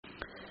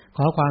ข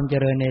อความเจ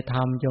ริญในธร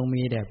รมจง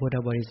มีแด่พุทธ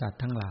บริษัท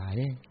ทั้งหลาย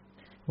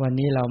วัน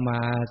นี้เรามา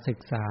ศึก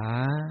ษา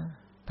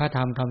พระธร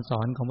รมคำส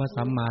อนของพระ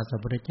สัมมาสัม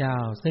พุทธเจ้า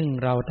ซึ่ง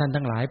เราท่าน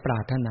ทั้งหลายปร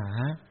ารถนา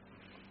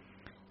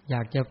อย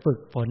ากจะฝึก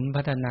ฝน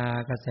พัฒนา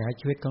กระแส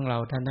ชีวิตของเรา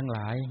ท่านทั้งหล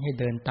ายให้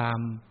เดินตาม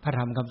พระธ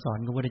รรมคำสอน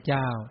ของพระพุทธเ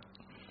จ้า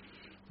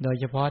โดย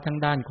เฉพาะทั้ง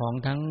ด้านของ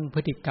ทั้งพ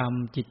ฤติกรรม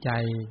จิตใจ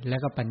และ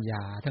ก็ปัญญ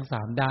าทั้ง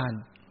3ด้าน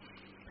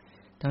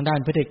ทั้งด้าน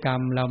พฤติกรร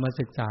มเรามา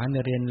ศึกษา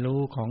เรียนรู้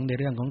ของใน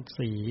เรื่องของ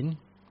ศีล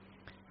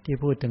ที่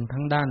พูดถึง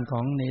ทั้งด้านขอ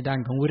งในด้าน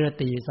ของวิร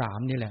ติ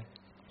3นี่แหละ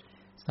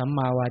สัมม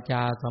าวาจ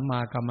าสัมมา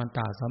กัมมันต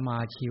ะสัมมา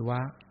ชีว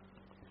ะ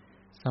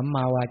สัมม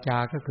าวาจา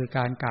ก็คือก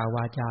ารกล่าวว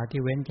าจา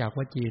ที่เว้นจากว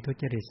จีทุ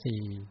จริต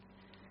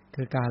4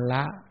คือการล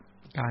ะ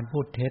การพู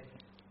ดเท็จ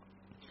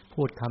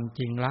พูดคำจ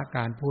ริงละก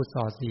ารพูด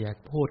ส่อเสียด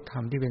พูดค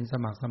ำที่เป็นส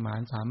มัครสมา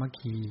นสามัค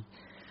คี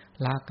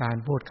ละการ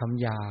พูดค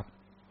ำหยาบ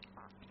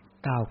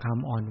กล่าวค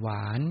ำอ่อนหว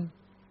าน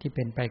ที่เ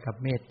ป็นไปกับ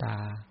เมตตา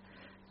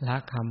ละ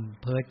ค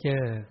ำเพ้อเจ้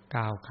อก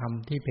ล่าวค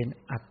ำที่เป็น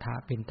อัตถะ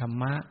เป็นธรร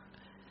มะ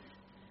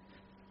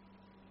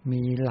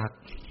มีหลัก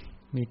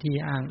มีที่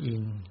อ้างอิ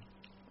ง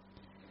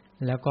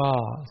แล้วก็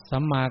สั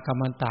มมากัม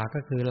มันตะก็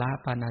คือละ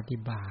ปาณาติ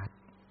บาต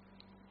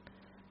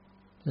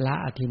ละ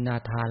อทินนา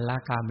ทานละ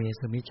กาเม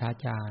สุมิจฉา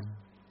จาร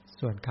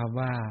ส่วนคำ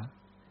ว่า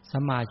สั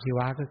มมาชีว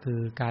ะก็คือ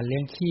การเลี้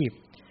ยงชีพ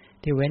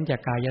ที่เว้นจา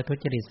กกายทุ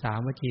จริต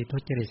3วจีทุ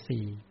จริต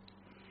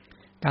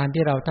4การ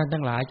ที่เราท่าน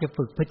ทั้งหลายจะ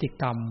ฝึกพฤติ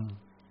กรรม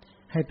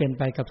ให้เป็น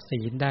ไปกับ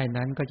ศีลได้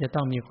นั้นก็จะต้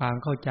องมีความ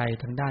เข้าใจ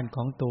ทางด้านข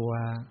องตัว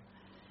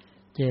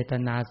เจต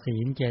นาศี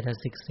ลเจต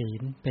สิกศี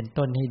ลเป็น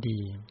ต้นให้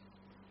ดี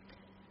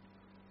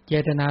เจ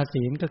ตนา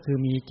ศีลก็คือ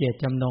มีเจต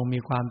จำนงมี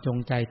ความจง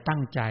ใจตั้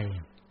งใจ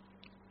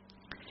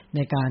ใน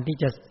การที่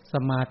จะส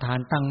มาทาน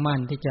ตั้งมั่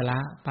นที่จะละ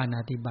ปาณ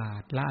าติบา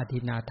ตละอทิ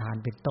นนาทาน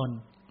เป็นต้น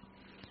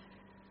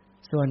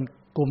ส่วน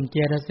กลุ่มเจ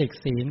ตสิก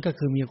ศีลก็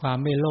คือมีความ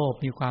ไม่โลภ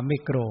มีความไม่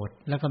โกรธ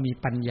แล้วก็มี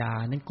ปัญญา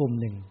นั้นกลุ่ม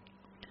หนึ่ง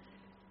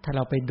ถ้าเ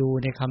ราไปดู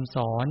ในคำส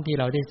อนที่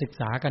เราได้ศึก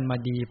ษากันมา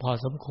ดีพอ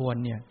สมควร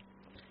เนี่ย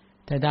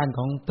แต่ด้านข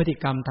องพฤติ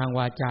กรรมทางว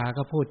าจา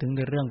ก็พูดถึงใ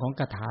นเรื่องของ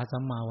คาถาสั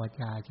มมาวา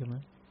จาใช่ไหม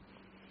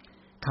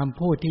คำ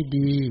พูดที่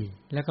ดี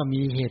แล้วก็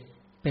มีเหตุ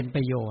เป็นป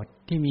ระโยชน์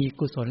ที่มี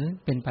กุศล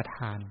เป็นประธ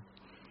าน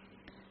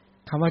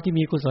คำว่าที่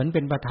มีกุศลเ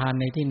ป็นประธาน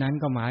ในที่นั้น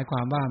ก็หมายคว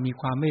ามว่ามี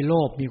ความไม่โล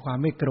ภมีความ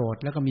ไม่โกรธ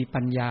แล้วก็มี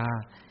ปัญญา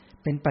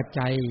เป็นปัจ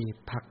จัย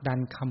ผลักดัน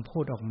คำพู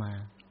ดออกมา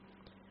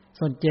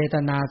ส่วนเจต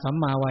นาสัม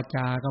มาวาจ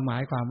าก็หมา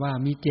ยความว่า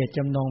มีเจตจ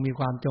ำนงมี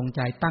ความจงใ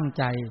จตั้ง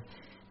ใจ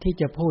ที่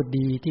จะพูด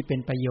ดีที่เป็น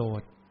ประโย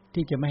ชน์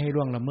ที่จะไม่ให้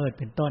ล่วงละเมิด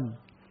เป็นต้น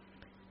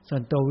ส่ว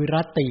นตัววิร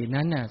ติ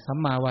นั้นน่ะสัม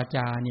มาวาจ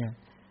าเนี่ย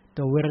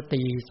ตัววิร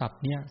ติศัพ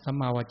ท์เนี่ยสัม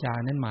มาวาจา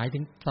นั้นหมายถึ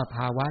งสภ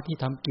าวะที่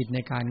ทำกิจใน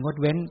การงด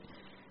เว้น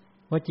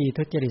วจี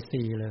ทุจริต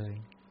4เลย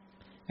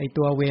ไอ้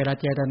ตัวเวร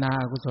เจตนา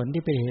อกุศล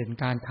ที่เป็นเหตุแห่ง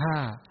การฆ่า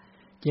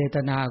เจต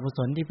นาอกุศ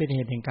ลที่เป็นเห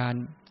ตุแห่งการ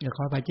ข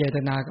ออภัยเจต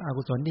นาอ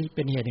กุศลที่เ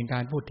ป็นเหตุแห่งก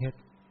ารพูดเท็จ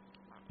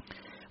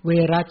เว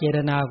รเจต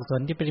นาอกุศ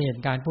ลที่เป็นเหตุแ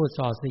ห่งการพูด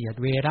ส่อเสียด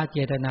เวรเจ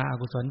ตนาอ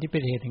กุศลที่เป็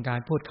นเหตุแห่งการ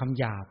พูดคำ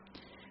หยาบ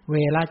เว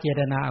รเจ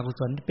ตนาอกุ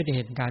ศลที่เป็นเห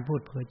ตุแห่งการพูด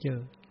เพ้อเจ้อ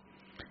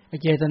ไอ้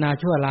เจตนา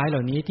ชั่วร้ายเหล่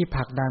านี้ที่ผ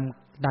ลัก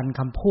ดัน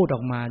คำพูดอ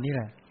อกมานี่แ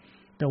หละ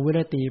แต่วิร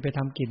ติไปท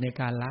ำกิจใน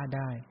การละไ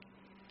ด้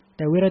แ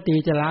ต่วิรติ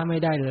จะละไม่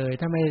ได้เลย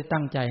ถ้าไม่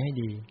ตั้งใจให้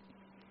ดี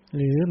ห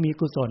รือมี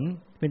กุศล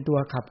เป็นตัว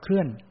ขับเคลื่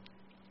อน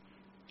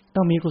ต้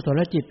องมีกุศ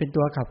ลจิตเป็น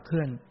ตัวขับเค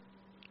ลื่อน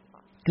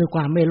คือค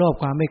วามไม่โลภ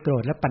ความไม่โกร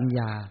ธและปัญ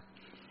ญา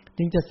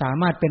จึงจะสา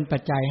มารถเป็นปั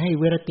จจัยให้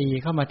วิรติ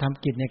เข้ามาท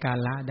ำกิจในการ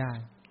ละได้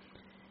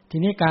ที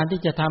นี้การ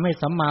ที่จะทำให้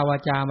สัมมาวา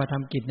จามาท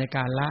ำกิจในก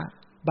ารละ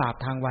บาป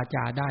ทางวาจ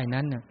าได้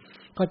นั้น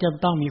ก็จะ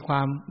ต้อง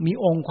มี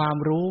องค์ความ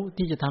รู้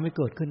ที่จะทำให้เ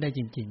กิดขึ้นได้จ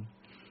ริง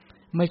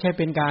ๆไม่ใช่เ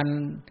ป็นการ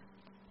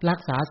รัก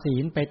ษาศี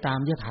ลไปตาม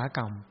ยถาก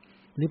รรม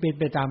หรือเป็น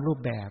ไปตามรูป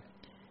แบบ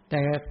แ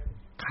ต่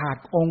ขาด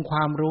องค์คว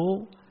ามรู้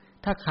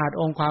ถ้าขาด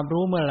องค์ความ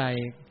รู้เมื่อไหร่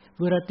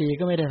วิรติ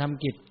ก็ไม่ได้ท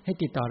ำกิจให้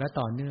ติดต่อและ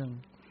ต่อเนื่อง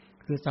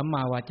คือสัมม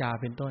าวาจา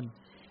เป็นต้น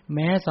แ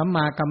ม้สัมม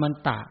ากัมมัน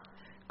ตะ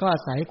ก็อา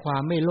ศัยควา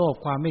มไม่โลภ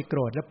ความไม่โกร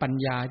ธและปัญ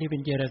ญาที่เป็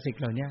นเจตสิก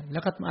เหล่านี้แล้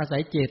วก็อาศั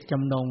ยเจตจ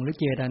ำนงหรือ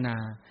เจตนา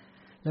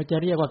เราจะ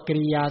เรียกว่ากิ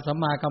ริยาสัม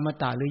มากัมมัน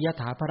ตะหรือย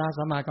ถาภร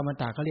สัมมากัมมัน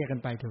ตะก็เรียกกั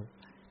นไปถูก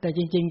แต่จ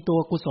ริงๆตัว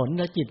กุศล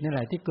และจิตนี่แห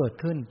ละที่เกิด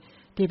ขึ้น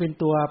ที่เป็น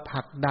ตัวผ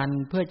ลักดัน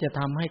เพื่อจะ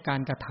ทำให้กา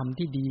รกระทำ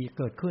ที่ดี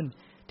เกิดขึ้น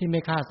ที่ไ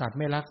ม่ฆ่าสัตว์ไ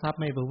ม่ลักทรัพย์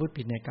ไม่ประพฤติ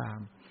ผิดในกาม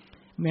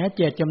แม้เ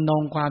จตจำน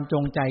งความจ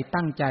งใจ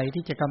ตั้งใจ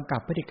ที่จะกำกั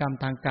บพฤติกรรม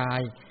ทางกา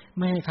ยไ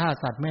ม่ให้ฆ่า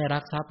สัตว์ไม่ลั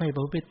กทรัพย์ไม่ป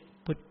ระ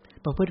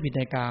พฤติผิดใ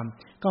นกาม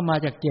ก็มา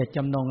จากเจตจ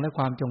ำนงและค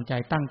วามจงใจ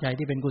ตั้งใจ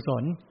ที่เป็นกุศ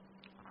ล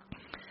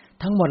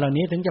ทั้งหมดเหล่า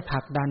นี้ถึงจะผลั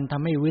กดันท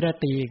ำให้วิร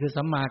ติคือ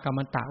สัมมากัม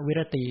มันตะวิ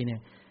รติเนี่ย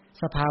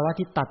สภาวะ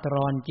ที่ตัดร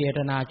อนเจต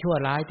นาชั่ว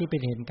ร้ายที่เป็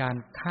นเหตุแห่งการ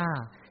ฆ่า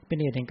เป็น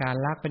เหตุแห่งการ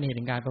ลักเป็นเหตุแ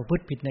ห่งการประพฤ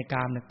ติผิดในก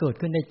ามเกิด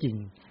ขึ้นได้จริง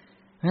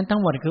นั้นทั้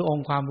งหมดคืออง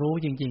ค์ความรู้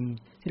จริง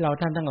ๆที่เรา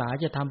ท่านทั้งหลาย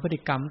จะทำพฤติ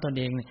กรรมตน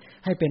เอง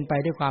ให้เป็นไป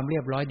ด้วยความเรี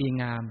ยบร้อยดี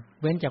งาม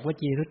เว้นจากว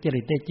จีทุจ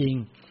ริตได้จริง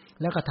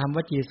แล้วก็ทำว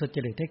จีสุจ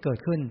ริตให้เกิด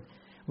ขึ้น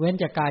เว้น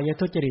จากกาย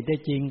ทุจริตได้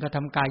จริงก็ท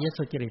ำกาย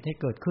สุจริตให้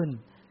เกิดขึ้น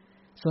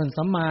ส่วน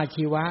สัมมา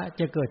ชีวะ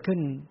จะเกิดขึ้น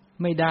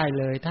ไม่ได้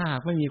เลยถ้าหา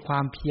กไม่มีควา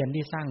มเพียร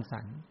ที่สร้างส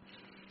รรค์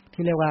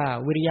ที่เรียกว่า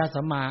วิริยะ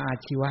สัมมาอา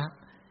ชีวะ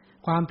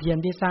ความเพียร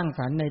ที่สร้างส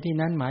รรค์ในที่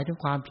นั้นหมายถึง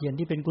ความเพียร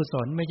ที่เป็นกุศ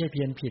ลไม่ใช่เ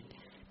พียรผิด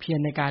เพียร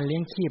ในการเลี้ย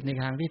งชีพใน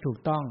ทางที่ถูก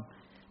ต้อง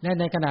และ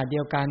ในขณะเดี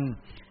ยวกัน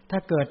ถ้า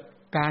เกิด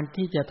การ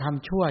ที่จะท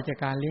ำชั่วจาก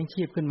การเลี้ยง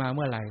ชีพขึ้นมาเ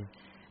มื่อไหร่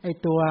ไอ้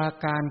ตัว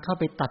การเข้า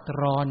ไปตัด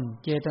รอน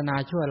เจตนา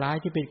ชั่วร้าย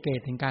ที่เป็นเก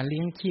ศแห่งการเลี้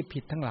ยงชีพผิ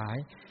ดทั้งหลาย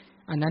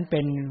อันนั้นเป็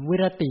นวิ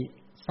รติ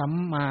สัม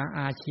มาอ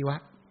าชีวะ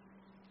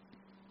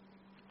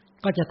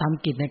ก็จะท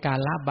ำกิจในการ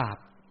ละบาป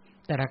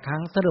แต่ละครั้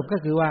งสรุปก็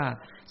คือว่า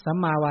สัม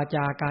มาวาจ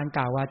าการก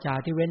ล่าววาจา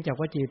ที่เว้นจาก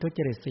วจีทุจ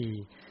ริต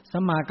4สั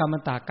มมากัมมั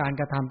นตะการ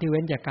กระทำที่เ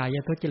ว้นจากกาย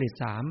ทุจริต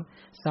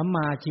3สัมม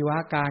าอาชีวะ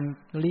การ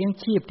เลี้ยง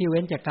ชีพที่เ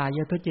ว้นจากกาย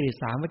ทุจริต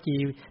3วจี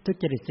ทุ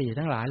จริต4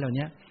ทั้งหลายเหล่า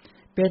นี้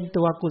เป็น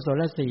ตัวกุศ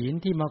ลศีล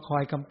ที่มาคอ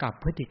ยกำกับ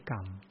พฤติกร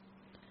รม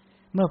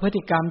เมื่อพฤ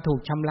ติกรรมถูก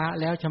ชำระ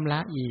แล้วชำระ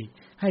อีก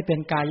ให้เป็น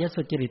กาย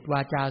สุจริตว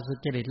าจาสุ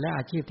จริตและอ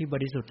าชีพที่บ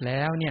ริสุทธิ์แ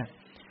ล้วเนี่ย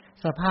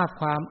สภาพ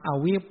ความ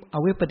อ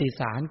วิปฏิ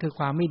สารคือ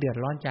ความไม่เดือด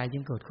ร้อนใจ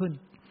จึงเกิดขึ้น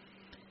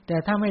แต่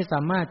ถ้าไม่ส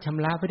ามารถช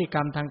ำระพฤติกร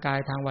รมทางกาย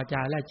ทางวาจ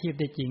าและอาชีพ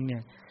ได้จริงเนี่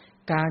ย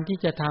การที่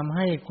จะทำใ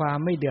ห้ความ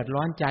ไม่เดือด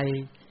ร้อนใจ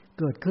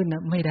เกิดขึ้นน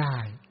ะไม่ได้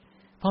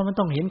เพราะมัน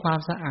ต้องเห็นความ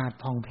สะอาด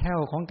ผ่องแผ้ว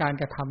ของการ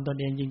กระทำตน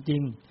เองจริ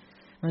ง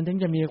ๆมันถึง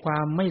จะมีควา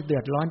มไม่เดื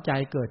อดร้อนใจ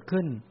เกิด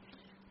ขึ้น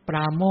ปร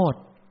าโมท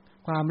ย์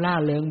ความล่า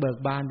เริงเบิก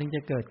บานถึงจ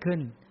ะเกิดขึ้น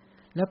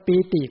และปี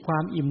ติควา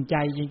มอิ่มใจ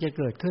จึงจะ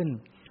เกิดขึ้น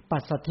ปั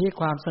สสัทธิ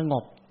ความสง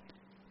บ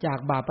จาก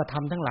บาปธร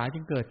รมทั้งหลายจึ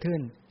งเกิดขึ้น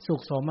สุ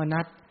ขโสม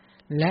นัส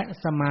และ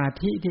สมา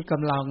ธิที่ก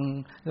ำลัง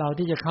เรา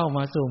ที่จะเข้าม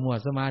าสู่หมวด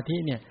สมาธิ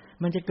เนี่ย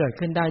มันจะเกิด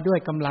ขึ้นได้ด้วย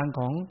กำลัง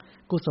ของ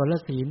กุศล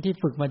ศีลที่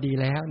ฝึกมาดี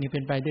แล้วนี่เป็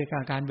นไปด้วย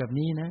อาการแบบ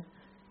นี้นะ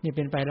นี่เ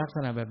ป็นไปลักษ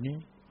ณะแบบนี้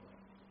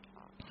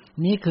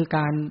นี่คือก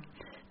าร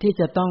ที่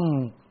จะต้อง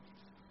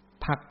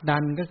ผลักดั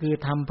นก็คือ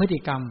ทำพฤติ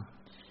กรรม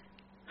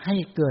ให้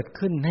เกิด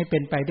ขึ้นให้เป็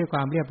นไปด้วยคว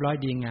ามเรียบร้อย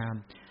ดีงาม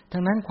ทั้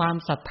งนั้นความ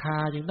ศรัทธา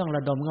จึงต้องร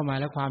ะดมเข้ามา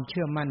และความเ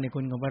ชื่อมั่นในคุ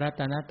ณของพระรั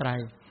ตนตรั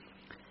ย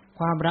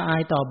ความละอา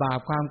ยต่อบาป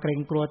ความเกร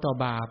งกลัวต่อ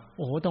บาปโ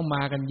อ้โหต้องม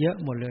ากันเยอะ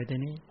หมดเลยที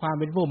นี้ความ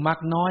เป็นผู้มัก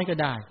น้อยก็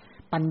ได้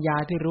ปัญญา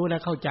ที่รู้และ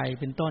เข้าใจ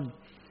เป็นต้น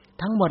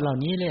ทั้งหมดเหล่า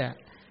นี้เนี่ย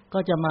ก็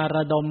จะมาร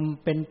ะดม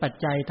เป็นปัจ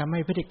จัยทำให้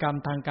พฤติกรรม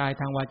ทางกาย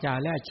ทางวาจา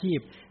และอาชีพ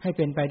ให้เ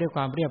ป็นไปด้วยค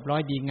วามเรียบร้อ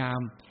ยดีงา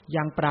ม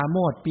ยังปราโม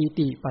ทย์ปี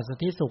ติปัสสัท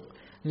ธิสุข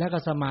และก็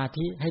สมา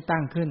ธิให้ตั้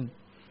งขึ้น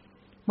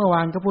เมื่อว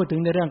านก็พูดถึ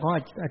งในเรื่องของ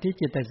อธิ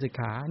จิตตสิก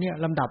ขาเนี่ย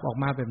ลำดับออก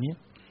มาแบบนี้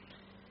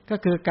ก็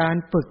คือการ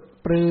ฝึก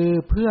ปรือ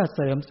เพื่อเ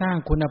สริมสร้าง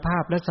คุณภา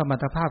พและสมร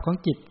รถภาพของ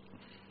จิต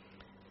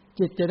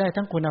จะได้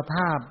ทั้งคุณภ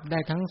าพได้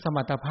ทั้งสม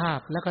รรถภาพ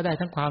แล้วก็ได้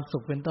ทั้งความสุ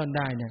ขเป็นต้นไ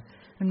ด้เนี่ย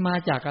มันมา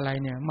จากอะไร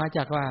เนี่ยมาจ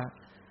ากว่า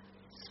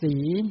ศี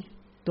ล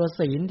ตัว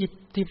ศีล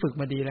ที่ฝึก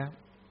มาดีแล้ว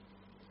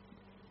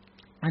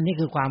อันนี้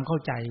คือความเข้า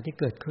ใจที่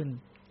เกิดขึ้น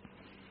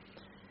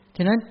ฉ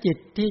ะนั้นจิต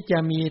ที่จะ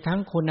มีทั้ง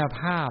คุณภ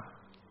าพ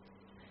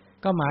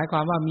ก็หมายคว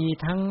ามว่ามี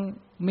ทั้ง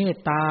เมต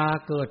ตา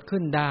เกิด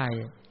ขึ้นได้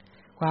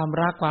ความ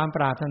รักความป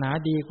รารถนา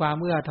ดีความ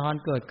เอื้อทอน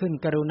เกิดขึ้น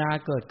กรุณา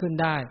เกิดขึ้น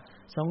ได้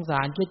สงสา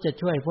รคิดจะ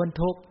ช่วยพ้น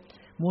ทุกข์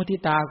มุทิ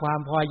ตาความ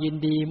พอยิน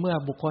ดีเมื่อ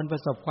บุคคลปร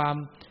ะสบความ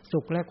สุ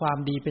ขและความ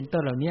ดีเป็นต้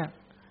นเหล่านี้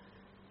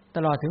ต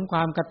ลอดถึงคว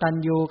ามกตัญ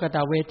ญูกต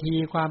เวที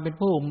ความเป็น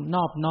ผู้น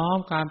อบน้อม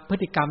การพฤ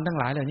ติกรรมทั้ง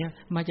หลายเหล่านี้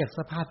มาจากส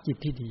ภาพจิต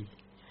ที่ดี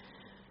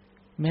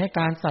แม้ก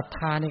ารศรัทธ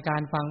าในกา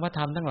รฟังพระธ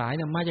รรมทั้งหลายเ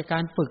นี่ยมาจากกา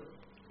รฝึก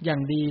อย่า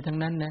งดีทั้ง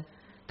นั้นนะ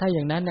ถ้าอ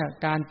ย่างนั้นเนี่ย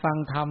การฟัง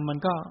ธรรมมัน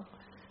ก็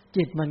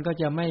จิตมันก็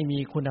จะไม่มี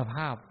คุณภ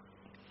าพ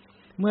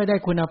เมื่อได้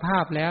คุณภา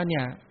พแล้วเนี่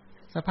ย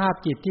สภาพ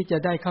จิตที่จะ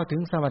ได้เข้าถึ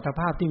งสมรรถ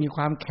ภาพที่มีค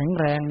วามแข็ง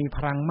แรงมีพ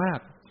ลังมาก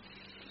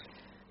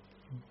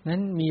นั้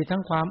นมีทั้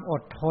งความอ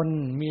ดทน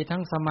มีทั้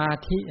งสมา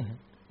ธิ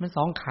มันส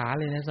องขา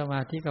เลยนะสม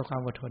าธิกับควา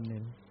มอดทนเนี่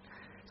ย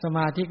สม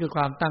าธิคือค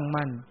วามตั้ง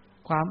มั่น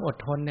ความอด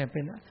ทนเนี่ยเป็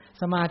น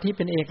สมาธิเ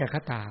ป็นเอกค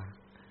ตา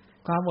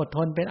ความอดท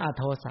นเป็นอ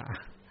โทสะ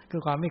คื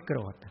อความไม่โกร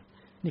ธ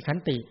นี่ขัน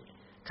ติ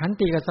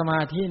กับสมา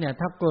ธิเนี่ย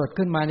ถ้าเกิด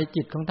ขึ้นมาใน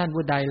จิตของท่าน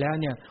ผู้ใดแล้ว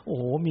เนี่ยโอ้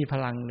โหมีพ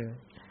ลังเล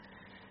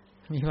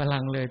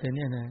ยแต่เ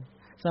นี่ยนะ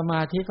สม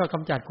าธิก็ก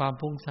ำจัดความ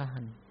ฟุ้งซ่า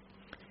น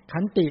ขั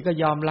นติก็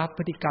ยอมรับพ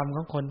ฤติกรรมข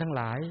องคนทั้งห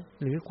ลาย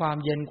หรือความ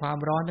เย็นความ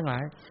ร้อนทั้งหลา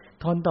ย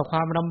ทนต่อคว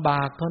ามลำบ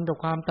ากทนต่อ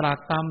ความตราก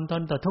ตรำท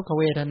นต่อทุกข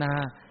เวทนา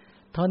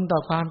ทนต่อ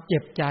ความเจ็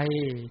บใจ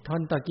ท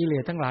นต่อกิเล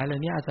สทั้งหลายเหล่า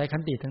นี้อาศัยขั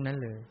นติทั้งนั้น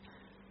เลย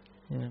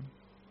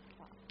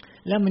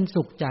แล้วมัน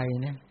สุขใจ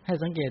นะให้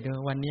สังเกตดู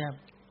วันนี้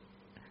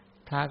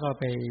พระก็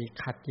ไป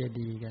ขัดเจ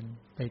ดีย์กัน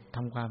ไปท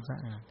ำความสะ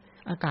อาด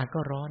อากาศก็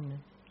ร้อนน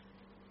ะ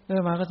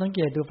มาก็สังเก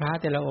ตดูพระ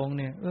แต่ละองค์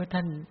เนี่ย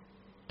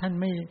ท่าน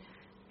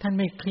ไ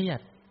ม่เครีย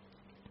ด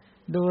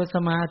ดูส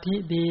มาธิ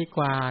ดีก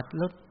ว่าแ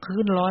ล้วค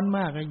ลื่นร้อนม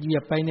ากเหยีย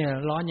บไปเนี่ย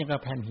ร้อนอย่างกั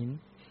บแผ่นหิน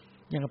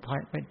อย่างกับ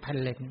แผ่น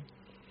เหล็ก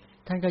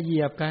ท่านก็เห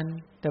ยียบกัน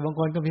แต่บาง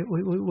คนก็มี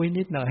อุ้ย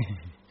นิดหน่อย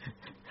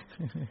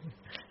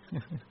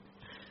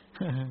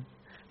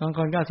บางค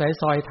นก็ใส่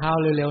ซอยเท้า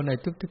เร็วๆหน่อย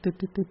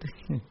ตึ๊ด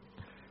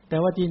ๆแต่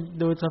ว่าที่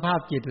ดูสภาพ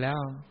จิตแล้ว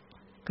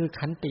คือ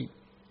ขันติ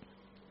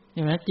ใ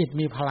ช่ไหมจิต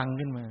มีพลัง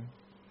ขึ้นมา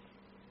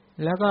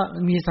แล้วก็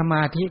มีสม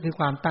าธิคือ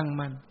ความตั้ง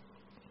มั่น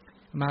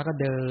มาก็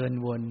เดิน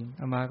วน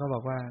มาก็บ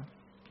อกว่า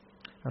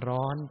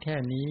ร้อนแค่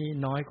นี้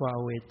น้อยกว่าอ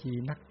เวจี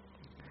นัก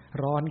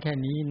ร้อนแค่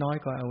นี้น้อย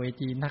กว่าอเว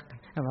จีนัก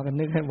มาก็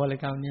นึกให้บริ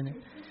กรรมนี่นะ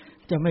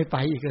จะไม่ไป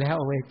อีกแล้ว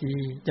อเวจี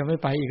จะไม่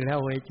ไปอีกแล้ว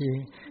อเวจี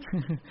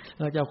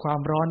เราจะเอาความ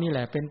ร้อนนี่แห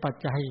ละเป็นปัจ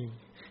จัย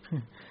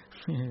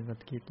เรา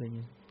คิดอย่าง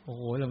นี้โอ้โ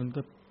หแล้วมัน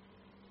ก็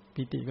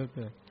ปิติก็เ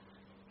กิด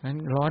งั้น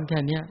ร้อนแค่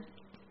เนี้ย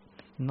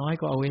น้อย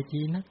กว่าอเว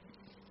จีนะ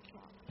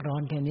ร้อ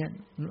นแค่เนี้ย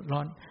ร้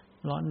อน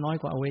น้อย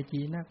กว่าอเว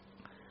จีนะ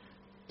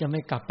จะไม่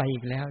กลับไปอี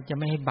กแล้วจะ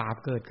ไม่ให้บาป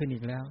เกิดขึ้น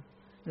อีกแล้ว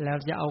แล้ว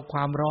จะเอาคว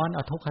ามร้อนเอ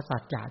าทุกขสั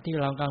จจะที่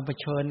เรากำลังเผ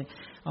ชิญ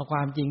เอาคว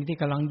ามจริงที่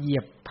กำลังเหยี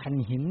ยบแผ่น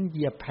หินเห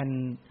ยียบแผ่น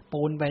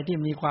ปูนไปที่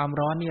มีความ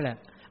ร้อนนี่แหละ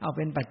เอาเ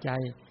ป็นปัจจัย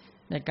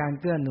ในการ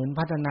เกื้อหนุน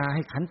พัฒนาใ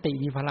ห้ขันติ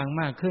มีพลัง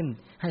มากขึ้น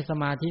ให้ส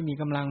มาธิมี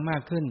กำลังมา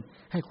กขึ้น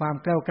ให้ความ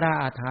แกล้วกล้า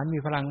อาถรรพ์มี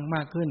พลังม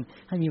ากขึ้น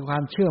ให้มีควา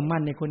มเชื่อมั่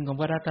นในคุณของ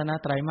พระรัตน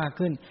ตรัยมาก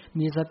ขึ้น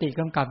มีสติ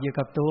กำกับอยู่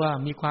กับตัว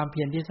มีความเ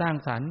พียรที่สร้าง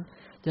สรรค์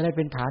จะได้เ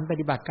ป็นฐานป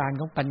ฏิบัติการ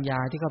ของปัญญา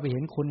ที่เข้าไปเห็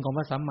นคุณของพ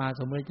ระสัมมา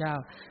สัมพุทธเจ้า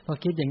พอ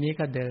คิดอย่างนี้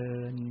ก็เดิ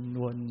น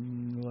ว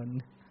น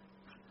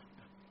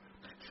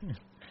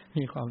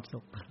มีความสุ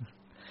ข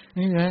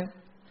นี่นะ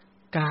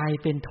กาย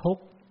เป็นทุก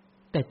ข์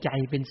แต่ใจ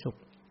เป็นสุข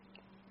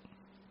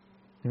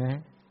เห็นไหม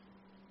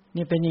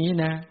นี่เป็นอย่างนี้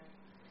นะ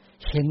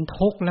เห็น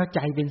ทุกข์แล้วใจ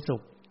เป็นสุ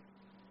ข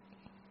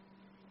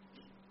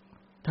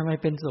ทำไม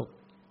เป็นสุข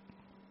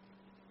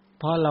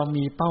เพราะเรา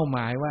มีเป้าหม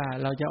ายว่า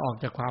เราจะออก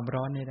จากความ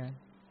ร้อนนี่ได้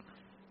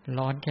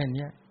ร้อนแค่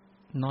นี้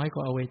น้อยก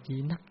ว่าอเวจี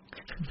นัก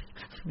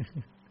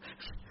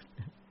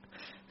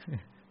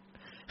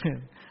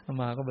เอา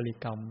มาก็บริ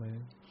กรรมเลย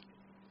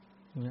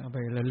เอาไป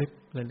ระลึก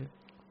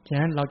ฉะ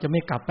นั้นเราจะไ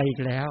ม่กลับไปอี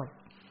กแล้ว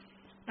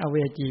อเว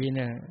จีเ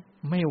นี่ย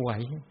ไม่ไหว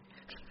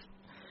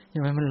ใช่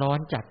ไหมมันร้อน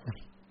จัด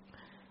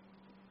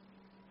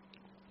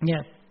เนี่ย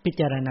พิ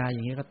จารณาอ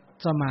ย่างนี้ก็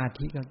สมา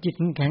ธิก็จิต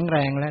แข็งแร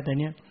งแล้วแต่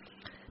เนี้ย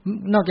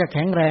นอกจากแ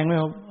ข็งแรงแล้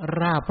ว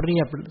ราบเรี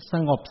ยบส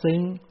งบซึ้ง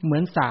เหมื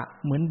อนสระ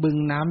เหมือนบึง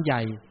น้ำให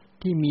ญ่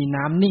ที่มี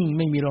น้ำนิ่งไ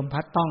ม่มีลม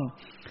พัดต้อง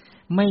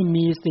ไม่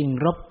มีสิ่ง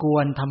รบกว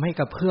นทำให้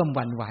กระเพื่อมห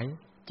วั่นไหว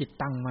จิต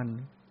ตั้งมั่น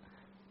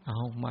เอา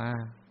มา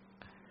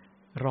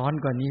ร้อน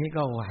กว่านี้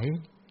ก็ไหว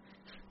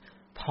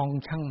พอง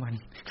ช่างมัน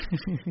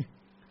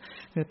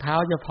เท้า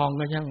จะพอง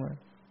ก็ช่างมัน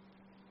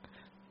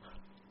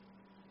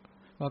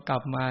พอกลั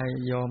บมา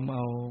โยมเอ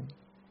า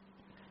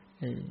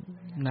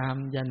น้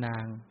ำยะนา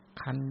ง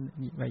คั้น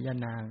ใบยะ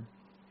นาง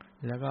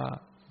แล้วก็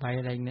ใบ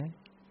อะไรเนี่ย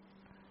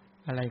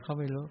อะไรเขา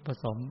ไม่รู้ผ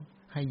สม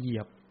ให้เหยี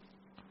ยบ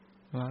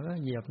มาก็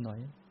เหยียบหน่อย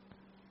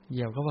เห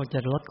ยียบเขาบอกจะ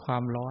ลดควา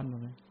มร้อน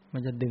มั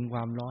นจะดึงคว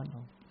ามร้อนอ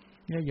อก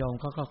เนี่ยโยม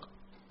เขาก็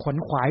ขวน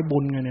ขวายบุ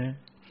ญไงนะ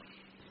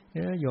เ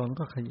นี่ยโยม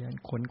ก็ขยัน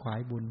ขวนขวาย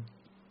บุญ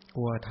ก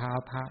ลัวเท้า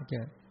พระจะ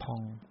พอ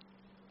ง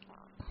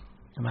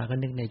มาก็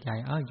นึกในใจ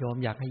โยม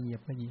อยากให้เหยีย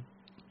บก็เหยียบ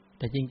แ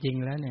ต่จริง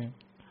ๆแล้วเนี่ย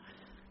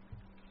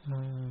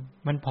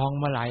มันพอง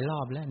มาหลายรอ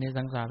บแล้วใน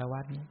สังสารวั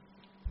ฏนี้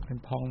มัน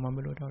พองมาไ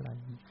ม่รู้เท่าไหร่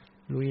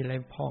ลุยอะไร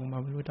พองมา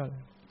ไม่รู้เท่าไหร่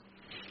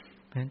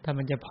ถ้า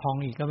มันจะพอง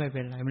อีกก็ไม่เ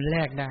ป็นไรมันแล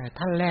กได้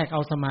ถ้าแลกเอ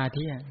าสมา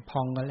ธิพ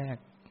องก็แลก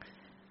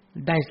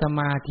ได้ส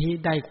มาธิ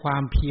ได้ควา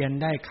มเพียร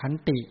ได้ขัน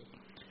ติ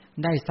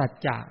ได้สัจ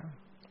จะ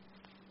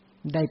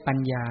ได้ปัญ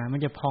ญามัน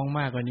จะพองม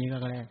ากกว่านี้ก็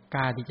แลกก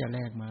ล้าที่จะแล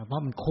กมาเพรา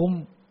ะมันคุ้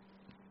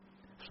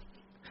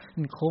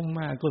มม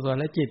ากกุศ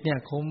ลจิตเนี่ย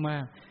คุ้มมา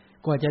ก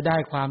กว่าจะได้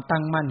ความตั้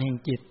งมั่นแห่ง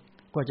จิต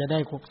กว่าจะได้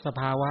ส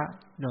ภาวะ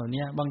เหล่า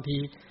นี้บางที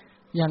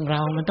อย่างเร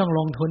ามันต้องล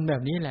งทุนแบ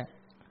บนี้แหละ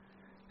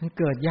มัน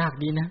เกิดยาก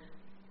ดีนะ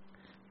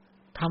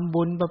ทำ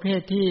บุญประเภ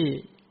ทที่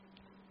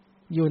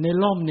อยู่ใน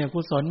ร่มเนี่ย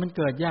กุศลมัน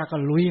เกิดยากก็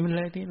ลุยมันเ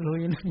ลยที่ลุย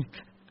เลย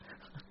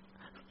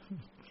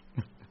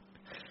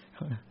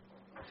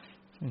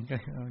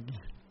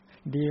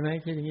ดีไหม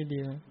คิดอย่างนี้ดี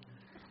ไหม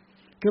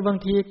คือบาง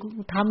ที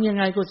ทำยัง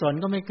ไงกุศล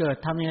ก็ไม่เกิด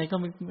ทำยังไงก็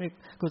ไม่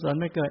กุศล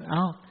ไม่เกิด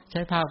ใ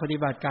ช้ภาคปฏิ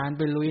บัติการไ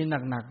ปลุย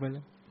หนักๆไปเล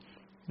ย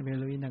ไป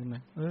ลุยหนัก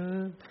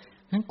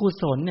งั้นกุ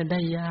ศลเนี่ยได้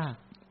ยาก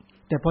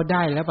แต่พอไ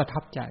ด้แล้วประทั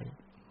บใจ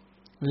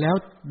แล้ว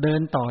เดิ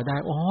นต่อได้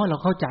เรา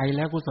เข้าใจแ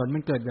ล้วกุศลมั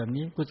นเกิดแบบ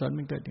นี้กุศล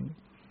มันเกิดอย่างนี้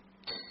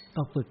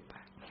ต้องฝึกไป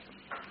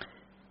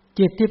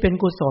จิตที่เป็น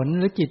กุศล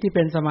หรือจิตที่เ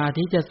ป็นสมา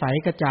ธิจะใส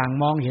กระจ่าง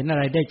มองเห็นอะ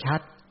ไรได้ชั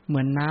ดเหมื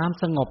อนน้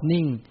ำสงบ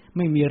นิ่งไ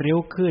ม่มีริ้ว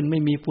ขึ้นไ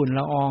ม่มีฝุ่นล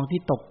ะอองที่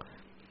ตก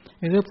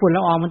คือฝุ่นล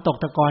ะอองมันตก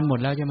ตะกอนหมด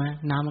แล้วใช่ไหม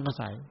น้ำมันก็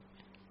ใส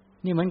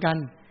นี่เหมือนกัน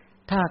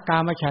ถ้ากา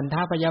มฉันท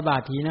ะพยาบา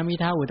ทถีนมิท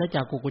ธะอุทธัจจ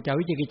ะกุกุจจะ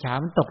วิจิกิจฉา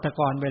มันตกตะ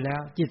กอนไปแล้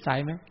วจิตใส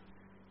ไหม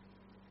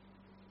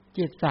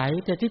จิตใส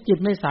แต่ที่จิต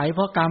ไม่ใสเพ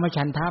ราะกาม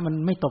ฉันทะมัน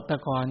ไม่ตกตะ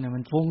กอนเนี่ยมั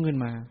นฟุ้งขึ้น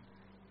มา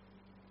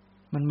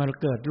มันมา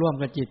เกิดร่วม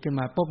กับจิตขึ้น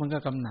มาปุ๊บมันก็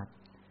กำหนัด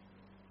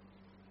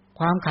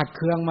ความขัดเ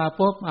คืองมา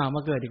ปุ๊บม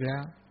าเกิดอีกแล้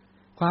ว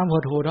ความห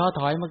ดหู่ท้อ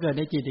ถอยมาเกิดใ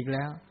นจิตอีกแ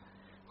ล้ว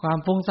ความ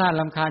ฟุ้งซ่าน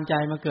รำคาญใจ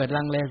มาเกิด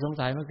ลังเลสง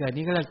สัยมาเกิด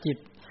นี่ก็เรียกจิต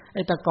ไ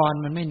อ้ตะกอน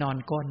มันไม่นอน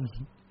ก้น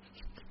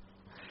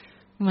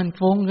มัน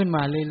ฟุ้งขึ้นม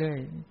าเรื่อย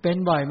ๆเป็น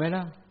บ่อยไหม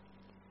ล่ะ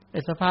ไอ้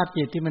สภาพ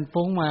จิตที่มัน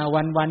ฟุ้งมา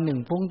วันๆหนึ่ง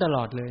ฟุ้งตล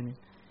อดเลย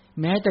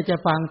แม้แต่จะ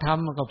ฟังธรรม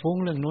ก็ฟุ้ง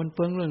เรื่องโน้น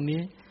ฟุ้งเรื่อง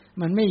นี้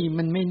มันไม่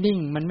นิ่ง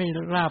มันไม่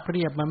ราบเ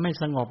รียบมันไม่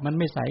สงบมัน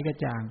ไม่ใสกระ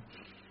จ่าง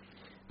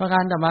ประกา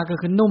รต่อมาก็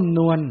คือนุ่มน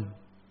วล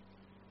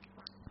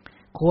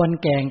ควร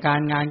แก่กา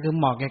รงานคือ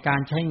เหมาะแก่กา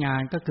รใช้งา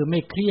นก็คือไม่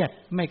เครียด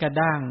ไม่กระ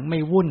ด้างไม่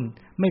วุ่น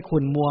ไม่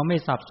ขุ่นมัวไม่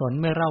สับสน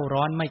ไม่เร่า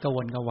ร้อนไม่กระว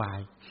นกระวา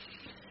ย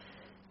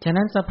ฉะ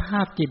นั้นสภา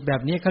พจิตแบ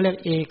บนี้เขาเรียก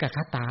เอกค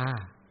ตา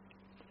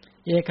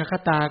เอกค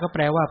ตาก็แป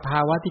ลว่าภา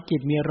วะที่จิ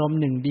ตมีอารมณ์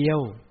หนึ่งเดียว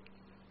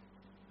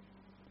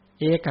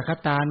เอกค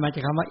ตามาจา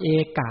กคำว่าเอ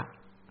กะ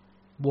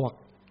บวก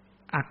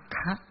อัคค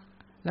ะ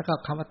แล้วก็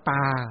คำว่าต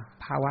า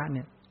ภาวะเ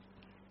นี่ย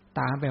ต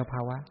าแปลว่าภ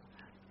าวะ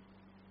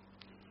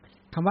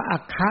คำว่าอั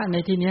คคะใน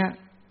ที่เนี้ย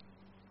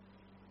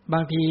บา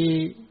งที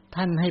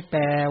ท่านให้แป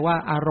ลว่า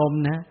อารม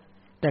ณ์นะ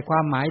แต่ควา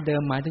มหมายเดิ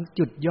มหมายถึง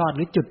จุดยอดห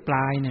รือจุดปล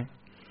ายเนี่ย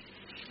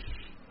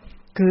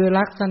คือ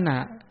ลักษณะ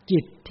จิ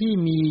ตที่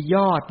มีย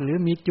อดหรือ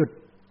มีจุด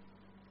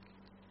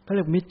เขาเ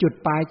รียกมีจุด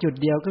ปลายจุด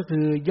เดียวก็คื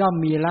อย่อม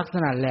มีลักษ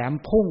ณะแหลม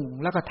พุ่ง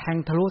แล้วก็แทง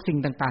ทะลุสิ่ง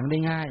ต่างๆได้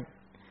ง่าย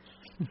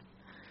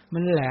มั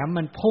นแหลม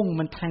มันพุ่ง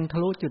มันแทงทะ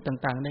ลุจุด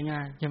ต่างๆได้ง่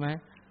ายใช่ไหม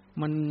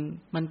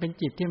มันเป็น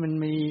จิตที่มัน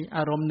มีอ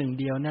ารมณ์หนึ่ง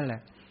เดียวนั่นแหล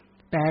ะ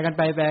แปลกันไ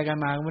ปแปลกัน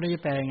มาก็ไม่ได้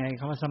แปลไง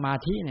คำว่าสมา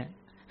ธิเนี่ย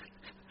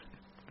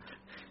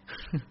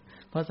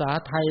ภาษา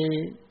ไทย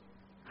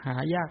หา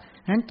ยาก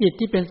ฉะนั้นจิต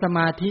ที่เป็นสม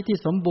าธิที่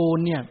สมบูร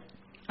ณ์เนี่ย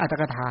อัตถ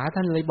กถาท่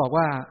านเลยบอก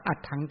ว่าอัต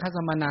ถังคัสส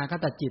มนาค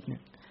ตจิตเนี่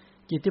ย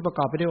จิตที่ประก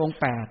อบไปด้วยองค์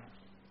8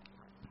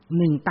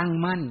 1ตั้ง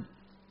มั่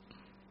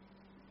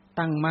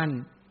น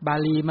บา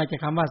ลีมาจาก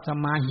คำว่าส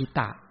มาหิต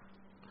ะ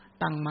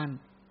ตั้งมั่น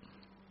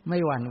ไม่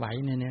หวั่นไหว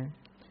เนี่ย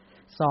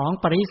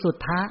2ปริสุท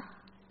ธะ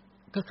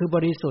ก็คือบ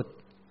ริสุทธิ์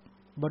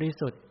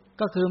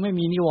ก็คือไม่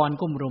มีนิวรณ์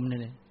กุ้มรุม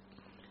เลย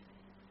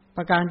ป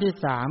ระการที่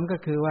3ก็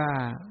คือว่า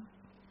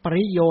ป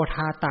ริโยธ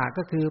าตะ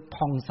ก็คือ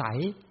ผ่องใส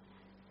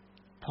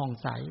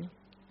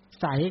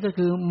ใสก็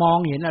คือมอง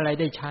เห็นอะไร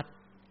ได้ชัด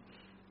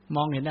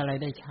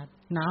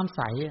น้ำใ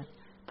ส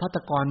เพราะต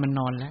ะกอนมัน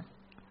นอนแล้ว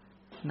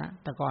นะ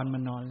ตะกอนมั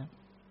นนอนแล้ว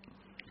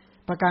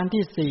ประการ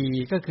ที่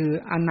4ก็คือ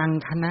อนัง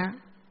คณะ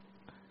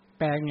แ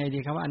ปลไงดี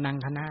ครับว่าอนัง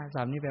คณะ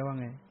ศัพท์นี้แปลว่า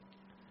ไง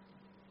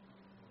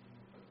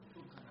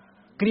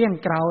เกลี้ยง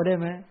เกลาได้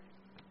ไหม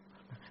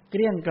เก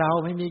ลี้ยงเกลา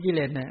ไม่มีกิเล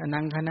สเนี่ยอนั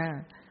งคณะ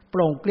โป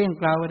ร่งเกลี้ยง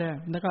เกลาได้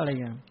แล้วก็อะไร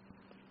อย่าง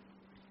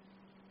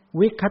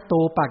วิคโต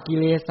ปกิ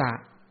เลสะ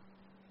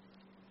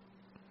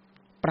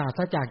ปราศ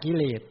จากกิเ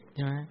ลสใ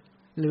ช่ไหม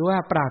หรือว่า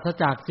ปราศ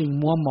จากสิ่ง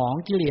มัวหมอง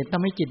กิเลสท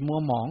ำให้จิตมัว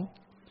หมอง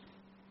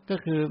ก็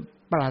คือ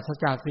ปราศ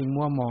จากสิ่ง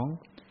มัวหมอง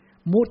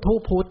มุทุ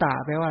ภูตะ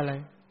แปลว่าอะไร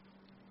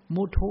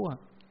มุทุ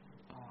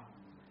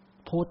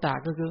ภูตะ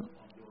ก็คือ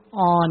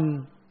อ่อน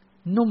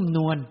นุ่มน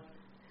วล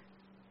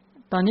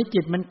ตอนนี้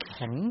จิตมันแ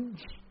ข็ง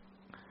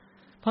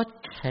เพราะ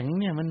แข็ง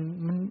เนี่ย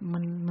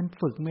มัน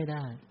ฝึกไม่ไ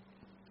ด้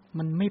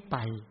มันไม่ไป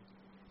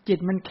จิต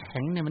มันแข็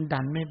งเนี่ยมัน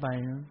ดันไม่ไป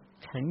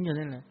แข็งอยู่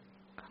นั่นแหละ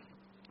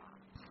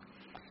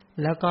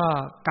แล้วก็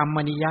กรรม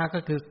นิยะก็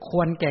คือค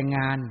วรแก่ง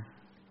าน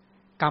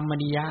กรรม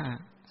นิยะ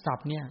ศัพ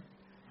ท์เนี่ย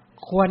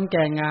ควรแ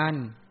ก่งาน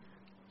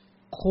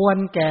ควร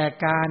แก่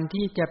การ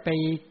ที่จะไป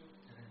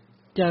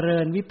เจริ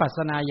ญวิปัสส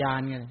นาญา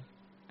ณไง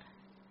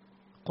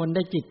คนไ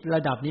ด้จิตร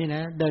ะดับนี้น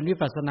ะเดินวิ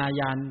ปัสสนา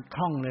ญาณค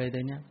ล่องเลยแต่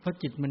เนี้ยเพราะ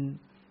จิตมัน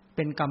เ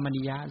ป็นกรรม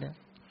นิยะแล้ว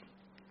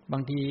บา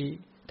งที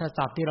ถ้า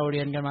ศัพท์ที่เราเ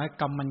รียนกันมา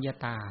กรรมัญญ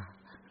ตา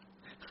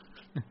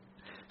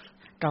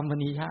กรรม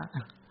นิยะ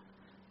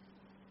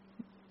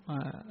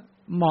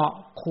เหมาะ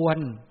ควร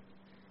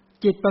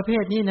จิตประเภ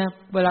ทนี้นะ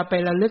เวลาไป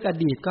ระลึกอ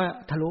ดีตก็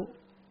ทะลุ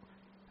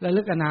ระ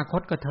ลึกอนาค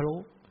ตก็ทะลุ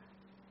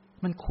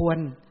มันควร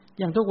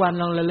อย่างทุกวัน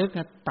เราระลึก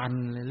ตัน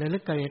เลยระลึ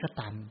กไปก็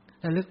ตัน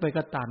ระลึกไป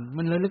ก็ตัน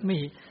มันระลึกไม่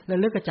ระ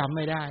ลึกก็จำไ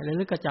ม่ได้ระ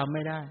ลึกก็จำไ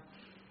ม่ได้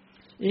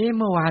เ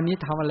มื่อวานนี้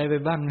ทำอะไรไป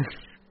บ้าง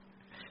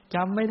จ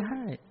ำไม่ได้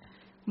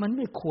มันไ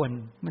ม่ควร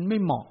มันไม่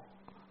เหมาะ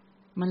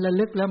มันระ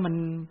ลึกแล้วมั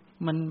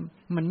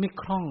นไม่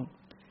คล่อง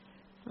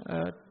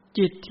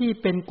จิตที่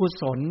เป็นกุ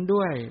ศล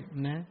ด้วย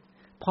นะ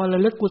พอระ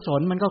ลึกกุศ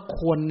ลมันก็ค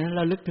วรนะ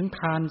ระลึกถึง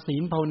ทานศี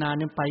ลภาวนาเ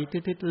นี่ยไป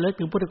ติดๆระลึก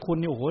ถึงพุทธคุณ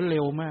นี่โอ้โหเ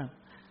ร็วมาก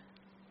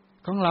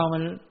ของเรามั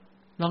น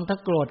ลองถ้า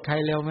โกรธใคร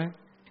เร็วไหม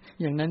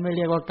อย่างนั้นไม่เ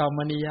รียกว่ากรรม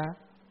นิยะ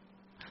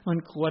มัน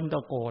ควรต่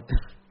อโกรธ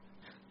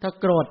ถ้า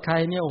โกรธใคร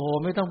เนี่ยโอ้โห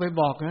ไม่ต้องไป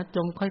บอกนะจ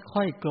ง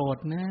ค่อยๆโกรธ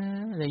นะ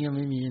อะไรเงี้ย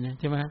ไม่มีนะ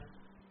ใช่ไหม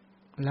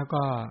แล้ว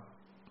ก็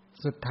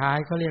สุดท้าย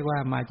เขาเรียกว่า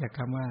มาจากค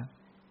ำว่า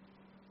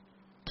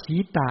ที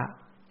ตะ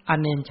อ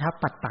เนช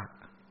ปัตตะ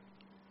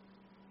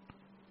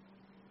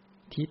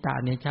ทีตะ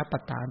อเนชปั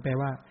ตตะแปล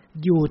ว่า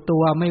อยู่ตั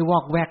วไม่วอ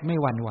กแวกไม่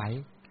หวั่นไหว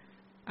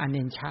อเน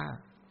ชะ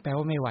แปล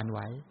ว่าไม่หวั่นไหว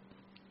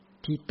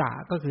ทีตะ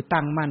ก็คือ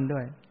ตั้งมั่นด้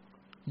วย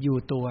อยู่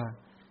ตัว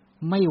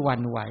ไม่หวั่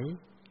นไหว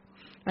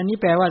อันนี้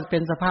แปลว่าเป็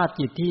นสภาพ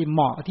จิตที่เห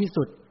มาะที่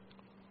สุด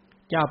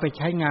จะเอาไปใ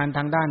ช้งานท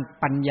างด้าน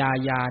ปัญญา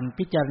ญาณ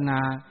พิจารณา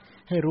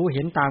ให้รู้เ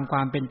ห็นตามคว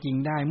ามเป็นจริง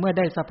ได้เมื่อไ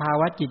ด้สภา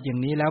วะจิตอย่า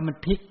งนี้แล้วมัน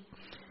พลิก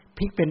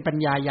เป็นปัญ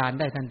ญาญาณ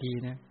ได้ทันที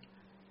นะ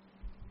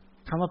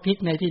คำว่าพลิก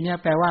ในที่นี้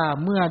แปลว่า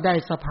เมื่อได้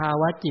สภา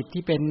วะจิต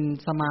ที่เป็น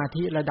สมา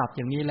ธิระดับอ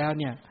ย่างนี้แล้ว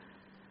เนี่ย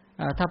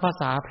ถ้าภา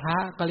ษาพระ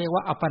ก็เรียกว่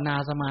าอัปปนา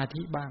สมา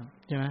ธิบ้าง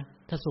ใช่ไหม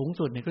ถ้าสูง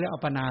สุดเนี่ยก็เรียกอั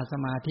ปปนาส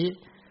มาธิ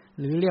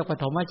หรือเรียกป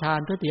ฐมฌาน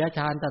ทุติยฌ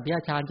านตติย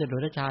ฌานจตุ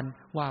ตฌาน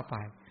ว่าไป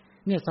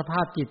เนี่ยสภ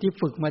าพจิตที่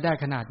ฝึกมาได้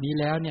ขนาดนี้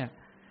แล้วเนี่ย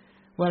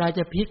เวลาจ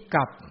ะพลิกก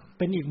ลับเ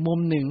ป็นอีกมุม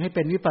หนึ่งให้เ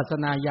ป็นวิปัสส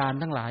นาญาณ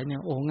ทั้งหลายเนี่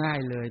ยโอ้ง่าย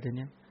เลยตัวเ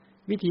นี้ย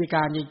วิธีก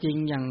ารจริง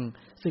ๆอย่าง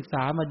ศึกษ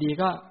ามาดี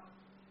ก็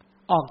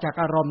ออกจาก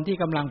อารมณ์ที่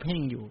กำลังเพ่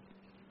งอยู่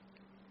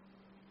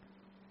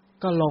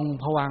ก็ลง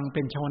ภวังค์เ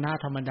ป็นชาวนะ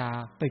ธรรมดา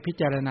ไปพิ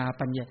จารณา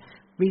ปัญญา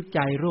วิ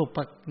จัยรูป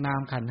นา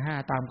มขันธ์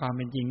5ตามความเ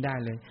ป็นจริงได้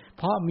เลยเ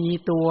พราะมี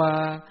ตัว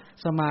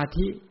สมา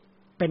ธิ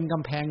เป็นก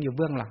ำแพงอยู่เ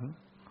บื้องหลัง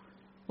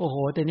โอ้โห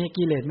แต่นี่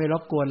กิเลสไม่ร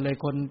บกวนเลย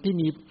ค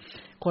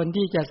น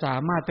ที่จะสา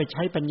มารถไปใ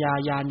ช้ปัญญา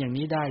ญาณอย่าง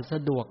นี้ได้ส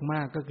ะดวกม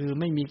ากก็คือ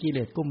ไม่มีกิเล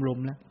สกุ้มรุม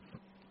แล้ว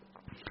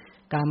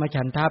กาม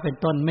ฉันทะเป็น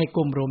ต้นไม่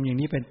กุ้มรุมอย่าง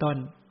นี้เป็นต้น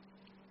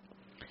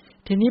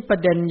ทีนี้ประ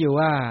เด็นอยู่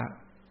ว่า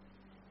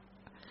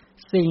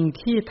สิ่ง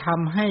ที่ท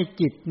ำให้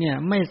จิตเนี่ย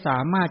ไม่สา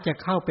มารถจะ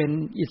เข้าเป็น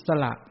อิส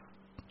ระ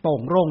โปร่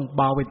งโล่งเ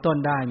บาเป็นต้น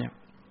ได้เนี่ย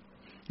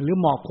หรือ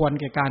เหมาะควร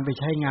แก่การไป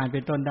ใช้งานเ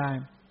ป็นต้นได้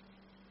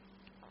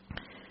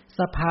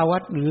สภาวะ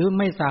หรือ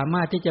ไม่สาม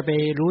ารถที่จะไป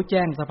รู้แ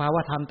จ้งสภาว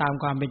ะธรรมตาม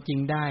ความเป็นจริง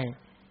ได้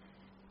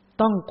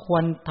ต้องคว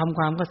รทำค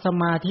วามส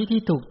มาธิ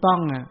ที่ถูกต้อง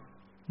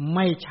ไ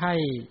ม่ใช่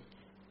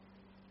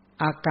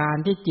อาการ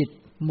ที่จิต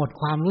หมด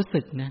ความรู้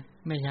สึกนะ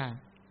ไม่ใช่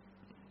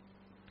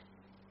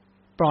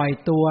ปล่อย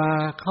ตัว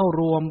เข้า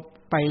รวม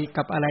ไป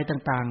กับอะไร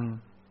ต่าง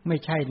ๆไม่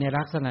ใช่ใน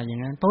ลักษณะอย่า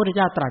งนั้นพระพุทธเ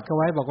จ้าตรัสเอา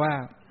ไว้บอกว่า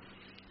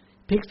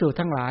ภิกษุ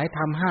ทั้งหลายท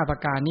ำ5ประ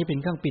การนี้เป็น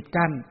เครื่องปิด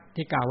กั้น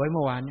ที่กล่าวไว้เ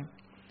มื่อวานนี้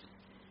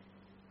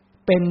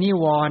เป็นนิ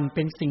วรณ์เ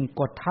ป็นสิ่ง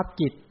กดทับ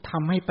จิตท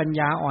ำให้ปัญ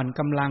ญาอ่อน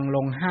กำลังล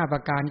ง5ปร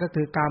ะการก็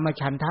คือกาม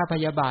ฉันทะพ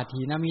ยาบาท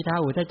ถีนมิทะ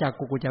อุทธัจจะ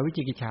กุกุจจะวิ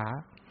จิกิจฉา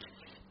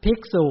ภิก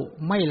ษุ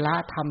ไม่ละ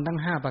ธรรมทั้ง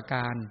5ประก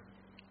าร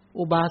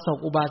อุบาสก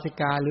อุบาสิ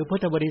กาหรือพุท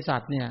ธบริษั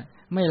ทเนี่ย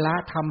ไม่ละ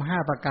ธรรม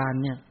5ประการ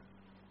เนี่ย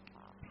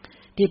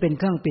ที่เป็นเ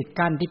ครื่องปิด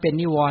กั้นที่เป็น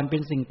นิวรณ์เป็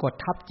นสิ่งกด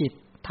ทับจิต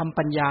ทำ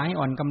ปัญญาให้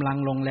อ่อนกำลัง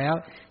ลงแล้ว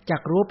จั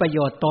กรู้ประโย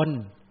ชน์ตน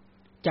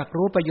จัก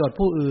รู้ประโยชน์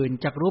ผู้อื่น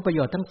จักรู้ประโย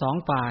ชน์ทั้งสอง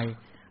ฝ่าย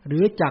หรื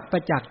อจักปร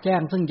ะจักษ์แจ้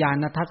งซึ่งญา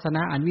ณทัศน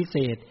ะอันวิเศ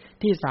ษ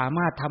ที่สาม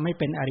ารถทำให้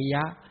เป็นอริย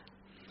ะ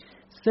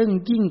ซึ่ง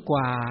ยิ่งก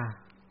ว่า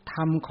ธร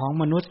รมของ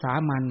มนุษย์สา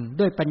มัญ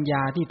ด้วยปัญญ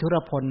าที่ทุร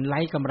พลไร้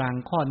กำลัง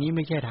ข้อนี้ไ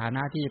ม่ใช่ฐาน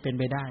ะที่จะเป็น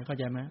ไปได้เข้า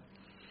ใจไหม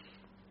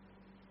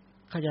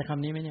เข้าใจค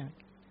ำนี้ไหมเนี่ย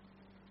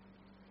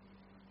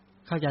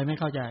เข้าใจไม่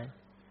เข้าใจ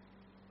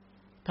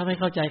ถ้าไม่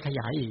เข้าใจข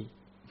ยายอีก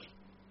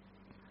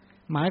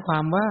หมายควา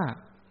มว่า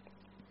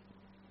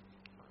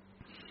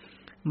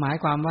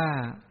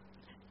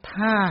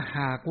ถ้าห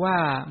ากว่า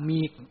มี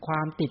คว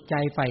ามติดใจ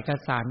ใฝ่ก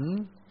สัน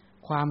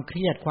ความเค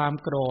รียดความ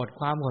โกรธ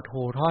ความหด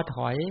หู่ท้อถ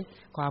อย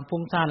ความ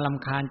ฟุ้งซ่านร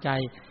ำคาญใจ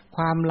ค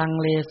วามลัง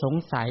เลสง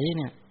สัยเ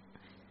นี่ย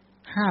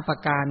5ประ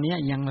การนี้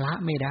ยังละ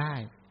ไม่ได้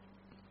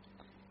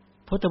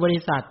พุทธบ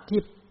ริษัท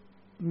ที่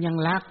ยัง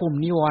ละกลุ่ม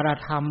นิวร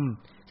ธรรม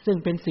ซึ่ง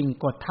เป็นสิ่ง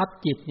กดทับ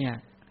จิตเนี่ย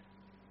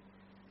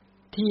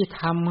ที่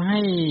ทำใ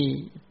ห้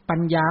ปั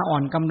ญญาอ่อ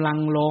นกำลัง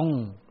ลง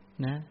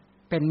นะ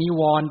เป็นนิ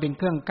วรณ์เป็นเ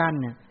ครื่องกั้น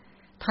เนี่ย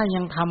ถ้า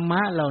ยังธรรม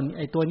ะเหล่าไ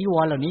อ้ตัวนิว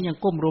รณ์เหล่านี้ยัง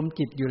ก้มรุม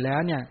จิตอยู่แล้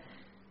วเนี่ย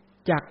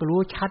จักรู้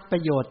ชัดปร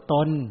ะโยชน์ต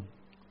น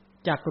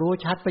จักรู้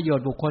ชัดประโยช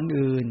น์บุคคล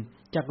อื่น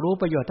จักรู้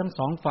ประโยชน์ทั้งส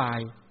องฝ่าย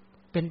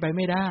เป็นไปไ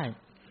ม่ได้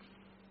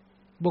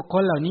บุคค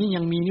ลเหล่านี้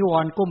ยังมีนิว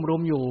รณ์ก้มรุ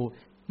มอยู่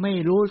ไม่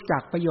รู้จั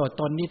กประโยชน์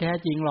ตนที่แท้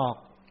จริงหรอก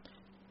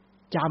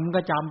จำก็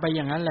จำไปอ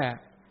ย่างนั้นแหละ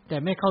แต่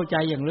ไม่เข้าใจ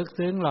อย่างลึก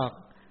ซึ้งหรอก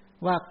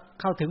ว่า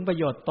เข้าถึงประ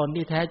โยชน์ตน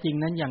ที่แท้จริง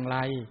นั้นอย่างไร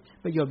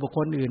ประโยชน์บุคค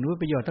ลอื่นหรือ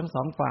ประโยชน์ทั้งส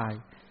องฝ่าย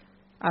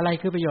อะไร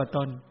คือประโยชน์ต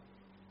น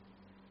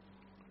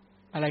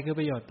อะไรคือ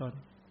ประโยชน์ตน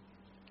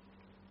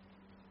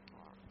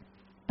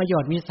ประโย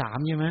ชน์มี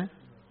3ใช่ไหม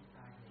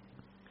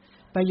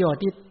ประโยชน์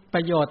ที่ป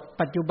ระโยชน์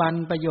ปัจจุบัน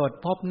ประโยชน์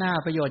พบหน้า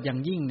ประโยชน์อย่าง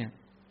ยิ่งเนี่ย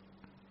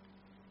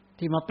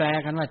ที่มาแปล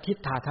กันว่าทิฏ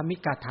ฐาธรรมิ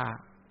กถา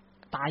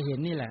ตาเห็น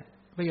นี่แหละ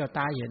ประโยชน์ต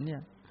าเห็นเนี่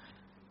ย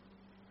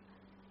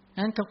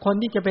นั้นคน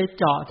ที่จะไป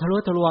เจาะทะลุ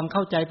ทะลวงเ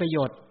ข้าใจประโย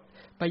ชน์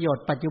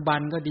ปัจจุบัน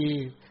ก็ดี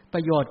ปร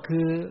ะโยชน์คื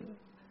อ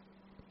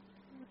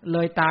เล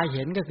ยตาเ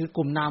ห็นก็คือก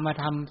ลุ่มนาม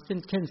ธรรม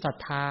เช่นศรัท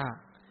ธา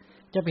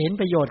จะไปเห็น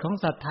ประโยชน์ของ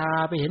ศรัทธา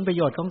ไปเห็นประโ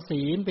ยชน์ของ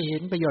ศีลไปเห็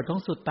นประโยชน์ของ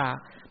สุตตะ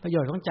ประโย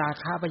ชน์ของจา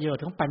คะประโยช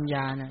น์ของปัญญ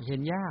าเนี่ยเห็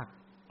นยาก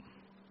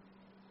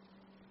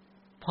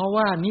เพราะ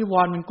ว่านิว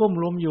รณ์มันกุ้ม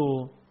รุมอยู่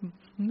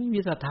ไม่มี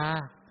ศรัทธา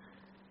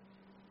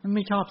มันไ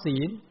ม่ชอบศี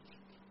ล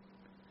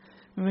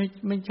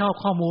ไม่ชอบ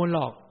ข้อมูลหร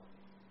อก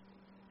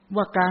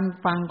ว่าการ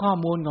ฟังข้อ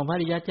มูลของพระอ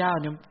ริยเจ้า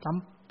เนี่ย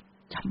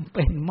จำเ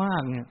ป็นมา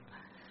กเนี่ย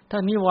ถ้า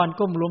นิวรณ์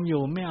ก้มรุมอ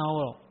ยู่ไม่เอา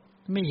หรอก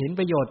ไม่เห็น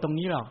ประโยชน์ตรง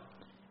นี้หรอก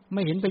ไ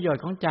ม่เห็นประโยช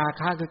น์ของจา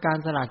คะคือการ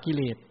สละกิเ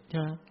ลสใช่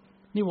ไหม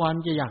นิวรณ์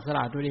จะอยากสล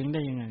ะตัวเองไ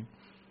ด้ยังไง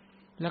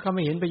แล้วก็ไ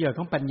ม่เห็นประโยชน์ข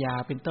องปัญญา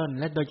เป็นต้น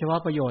และโดยเฉพาะ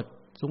ประโยชน์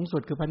สูงสุ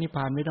ดคือพระนิพพ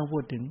านไม่ต้องพู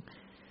ดถึง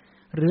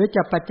หรือจ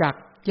ะประจัก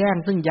ษ์แจ้ง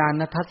ซึ่งญา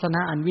ณทัศน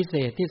ะอันวิเศ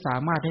ษที่สา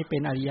มารถให้เป็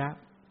นอริยะ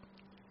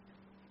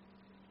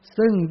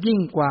ซึ่งยิ่ง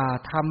กว่า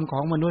ธรรมขอ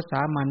งมนุษย์ส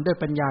ามัญด้วย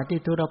ปัญญาที่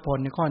ทุรพล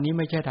ในข้อนี้ไ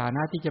ม่ใช่ฐาน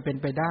ะที่จะเป็น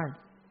ไปได้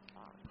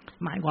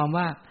หมายความ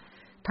ว่า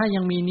ถ้ายั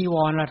งมีนิว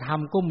รณธรร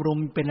มกุ้มรุม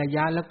เป็นระย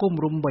ะและกุ้ม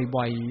รุม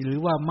บ่อยๆหรือ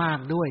ว่ามาก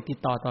ด้วยติด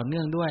ต่อเนื่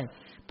องด้วย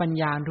ปัญ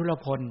ญาทุร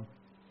พล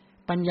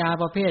ปัญญา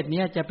ประเภท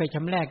นี้จะไปช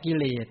ำระกิ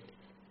เลส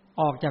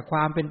ออกจากคว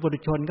ามเป็นปุถุ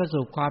ชนก็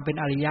สู่ความเป็น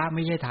อริยะไ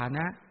ม่ใช่ฐาน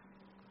ะ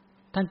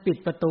ท่านปิด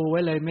ประตูไว้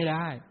เลยไม่ไ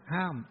ด้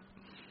ห้าม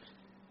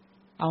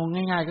เอา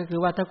ง่ายๆก็คือ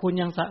ว่าถ้าคุณ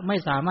ยังไม่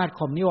สามารถ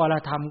ข่มนิวร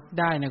ธรรม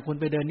ได้เนี่ยคุณ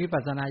ไปเดินวิปั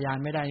สสนาญาณ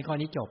ไม่ได้ข้อ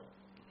นี้จบ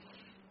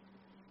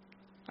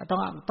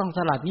ต้องส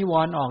ลัดนิว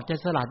รณ์ออกจะ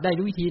สลัดได้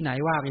ด้วยวิธีไหน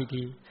ว่าอีก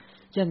ที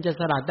เช่นจะ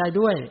สลัดได้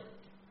ด้วย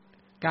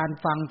การ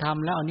ฟังธรรม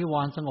แล้วเอานิว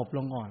รณ์สงบล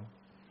งก่อน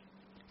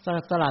ส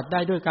ลัดได้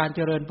ด้วยการเจ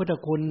ริญพุทธ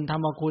คุณธร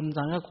รมคุณ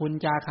สังฆคุณ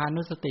จาคา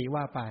นุสติ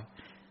ว่าไป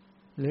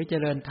หรือเจ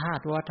ริญธา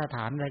ตุวัฏฐ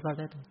านอะไรก็ไ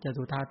ด้จ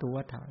ตุธาตุ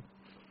วัฏฐาน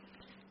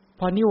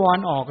พอนิวร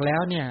ณ์ออกแล้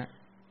วเนี่ย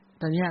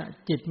ตอนนี้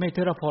จิตไม่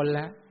ทุรพลแ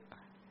ล้ว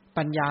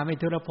ปัญญาไม่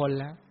ทุรพล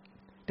แล้ว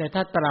แต่ถ้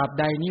าตราบ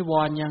ใดนิว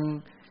รณ์ยัง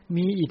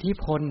มีอิทธิ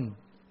พล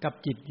กับ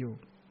จิตอยู่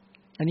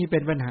อันนี้เป็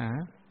นปัญหา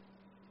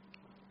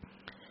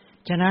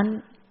ฉะนั้น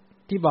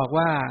ที่บอก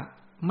ว่า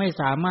ไม่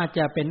สามารถจ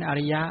ะเป็นอ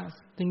ริยะ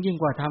ซึ่งยิ่ง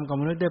กว่าธรรมกับ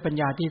มนุษย์ด้วยปัญ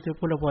ญาที่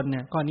ทุรพลเ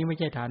นี่ยข้อนี้ไม่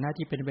ใช่ฐานะ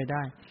ที่เป็นไปไ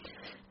ด้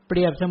เป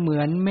รียบเสมื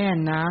อนแม่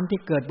น้ำที่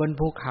เกิดบน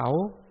ภูเขา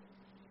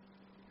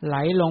ไหล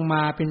ลงม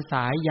าเป็นส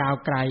ายยาว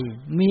ไกล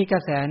มีกระ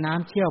แสน้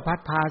ำเชี่ยวพัด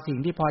พาสิ่ง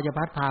ที่พอจะ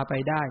พัดพาไป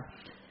ได้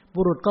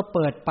บุรุษก็เ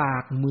ปิดปา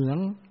กเหมือง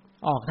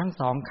ออกทั้ง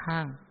สองข้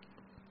าง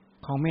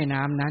ของแม่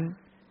น้ำนั้น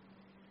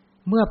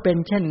เมื่อเป็น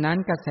เช่นนั้น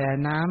กระแส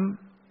น้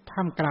ำท่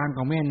ามกลางข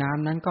องแม่น้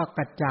ำนั้นก็ก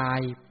ระจาย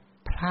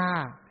พร่า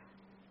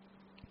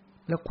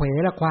แล้วเขว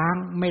และคว้าง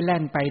ไม่แล่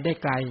นไปได้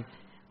ไกล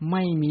ไ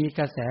ม่มี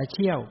กระแสเ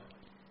ชี่ยว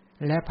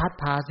และพัด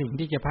พาสิ่ง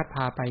ที่จะพัดพ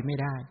าไปไม่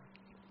ได้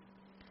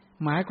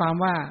หมายความ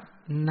ว่า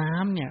น้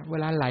ำเนี่ยเว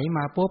ลาไหลม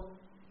าปุ๊บ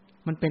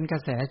มันเป็นกระ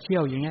แสเชี่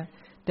ยวอย่างเงี้ย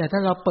แต่ถ้า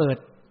เราเปิด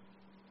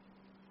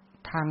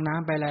ทางน้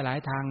ำไปหลาย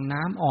ๆทาง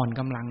น้ำอ่อน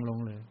กำลังลง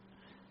เลย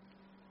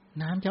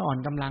น้ำจะอ่อน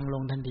กำลังล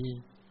งทันที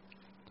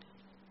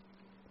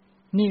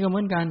นี่ก็เห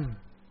มือนกัน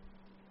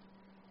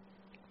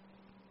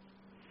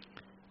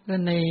แล้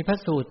วในพระ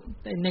สูตร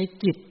ใน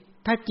จิต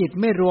ถ้าจิต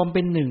ไม่รวมเ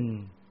ป็นหนึ่ง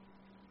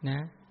น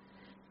ะ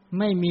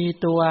ไม่มี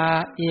ตัว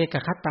เอก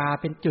คตา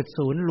เป็นจุด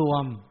ศูนย์รว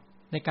ม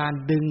ในการ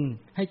ดึง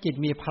ให้จิต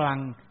มีพลัง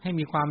ให้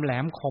มีความแหล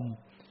มคม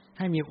ใ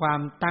ห้มีความ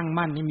ตั้ง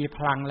มั่นให้มีพ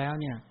ลังแล้ว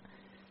เนี่ย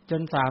จ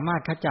นสามาร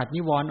ถขจัด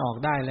นิวรณ์ออก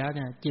ได้แล้วเ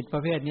นี่ยจิตปร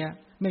ะเภทนี้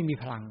ไม่มี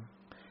พลัง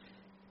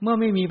เมื่อ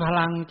ไม่มีพ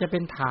ลังจะเป็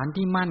นฐาน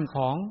ที่มั่นข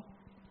อง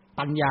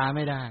ปัญญาไ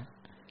ม่ได้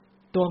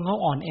ตัวเขา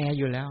อ่อนแอ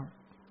อยู่แล้ว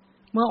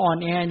เมื่ออ่อน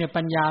แอเนี่ย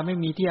ปัญญาไม่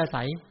มีที่อา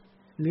ศัย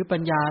หรือปั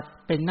ญญา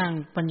เป็นนั่ง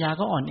ปัญญา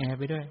ก็อ่อนแอ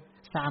ไปด้วย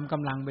ซามก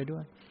ำลังไปด้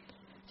วย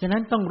ฉะนั้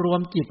นต้องรว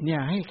มจิตเนี่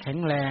ยให้แข็ง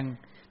แรง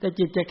แต่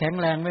จิตจะแข็ง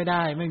แรงไม่ไ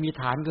ด้ไม่มี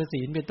ฐานคือ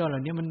ศีลเป็นต้นเหล่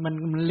านี้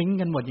มันลิงก์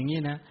กันหมดอย่างนี้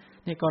นะ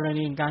ในกร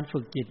ณีการฝึ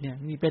กจิตเนี่ย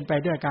นี่เป็นไป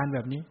ด้วยการแบ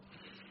บนี้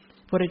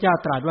พระพุทธเจ้า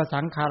ตรัสว่า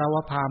สังขารว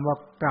พามว่า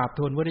กราบ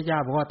ทูลพระพุทธเจ้า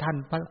บอกว่าท่าน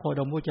พระโคด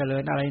มผู้เจริ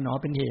ญอะไรหนอ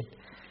เป็นเหตุ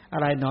อะ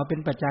ไรหนอเป็น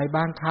ปัจจัยบ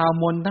างคราว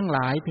มนทั้งหล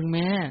ายถึงแ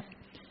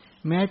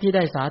ม้ที่ไ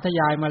ด้สาธ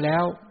ยายมาแล้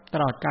วต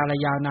ลอดกาล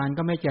ยาวนาน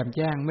ก็ไม่แจ่มแ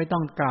จ้งไม่ต้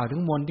องกล่าวถึ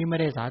งมนที่ไม่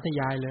ได้สาธ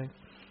ยายเลย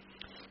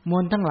ม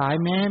นทั้งหลาย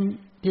แม้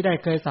ที่ได้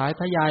เคยสา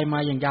ธยายมา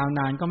อย่างยาว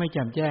นานก็ไม่แ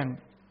จ่มแจ้ง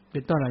เป็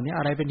นต้นเหล่านี้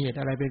อะไรเป็นเหตุ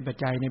อะไรเป็นปัจ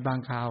จัยในบาง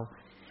คราว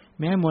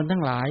แม้มนทั้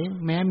งหลาย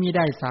แม้มีไ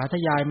ด้สาธ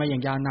ยายมาอย่า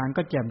งยาวนาน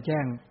ก็แจ่มแจ้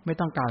งไม่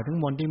ต้องกล่าวถึง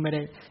มนที่ไม่ไ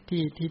ด้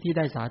ที่ไ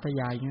ด้สาธ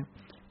ยายเงี้ยพ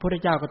ระพุทธ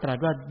เจ้าก็ตรัส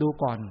ว่าดู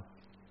ก่อน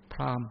พ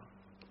ราหมณ์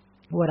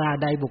เวลา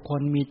ใดบุคค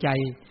ลมีใจ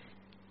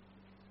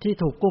ที่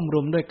ถูกกุ้ม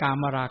รุมด้วยกา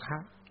มราคะ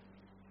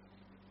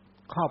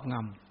ครอบง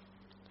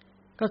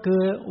ำก็คื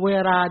อเว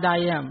ลาใด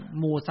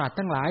หมู่สัตว์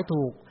ทั้งหลาย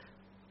ถูก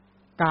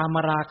กาม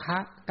ราคะ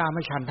กาม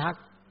ฉันทะ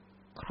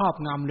ครอบ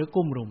งำหรือ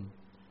กุ้มรุม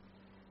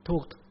ถู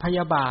กพย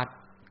าบาท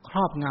คร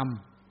อบง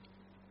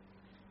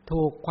ำ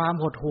ถูกความ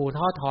หดหู่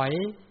ท้อถอย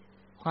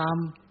ความ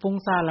ฟุ้ง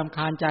ซ่านรำค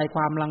าญใจค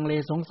วามลังเล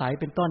สงสัย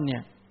เป็นต้นเนี่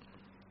ย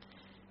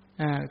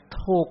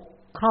ถูก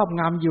ครอบ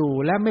งำอยู่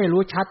และไม่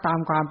รู้ชัดตาม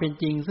ความเป็น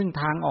จริงซึ่ง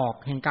ทางออก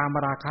แห่งกาม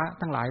ราคะ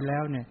ทั้งหลายแล้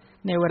วเนี่ย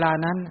ในเวลา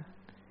นั้น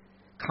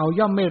เขา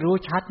ย่อมไม่รู้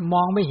ชัดม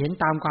องไม่เห็น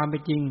ตามความเป็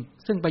นจริง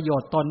ซึ่งประโย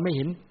ชน์ตนไม่เ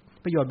ห็น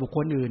ประโยชน์บุคค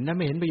ลอื่นและไ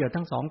ม่เห็นประโยชน์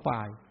ทั้งสองฝ่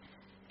าย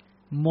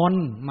มน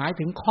หมาย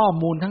ถึงข้อ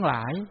มูลทั้งหล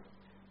าย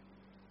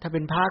ถ้าเป็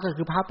นพระก็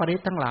คือพระปริ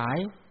ตทั้งหลาย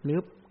หรือ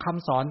ค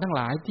ำสอนทั้งห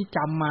ลายที่จ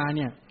ำมาเ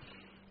นี่ย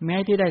แม้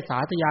ที่ได้สา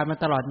ธยายมา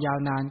ตลอดยาว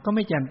นานก็ไ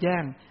ม่แจ่มแจ้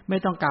งไม่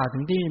ต้องกล่าวถึ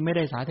งที่ไม่ไ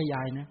ด้สาธย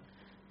ายนะ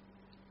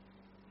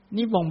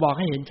นี่บ่งบอกใ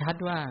ห้เห็นชัด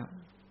ว่า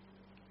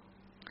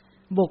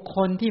บุคค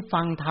ลที่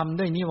ฟังธรรม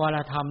ด้วยนิวร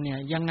ธรรมเนี่ย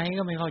ยังไง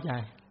ก็ไม่เข้าใจ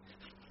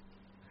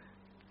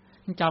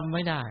จำไ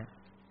ม่ได้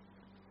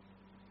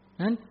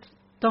นั้น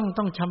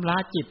ต้องชำระ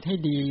จิตให้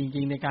ดีจ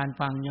ริงๆในการ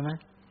ฟังใช่ไหม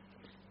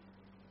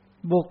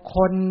บุคค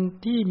ล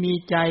ที่มี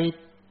ใจ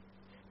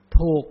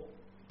ถูก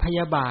พย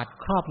าบาท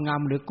ครอบง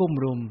ำหรือกุ้ม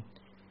รุม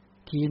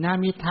ถีนา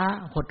มิทะ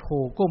หด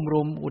หู่กุ้ม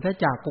รุมอุทธัจ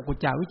จะกุกุจ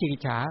จะวิจิกิ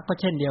จฉาก็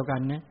เช่นเดียวกั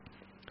นนะ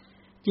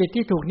จิต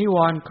ที่ถูกนิว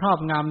รณ์ครอบ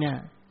งำเนี่ย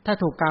ถ้า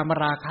ถูกกาม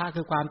ราคะ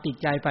คือความติด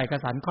ใจใฝ่ก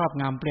สันครอบ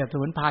งำเปรียบเส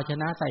มือนภาช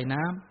นะใส่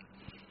น้ำ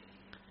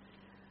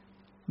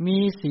มี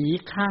สี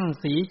ข้าง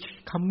สี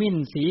ขมิ้น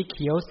สีเ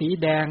ขียวสี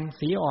แดง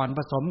สีอ่อนผ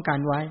สมกัน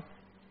ไว้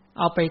เ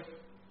อาไป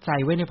ใส่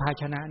ไว้ในภา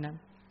ชนะนั้น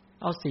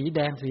เอาสีแด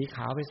งสีข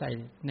าวไปใส่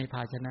ในภ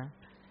าชนะ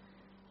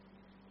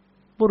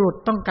บุรุษ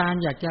ต้องการ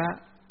อยากจะ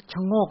ช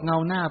ะโงกเงา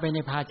หน้าไปใน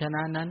ภาชน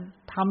ะนั้น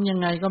ทำยัง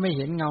ไงก็ไม่เ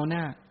ห็นเงาหน้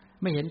า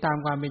ไม่เห็นตาม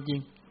ความเป็นจริ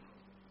ง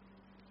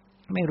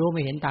ไม่รู้ไ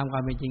ม่เห็นตามควา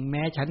มเป็นจริงแ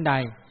ม้ชั้นใด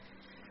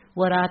เ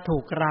วลาถู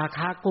กราค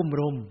ะกุ้ม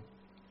รุม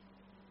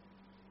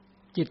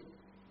จิต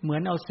เหมือ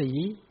นเอาสี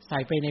ใส่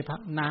ไปใน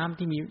น้ำ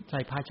ที่มีใ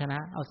ส่ภาชนะ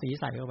เอาสี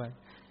ใส่เข้าไป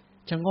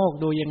ชะโงก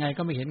ดูยังไง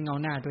ก็ไม่เห็นเงา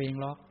หน้าตัวเอง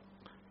หรอก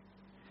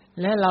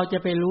และเราจะ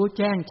ไปรู้แ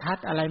จ้งชัด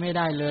อะไรไม่ไ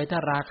ด้เลยถ้า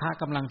ราคะ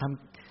กำลัง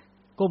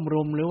กุ้ม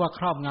รุมหรือว่าค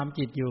รอบงำ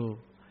จิตอยู่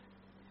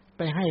ไ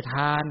ปให้ท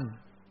าน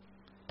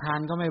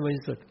ก็ไม่บริ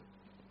สุทธิ์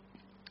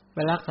ไป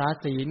รักษา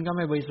ศีลก็ไ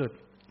ม่บริสุทธิ์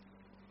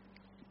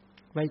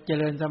ไปเจ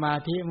ริญสมา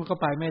ธิมันก็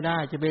ไปไม่ได้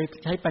จะไป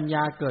ใช้ปัญญ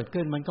าเกิด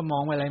ขึ้นมันก็ม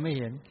องอะไรไม่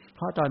เห็นเพ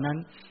ราะตอนนั้น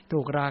ถู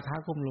กราคะ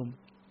กุ้มรุม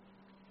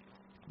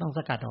ต้องส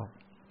กัดออก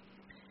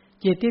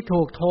จิตที่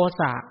ถูกโท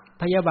สะ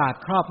พยาบาท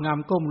ครอบง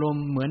ำกุ้มรุม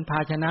เหมือนภา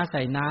ชนะใ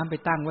ส่น้ำไป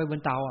ตั้งไว้บน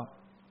เตา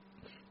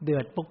เดื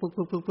อดปุ๊ก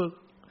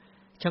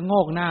ชะโง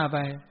กหน้าไป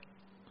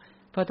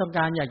เพราะต้องก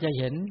ารอยากจะ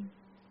เห็น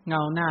เง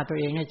าหน้าตัว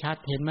เองให้ชัด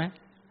เห็นไหม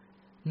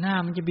หน้า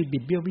มันจะบิด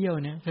เบี้ยว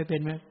เนี่ยเคยเป็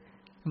นไหม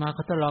มาเข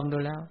าทดลองดู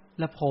แล้ว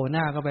โผล่ห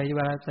น้าเข้าไปเ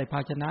วลาใส่ภา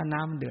ชนะน้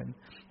ำมันเดือด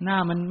หน้า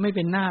มันไม่เ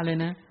ป็นหน้าเลย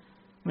นะ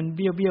มันเ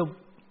บี้ยว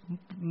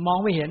มอง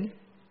ไม่เห็น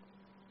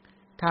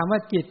ถามว่า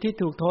จิตที่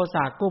ถูกโทส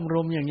ะกุ้ม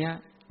รุมอย่างเงี้ย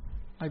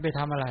ไปท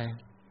ำอะไร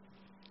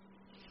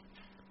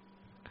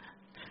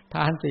ท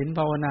านศีลภ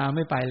าวนาไ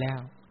ม่ไปแล้ว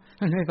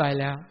มันไม่ไป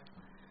แล้ว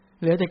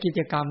เหลือแต่กิจ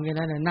กรรมแค่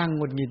นั้นน่ะนั่งห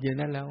งุดหงิดอยู่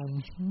นั่นแล้ว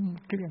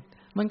เครียด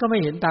มันก็ไม่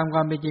เห็นตามคว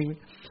ามเป็นจริง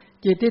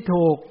จิตที่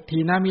ถูกถี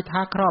นมิท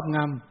ะครอบง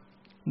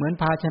ำเหมือน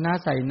ภาชนะ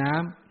ใส่น้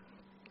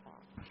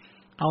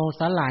ำเอา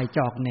สลายจ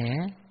อกแหน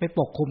ไปป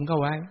กคลุมเข้า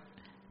ไว้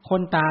ค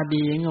นตา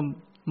ดีก็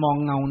มอง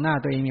เงาหน้า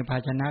ตัวเองในภา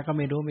ชนะก็ไ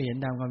ม่รู้ไม่เห็น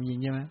ตามความจริง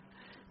ใช่ไหม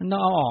มันต้อ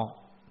งเอาออก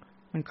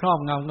มันครอบ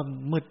งำก็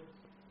มืด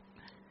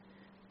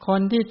ค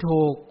นที่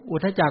ถูกอุ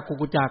ทจักกุ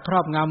กุจักครอ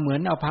บงำเหมือ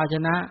นเอาภาช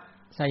นะ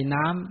ใส่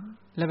น้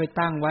ำแล้วไป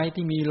ตั้งไว้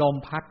ที่มีลม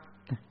พัด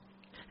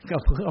ก็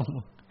เพื่อ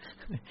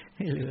ไ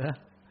ม่เหลือ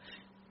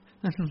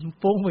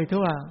ฟุ้งไป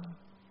ทั่ว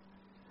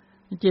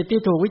จิต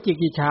ที่ถูกวิจิ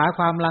กิจฉาค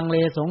วามลังเล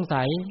สง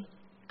สัย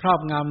ครอบ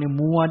งำเนี่ย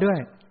มัวด้วย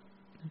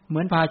เหมื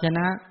อนภาชน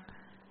ะ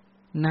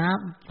น้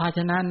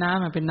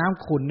ำมันเป็นน้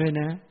ำขุ่นด้วย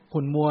นะ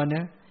ขุ่นมัวน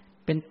ะ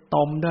เป็นต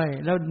มด้วย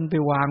แล้วไป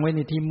วางไว้ใน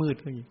ที่มืด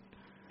ก็อีก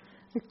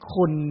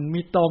ขุ่น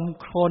มีตม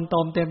โคลนต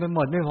มเต็มไปหม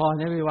ดไม่พอ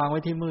นะไปวางไ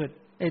ว้ที่มืด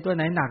ไอ้ตัวไ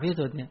หนหนักที่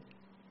สุดเนี่ย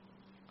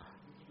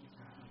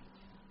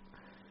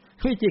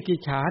วิจิกิจ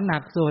ฉาหนั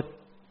กสุด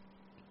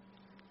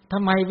ท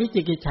ำไมวิ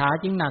จิกิจฉา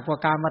จึงหนักกว่า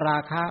กามรา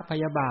คะพ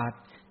ยาบาท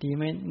ที่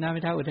ไม่น่าไ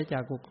ม่เท่าอุทจั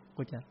ก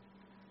กุจัก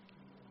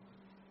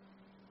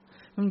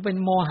มันเป็น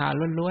โมหะ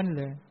ล้วนๆ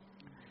เลย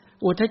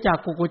อุทจัก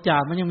กุจั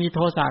กมันยังมีโท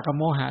สะกับ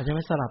โมหะใช่ไหม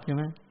สลับใช่ไ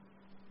หม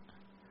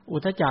อุ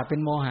ทจักเป็น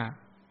โมหะ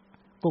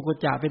กุ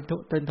จักเ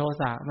ป็นโท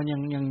สะมัน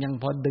ยัง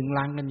พอดึง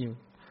รั้งกันอยู่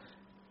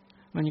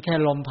มันแค่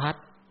ลมพัด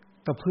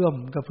กระเพื่อม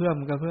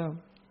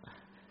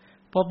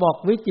พอบอก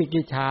วิจิ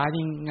กิจฉา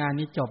นี่งาน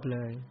นี้จบเล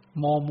ย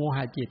โมห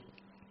ะจิต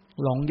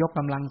หลงยกก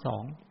ำลังสอ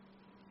ง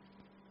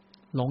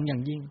หลงอย่า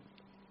งยิ่ง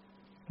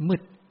มื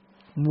ด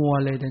มัว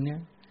เลยตอนนี้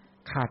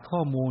ขาดข้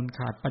อมูลข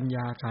าดปัญญ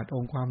าขาดอ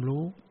งค์ความ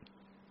รู้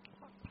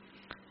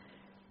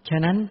ฉะ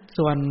นั้น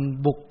ส่วน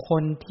บุคค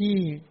ลที่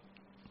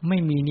ไม่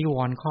มีนิว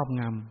รณ์ครอบ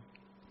ง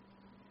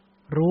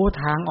ำรู้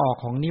ทางออก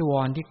ของนิว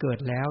รณ์ที่เกิด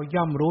แล้ว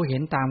ย่อมรู้เห็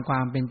นตามควา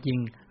มเป็นจริง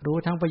รู้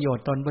ทั้งประโยช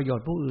น์ตนประโยช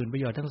น์ผู้อื่นปร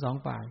ะโยชน์ทั้งสอง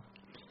ฝ่าย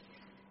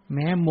แ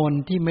ม้มน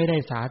ที่ไม่ได้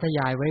สาธย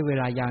ายไว้เว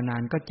ลายาวนา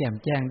นก็แจ่ม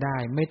แจ้งได้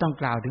ไม่ต้อง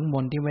กล่าวถึงม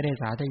นที่ไม่ได้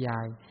สาธยา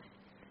ย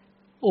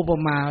อุป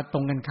มาตร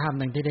งกันข้าม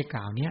ดังที่ได้ก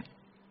ล่าวเนี้ย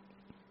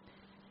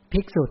ภิ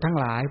กษุทั้ง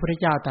หลายพระ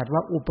เจ้าตรัสว่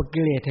าอุป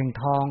กิเลสแห่ง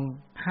ทอง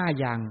5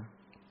อย่าง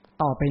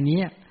ต่อไป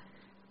นี้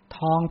ท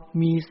อง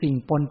มีสิ่ง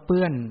ปนเ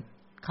ปื้อน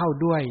เข้า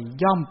ด้วย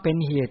ย่อมเป็น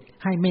เหตุ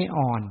ให้ไม่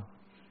อ่อน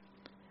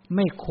ไ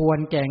ม่ควร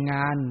แก่ง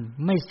าน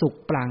ไม่สุก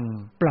ปลั่ง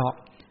เปราะ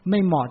ไม่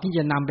เหมาะที่จ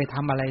ะนำไปท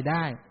ำอะไรไ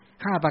ด้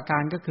5ประกา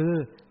รก็คือ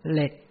เห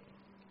ล็ก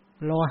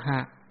โลหะ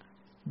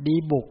ดี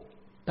บุก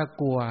ตะ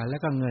กั่วแล้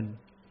วก็เงิน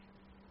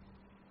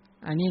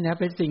อันนี้นะ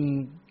เป็นสิ่ง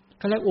เ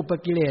ขาเรียกอุป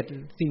กิเลส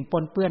สิ่งป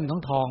นเปื้อนขอ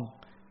งทอง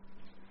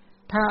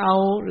ถ้าเอา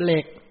เหล็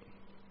ก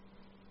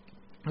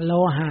โล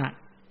หะ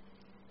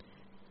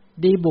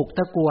ดีบุกต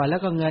ะกั่วแล้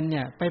วก็เงินเ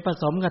นี่ยไปผ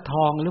สมกับท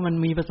องหรือมัน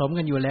มีผสม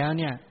กันอยู่แล้ว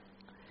เนี่ย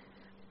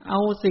เอา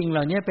สิ่งเห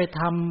ล่านี้ไป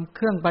ทำเค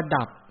รื่องประ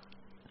ดับ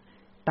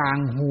ต่าง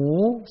หู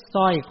ส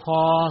ร้อยค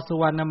อสุ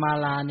วรรณมา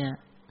ลาเนี่ย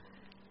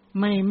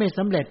ไม่ส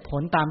ำเร็จผ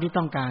ลตามที่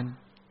ต้องการ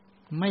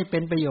ไม่เป็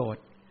นประโยช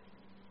น์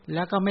แ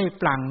ล้วก็ไม่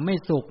ปลั่งไม่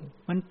สุก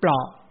มันเปรา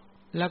ะ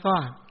แล้วก็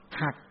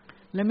หัก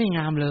และไม่ง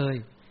ามเลย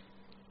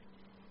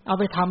เอา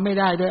ไปทำไม่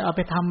ได้ด้วยเอาไ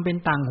ปทำเป็น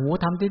ต่างหู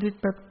ทำที่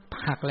ไป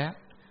หักแล้ว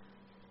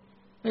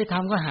ไม่ท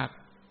ำก็หัก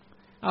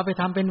เอาไป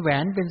ทำเป็นแหว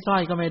นเป็นสร้อ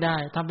ยก็ไม่ได้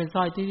ทำเป็นส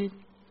ร้อยที่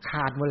ข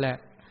าดหมดแหละ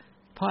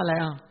เพราะอะไร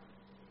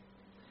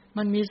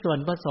มันมีส่วน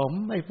ผสม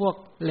ไอ้พวก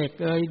เหล็ก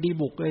ดี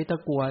บุกตะ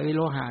กั่วโ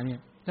ลหะเนี่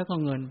ยแล้วก็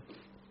เงิน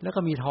แล้วก็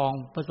มีทอง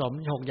ผสม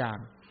6อย่าง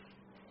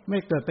ไม่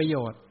เกิดประโย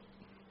ชน์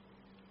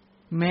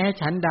แม้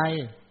ฉันใด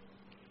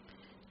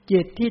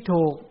จิตที่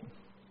ถู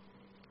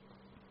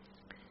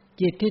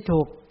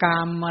กกา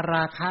มร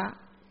าคะ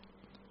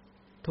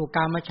ถูกก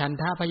ามฉัน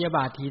ทะพยาบ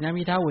าทถีน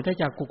มิทะอุท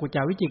จักกุกุจ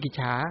าวิจิกิจ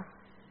ฉา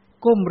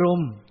กุ้มรุ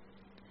ม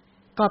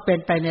ก็เป็น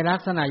ไปในลั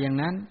กษณะอย่าง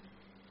นั้น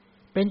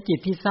เป็นจิต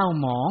ที่เศร้า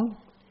หมอง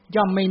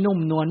ย่อมไม่นุ่ม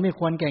นวลไม่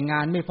ควรแก่งา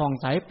นไม่ผ่อง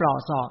ใสเปราะ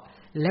เสาะ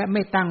และไ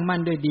ม่ตั้งมั่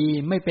นด้วยดี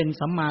ไม่เป็น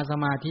สัมมาส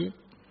มาธิ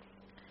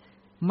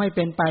ไม่เ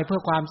ป็นไปเพื่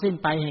อความสิ้น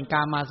ไปแห่งก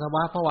ามาสว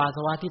ะภวาส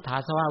วะทิฏฐา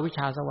สวะวิชช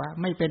าสวะ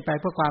ไม่เป็นไป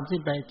เพื่อความสิ้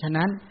นไปฉะ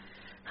นั้น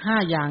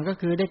 5อย่างก็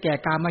คือได้แก่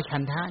กามฉั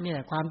นทะเนี่ย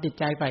ความติด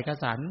ใจใฝ่ก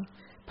สัน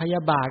พย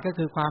าบาทก็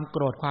คือความโก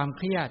รธความเ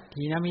ครียด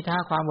ทีนมิทะ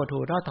ความอด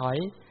หู่ท้อถอย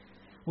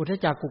อุทธัจ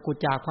จะกุกุจ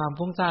จะความ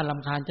ฟุ้งซ่านร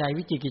ำคาญใจ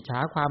วิจิกิจฉา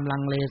ความลั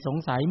งเลสง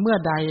สัยเมื่อ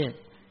ใด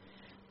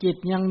จิต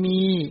ยังมี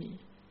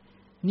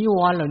นิว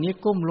รณ์เหล่านี้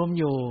กุ้มลุม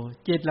อยู่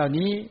จิตเหล่า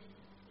นี้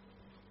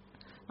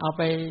เอาไ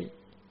ป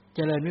เจ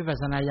ริญวิปัส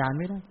สนาญาณ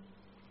ไม่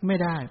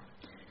ได้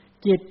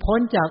จิตพ้น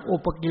จากอุ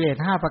ปกิเลส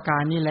5ประกา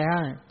รนี้แล้ว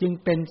จึง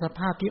เป็นสภ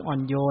าพที่อ่อ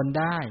นโยน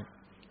ได้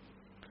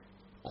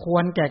คว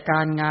รแก่ก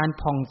ารงาน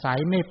ผ่องใส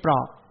ไม่เปร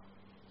าะ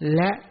แ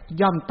ละ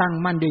ย่อมตั้ง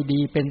มั่นด้วยดี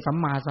เป็นสัม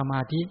มาสม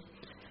าธิ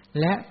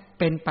และ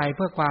เป็นไปเ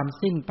พื่อความ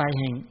สิ้นไป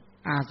แห่ง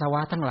อาสว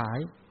ะทั้งหลาย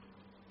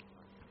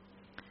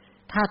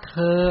ถ้าเธ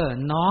อ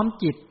น้อม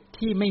จิต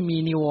ที่ไม่มี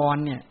นิวร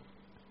ณ์เนี่ย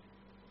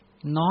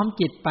น้อม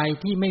จิตไป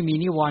ที่ไม่มี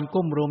นิวรณ์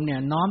กุ้มรุมเนี่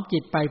ยน้อมจิ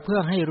ตไปเพื่อ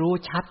ให้รู้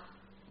ชัด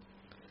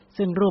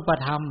ซึ่งรูป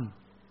ธรรม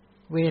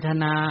เวท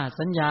นา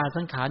สัญญา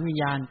สังขารวิญ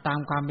ญาณตาม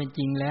ความเป็นจ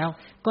ริงแล้ว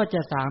ก็จ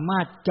ะสามา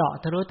รถเจาะ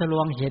ทะลุทะล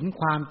วงเห็น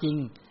ความจริง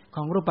ข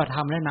องรูปธร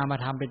รมและนาม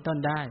ธรรมเป็นต้น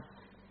ได้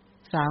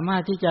สามาร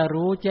ถที่จะ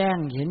รู้แจ้ง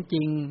เห็นจ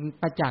ริง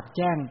ประจักษ์แ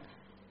จ้ง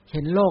เ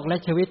ห็นโลกและ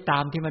ชีวิตตา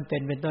มที่มันเ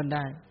ป็นต้นไ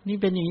ด้นี่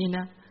เป็นอย่างนี้น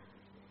ะ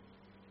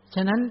ฉ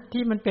ะนั้น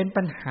ที่มันเป็น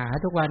ปัญหา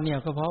ทุกวันเนี่ย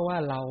ก็เพราะว่า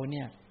เราเ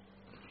นี่ย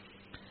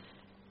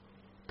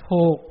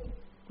ถูก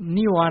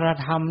นิวร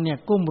ธรรมเนี่ย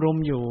กุ้มรุม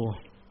อยู่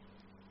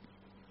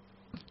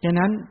ฉะ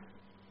นั้น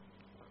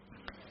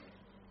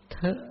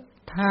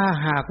ถ้า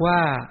หากว่า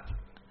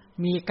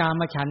มีกา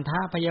มฉันทะ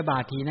พยาบา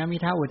ทถีนมิ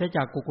ทะอุทธัจจ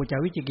ะกุกุจจะ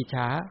วิจิกิจฉ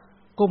า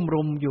กุ้ม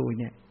รุมอยู่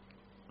เนี่ย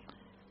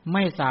ไ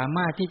ม่สาม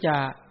ารถที่จะ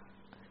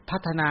พั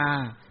ฒนา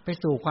ไป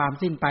สู่ความ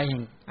สิ้นไปแห่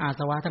งอาส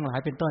วะทั้งหลาย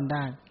เป็นต้นไ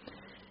ด้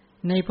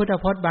ในพุทธ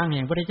พจน์บางแ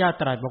ห่งพระพุทธเจ้า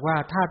ตรัสบอกว่า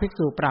ถ้าภิก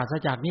ษุปราศ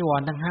จากนิว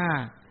รณ์ทั้ง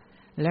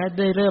5และไ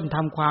ด้เริ่มท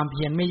ำความเ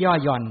พียรไม่ย่อ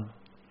หย่อน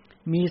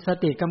มีส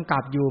ติกำกั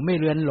บอยู่ไม่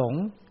เลือนหลง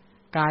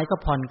กายก็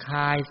ผ่อนคล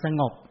ายส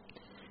งบ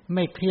ไ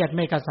ม่เครียดไ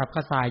ม่กระสับก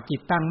ระส่ายจิต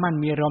ตั้งมั่น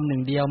มีอารมณ์หนึ่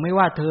งเดียวไม่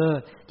ว่าเธอ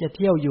จะเ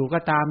ที่ยวอยู่ก็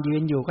ตามยื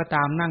นอยู่ก็ต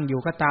ามนั่งอยู่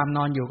ก็ตามน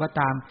อนอยู่ก็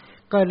ตาม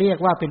ก็เรียก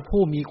ว่าเป็น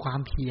ผู้มีควา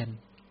มเพียร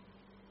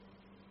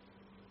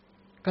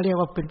ก็เรียก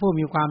ว่าเป็นผู้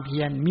มีความเพี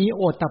ยรมีโ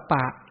อตตัปป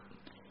ะ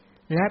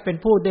และเป็น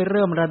ผู้ได้เ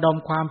ริ่มระดม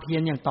ความเพีย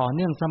รอย่างต่อเ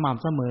นื่องสม่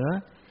ำเสมอ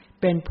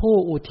เป็นผู้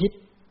อุทิศ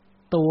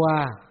ตัว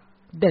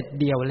เด็ด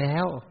เดี่ยวแล้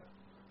ว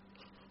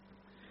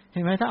เห็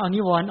นไหมถ้าเอานิ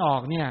วรณ์ออ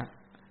กเนี่ย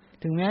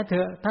ถึงแม้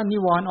ถ้านิ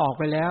วรณ์ออก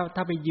ไปแล้วถ้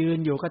าไปยืน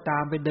อยู่ก็ตา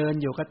มไปเดิน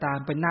อยู่ก็ตาม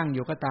ไปนั่งอ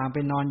ยู่ก็ตามไป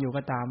นอนอยู่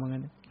ก็ตามเหมือนกั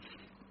น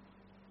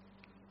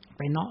ไ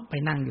ปเนาะไป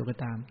นั่งอยู่ก็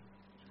ตาม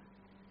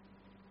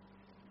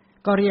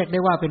ก็เรียกได้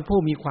ว่าเป็นผู้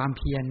มีความเ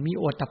พียรมี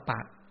โอตตัปปะ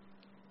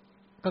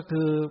ก็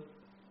คือ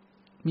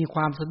มีคว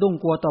ามสะดุ้ง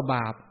กลัวต่อบ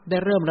าปได้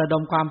เริ่มระด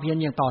มความเพียร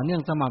อย่างต่อเนื่อ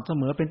งสม่ำเส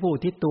มอเป็นผู้อุ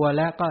ทิศตัวแ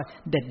ล้วก็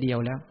เด็ดเดี่ยว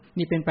แล้ว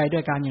นี่เป็นไปด้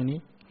วยการอย่างนี้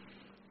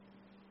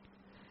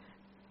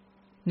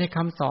ในค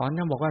ำสอนเข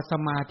าบอกว่าส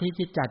มาธิ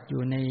ที่จัดอ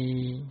ยู่ใน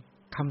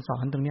คำสอ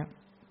นตรงนี้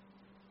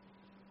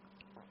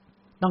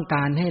ต้องก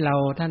ารให้เรา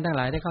ท่านทั้งห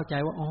ลายได้เข้าใจ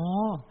ว่าอ๋อ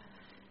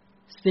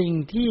สิ่ง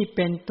ที่เ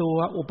ป็นตัว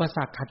อุปส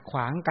รรคขัดขว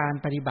างการ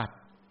ปฏิบัติ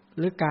ห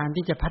รือการ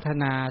ที่จะพัฒ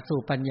นาสู่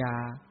ปัญญา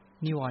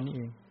นิวรณ์นี่เ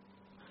อง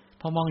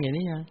พอมองเห็น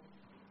นี่ยัง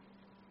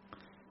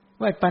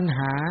ว่าปัญห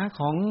า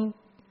ของ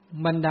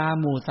บรรดา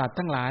หมู่สัตว์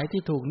ทั้งหลาย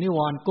ที่ถูกนิว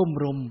รณ์กุ้ม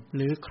รุมห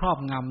รือครอบ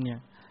งำเนี่ย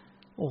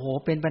โอ้โห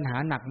เป็นปัญหา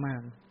หนักมาก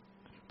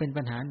เป็น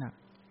ปัญหาหนัก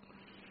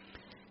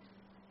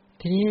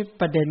ทีนี้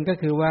ประเด็นก็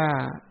คือว่า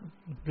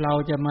เรา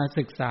จะมา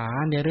ศึกษา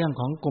ในเรื่อง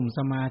ของกลุ่มส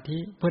มาธิ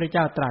พระพุทธเ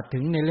จ้าตรัสถึ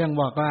งในเรื่อง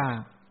บอกว่า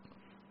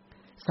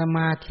สม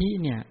าธิ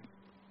เนี่ย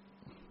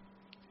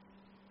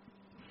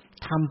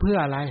ทำเพื่อ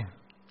อะไร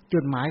จุ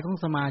ดหมายของ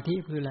สมาธิ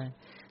คืออะไร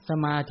ส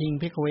มาธิ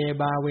ภิกขเว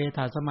บาเวถ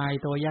าสมัย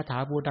โตยะถา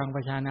ภูตังป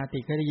ชานาติ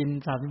เคยได้ยิน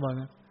ศัพท์นี้บ่อย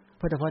มั้ย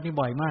พุทธพจน์นี่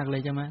บ่อยมากเล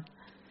ยใช่มั้ย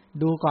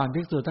ดูก่อน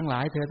ภิกษุทั้งหลา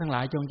ยเธอทั้งหล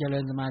ายจงเจริ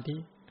ญสมาธิ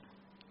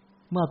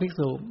เมื่อภิก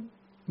ษุ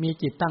มี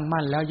จิตตั้ง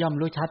มั่นแล้วย่อม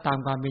รู้ชัดตาม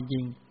ความเป็นจ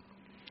ริง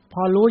พ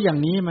อรู้อย่าง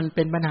นี้มันเ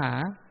ป็นปัญหา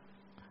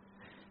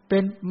เป็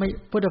นไม่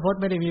พุทธพจน์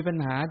ไม่ได้มีปัญ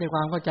หาแต่คว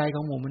ามเข้าใจข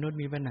องหมู่มนุษย์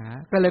มีปัญหา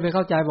ก็เลยไปเ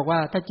ข้าใจบอกว่า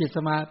ถ้าจิต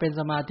เป็น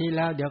สมาธิแ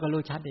ล้วเดี๋ยวก็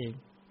รู้ชัดเอง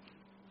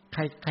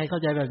ใครเข้า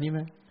ใจแบบนี้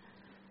มั้ย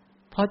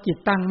พอจิต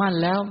ตั้งมั่น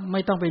แล้วไ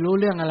ม่ต้องไปรู้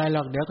เรื่องอะไรหร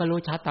อกเดี๋ยวก็รู้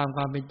ชัดตามค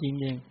วามเป็นจริง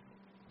เอง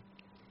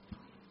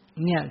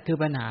เนี่ยคือ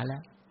ปัญหาแล้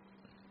ว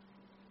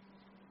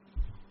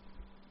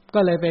ก็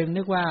เลยไป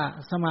นึกว่า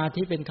สมา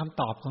ธิเป็นคำ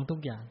ตอบของทุก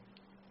อย่าง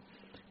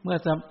เ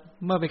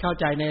มื่อไปเข้า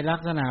ใจในลั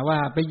กษณะว่า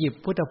ไปหยิบ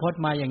พุทธพจ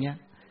น์มาอย่างเงี้ย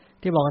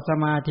ที่บอกส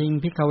มาธิ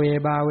ภิกขเว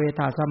บาเว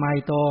ถาสมัย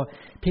โต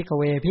ภิกข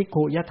เวภิก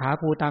ขุยถา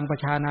ภูตังป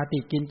ชานาติ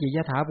กินจิย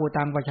ถาภู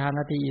ตังปชาน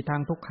าติอีทา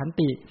งทุกขัน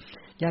ติ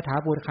ยถา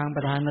ภูคังป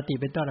ทานติ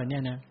เป็นต้นเหล่านี้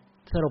นะ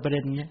สรุปประเด็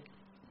นอย่างเงี้ย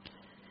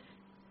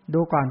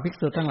ดูก่อนภิก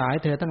ษุทั้งหลาย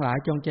เธอทั้งหลาย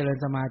จงเจริญ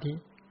สมาธิ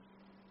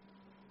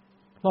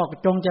บอก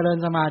จงเจริญ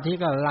สมาธิ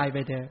ก็ไล่ไป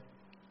เถอะ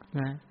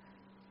นะ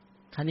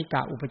คณิก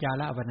ะอุปจา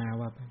ระอัปปนา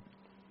ว่าไป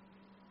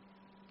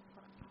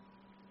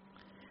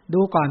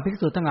ดูก่อนภิก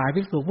ษุทั้งหลาย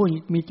ภิกษุผู้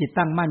มีจิต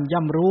ตั้งมั่นย่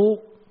อมรู้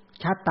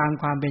ชัดตาม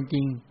ความเป็นจ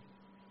ริง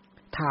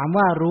ถาม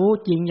ว่ารู้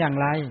จริงอย่าง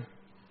ไร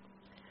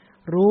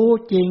รู้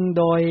จริง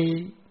โดย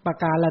ประ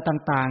การละ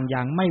ต่างๆอย่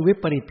างไม่วิ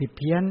ปริตผิดเ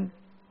พี้ยน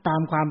ตา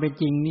มความเป็น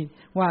จริงนี่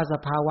ว่าส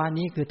ภาวะ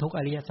นี้คือทุกข์อ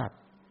ริยสัจ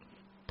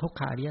ทุก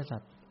ขอริยสั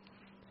จ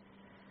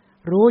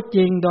รู้จ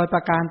ริงโดยป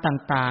ระการ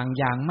ต่างๆ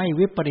อย่างไม่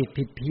วิปริต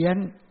ผิดเพี้ยน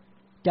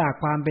จาก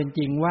ความเป็นจ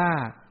ริงว่า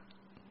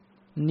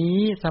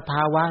นี้สภ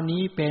าวะ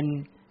นี้เป็น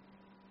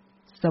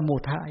สมุ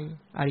ทัย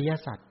อริย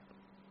สัจ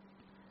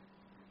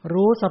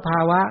รู้สภา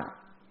วะ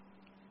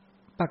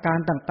ประการ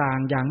ต่าง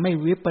ๆอย่างไม่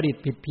วิปริต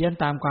ผิดเพี้ยน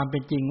ตามความเป็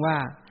นจริงว่า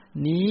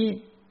นี้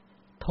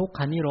ทุกข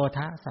นิโรธ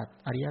สัจ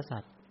อริยสั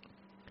จ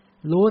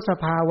รู้ส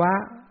ภาวะ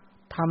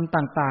ธรรม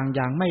ต่างๆอ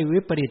ย่างไม่วิ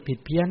ปริตผิด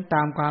เพี้ยนต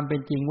ามความเป็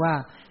นจริงว่า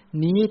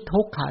นี้ทุ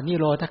กขนิ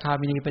โรธคา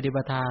มินีปฏิป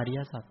ทาอริย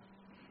สัจ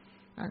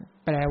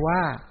แปล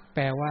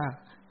ว่า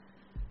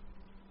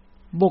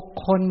บุค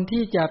คล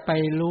ที่จะไป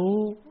รู้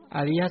อ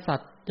ริยสัจ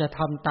จะท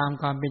ำตาม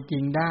ความเป็นจริ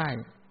งได้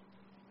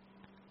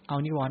เอา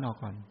นิวรณ์ออก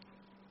ก่อน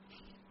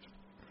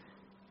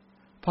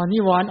พอนิ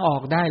วรณ์ออ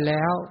กได้แ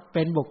ล้วเ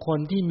ป็นบุคคล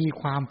ที่มี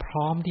ความพ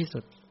ร้อมที่สุ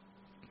ด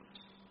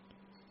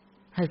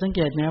ให้สังเก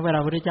ตนะเวลา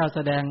พระพุทธเจ้าแส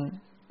ดง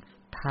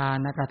ทา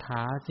นกถ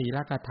าศีล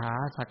กถา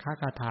สักข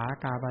กถา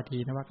กาปาที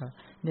นวก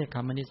เนคข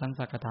มนิสัง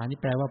สักกถานี่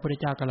แปลว่าพระพุทธ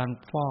เจ้ากำลัง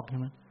ฟอกใช่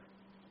ไหม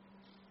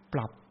ป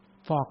รับ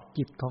ฟอก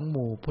จิตของห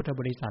มู่พุทธ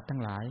บริษัททั้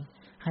งหลาย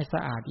ให้ส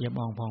ะอาดเอี่ยม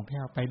อ่องผ่องแผ้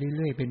วไปเ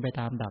รื่อยๆเป็นไป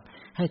ตามดับ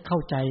ให้เข้า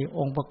ใจอ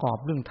งค์ประกอบ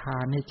เรื่องทา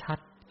นให้ชัด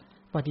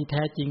ว่าที่แ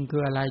ท้จริงคื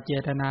ออะไรเจ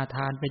ตนาท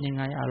านเป็นยัง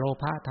ไงอโล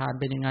ภะทาน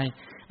เป็นยังไง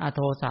อโท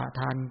สะ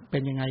ทานเป็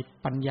นยังไง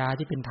ปัญญา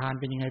ที่เป็นทาน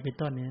เป็นยังไงเป็น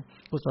ต้นนี้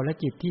กุศล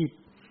จิตที่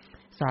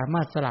สาม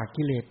ารถสละ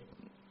กิเลส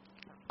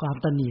ความ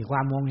ตนีคว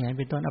ามมองเห็น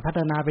เป็นต้นพัฒ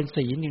นาเป็น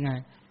ศีลยังไง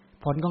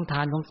ผลของท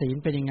านของศีล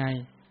เป็นยังไง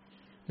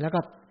แล้วก็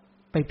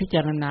ไปพิจ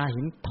ารณาเ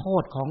ห็นโท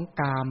ษของ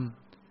กาม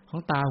ของ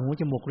ตาหู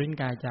จมูกลิ้น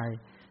กายใจ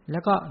แล้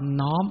วก็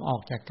น้อมออ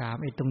กจากกาม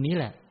ไอ้ตรงนี้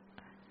แหละ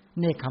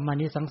เนคขม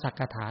นิสังสัก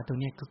กถาตรง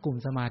นี้คือกลุ่ม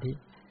สมาธิ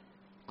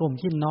กลุ่ม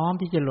ที่น้อม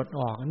ที่จะหลุด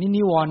ออกนี่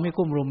นิวรณ์ไม่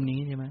กุ้มรุมนี้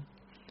ใช่ไหม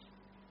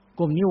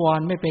กลุ่มนิวร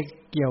ณ์ไม่ไป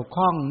เกี่ยว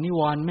ข้องนิ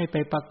วรณ์ไม่ไป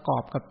ประกอ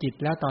บกับจิต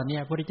แล้วตอนนี้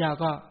พระพุทธเจ้า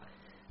ก็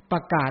ปร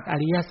ะกาศอ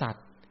ริยสัจ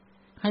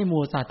ให้ห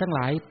มู่สัตว์ทั้งหล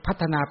ายพั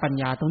ฒนาปัญ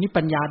ญาตรงนี้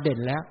ปัญญาเด่น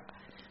แล้ว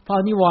พอ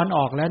นิวรณ์อ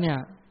อกแล้วเนี่ย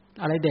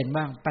อะไรเด่น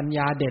บ้างปัญญ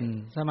าเด่น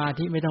สมา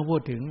ธิไม่ต้องพู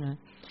ดถึงนะ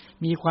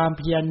มีความเ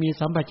พียรมี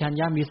สัมปชัญ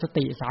ญะมีส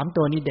ติ3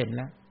ตัวนี้เด่น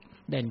แล้ว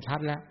เด่นชัด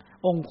แล้ว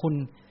องค์คุณ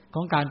ข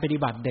องการปฏิ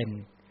บัติเด่น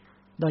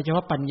โดยเฉพา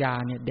ะปัญญา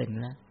เนี่ยเด่น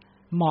แล้ว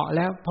เหมาะแ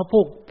ล้วพอ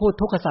พูด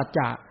ทุกขสัจ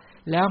จะ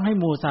แล้วให้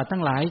หมู่สัตว์ทั้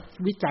งหลาย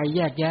วิจัยแย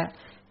กแยะ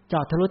เจา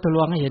ะทะลุทะล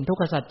วงให้เห็นทุก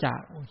ขสัจจะ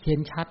เห็น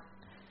ชัด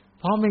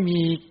เพราะไม่มี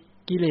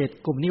กิเลส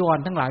กลุ่มนิวร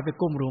ณ์ทั้งหลายไป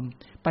กุ้มรุม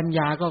ปัญญ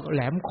าก็แห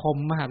ลมคม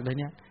มากเลย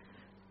เนี่ย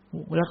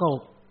แล้วก็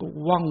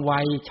ว่องไว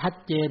ชัด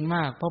เจนม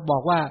ากเพราะบอ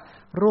กว่า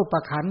รูป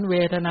ขันธ์เว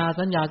ทนา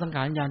สัญญาสังข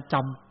ารวิญญาณ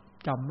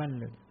จำแม่น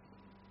เลย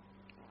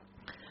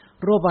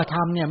รูปธร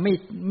รมเนี่ย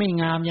ไม่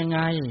งามยังไง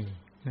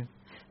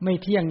ไม่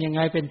เที่ยงยังไ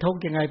งเป็นทุกข์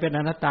ยังไงเป็นอ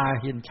นัตตา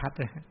เห็นชัด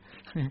เลย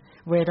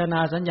เวทนา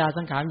สัญญา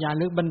สังขารวิญญาณ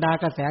หรือบรรดา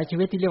กระแสชี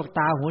วิตที่เรียก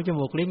ตาหูจ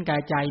มูกลิ้นกา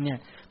ยใจเนี่ย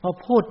พอ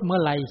พูดเมื่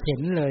อไหร่เห็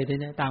นเลยเ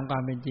นี่ยตามควา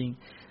มเป็นจริง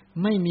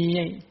ไม่มี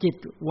จิต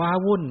ว้า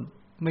วุ่น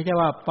ไม่ใช่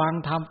ว่าฟัง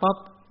ธรรมปั๊บ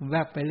แว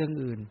บไปเรื่อง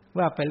อื่นแว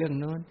บไปเรื่อง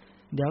โน้น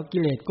เดี๋ยวกิ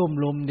เลสกุ้ม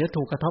ลุมเดี๋ยว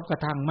ถูกกระทบกร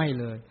ะทั่งไม่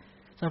เลย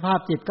สภาพ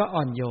จิตก็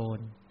อ่อนโยน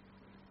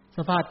ส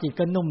ภาพจิต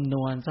ก็นุ่มน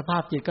วลสภา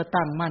พจิตก็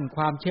ตั้งมั่นค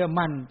วามเชื่อ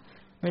มั่น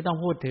ไม่ต้อง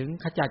พูดถึง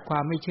ขจัดควา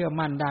มไม่เชื่อ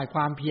มั่นได้ค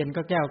วามเพียร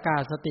ก็แก้วกล้า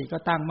สติก็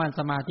ตั้งมั่น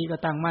สมาธิก็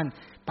ตั้งมั่น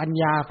ปัญ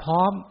ญาพร้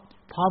อ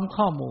ม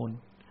ข้อมูล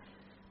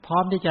พร้อ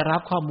มที่จะรั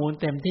บข้อมูล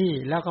เต็มที่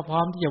แล้วก็พร้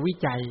อมที่จะวิ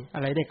จัยอ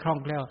ะไรได้คล่อง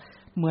แคล่ว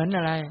เหมือนอ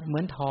ะไรเหมื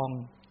อนทอ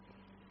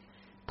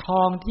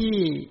งที่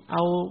เอ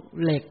า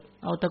เหล็ก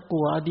เอาตะ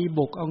กั่วเอาดี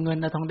บุกเอาเงิน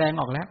เอาทองแดง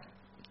ออกแล้ว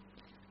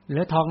เหลื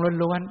อทอง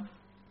ล้วน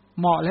ๆ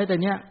เหมาะแล้วแต่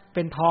เนี้ยเ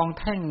ป็นทอง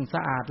แท่งส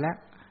ะอาดแล้ว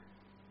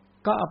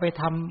ก็เอาไป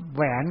ทำแห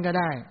วนก็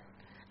ได้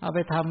เอาไป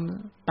ท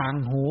ำต่าง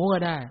หูก็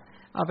ได้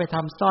เอาไปท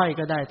ำสร้อย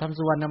ก็ได้ทำ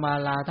สุวรรณมา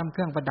ลาทำเค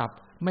รื่องประดับ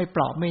ไม่เป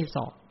ราะไม่ส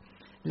อก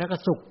แล้วก็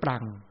สุกปรั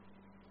ง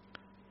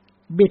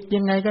บิด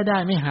ยังไงก็ได้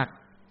ไม่หัก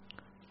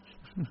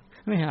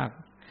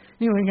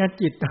นี่เป็นงาน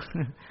จิต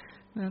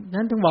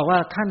นั้นต้องบอกว่า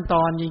ขั้นต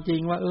อนจริ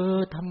งๆว่า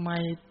ทำไม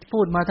พู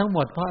ดมาทั้งหม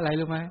ดเพราะอะไร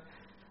รู้ไหม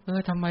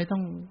ทำไม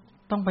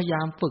ต้องพยาย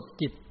ามฝึก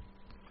จิต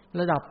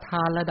ระดับท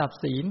านระดับ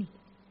ศีล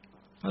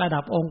ระดั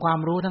บองค์ความ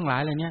รู้ทั้งหลาย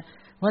อะไรเนี้ย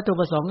วัตถุ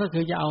ประสงค์ก็คื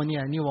อจะเอาเนี่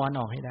ยนิวรณ์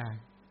ออกให้ได้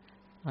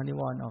เอานิ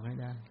วรณ์ออกให้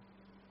ได้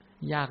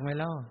ยากไหม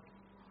เล่า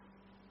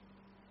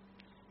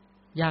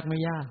ยากไม่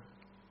ยาก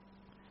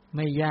ไ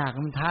ม่ยาก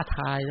มันท้าท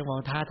ายต้องบอ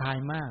กท้าทาย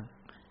มาก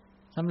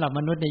สำหรับม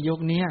นุษย์ในยุค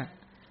นี้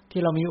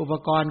ที่เรามีอุป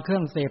กรณ์เครื่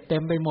องเสพเต็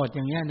มไปหมดอ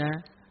ย่างเงี้ยนะ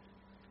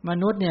ม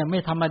นุษย์เนี่ยไม่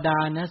ธรรมดา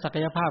นะศัก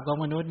ยภาพของ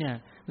มนุษย์เนี่ย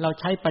เรา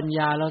ใช้ปัญญ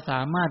าเราส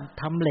ามารถ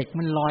ทำเหล็ก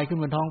มันลอยขึ้น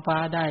บนท้องฟ้า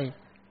ได้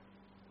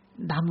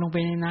ดำลงไป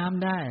ในน้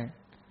ำได้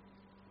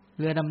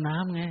เรือดำน้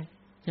ำไง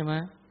ใช่ไหม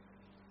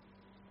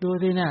ดู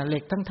สิเนี่ยเหล็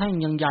กทั้งแท่ง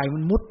อย่างใหญ่มั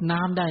นมุดน้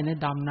ำได้นะ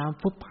ดำน้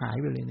ำฟุบหาย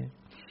ไปเลยเนี่ย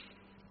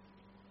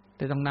แ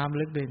ต่ต้องน้ำ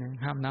ลึกด้วยนะ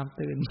ห้ามน้ำ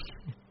ตื้น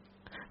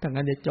ถ้า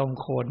งั้นจะจม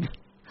โคลน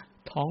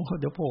ท้องเขา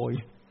จะโผล่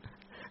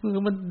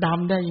มันด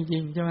ำได้จริ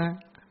งๆใช่ไหม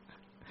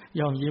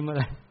ยอมยิ้มอะ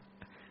ไร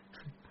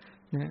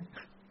นะ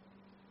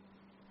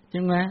จริ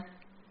งไหม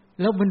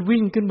แล้วมัน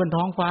วิ่งขึ้นบน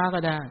ท้องฟ้าก็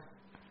ได้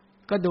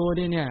ก็ดู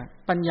ดิเนี่ย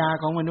ปัญญา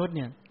ของมนุษย์เ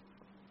นี่ย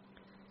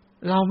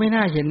เราไม่น่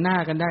าเห็นหน้า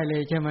กันได้เล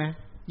ยใช่ไหม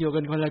อยู่กั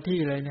นคนละที่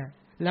เลยเนี่ย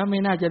แล้วไม่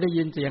น่าจะได้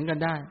ยินเสียงกัน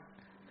ได้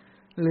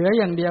เหลือ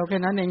อย่างเดียวแค่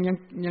นั้นเอง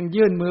ยัง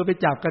ยื่นมือไป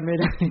จับกันไม่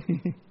ได้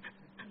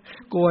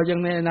กลัวยัง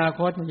ในอนา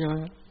คตใช่ไหม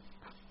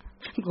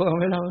กลัวไ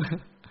หมเรา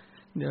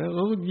เดี๋ยว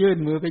ยื่น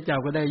มือไปจับ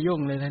ก็ได้ยุ่ง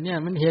เลยนะเนี่ย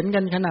มันเห็นกั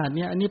นขนาด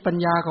นี้อันนี้ปัญ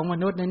ญาของม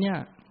นุษย์นะเนี่ย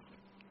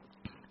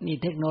นี่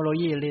เทคโนโล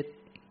ยีเลย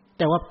แ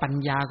ต่ว่าปัญ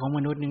ญาของม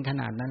นุษย์นึงข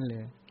นาดนั้นเล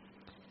ย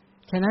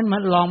ฉะนั้นมั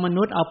นลองม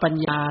นุษย์เอาปัญ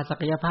ญาศั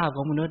กยภาพข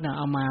องมนุษย์นะเ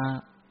อาม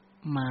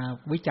า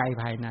วิจัย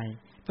ภายใน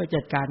เพื่อ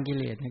จัดการกิ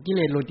เลสกิเ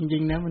ลสหลุดจริ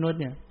งๆนะมนุษย์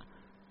เนี่ย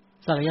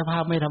ศักยภา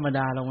พไม่ธรรมด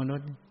าเรามนุษ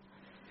ย์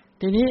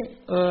ทีนี้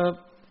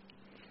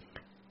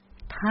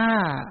ถ้า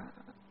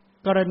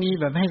กรณี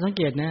แบบให้สังเ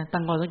กตนะตั้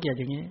งข้อสังเกต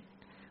อย่างนี้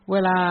เว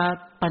ลา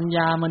ปัญญ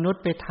ามนุษ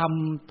ย์ไปท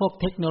ำพวก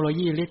เทคโนโล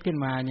ยีฤทธิ์ขึ้น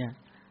มาเนี่ย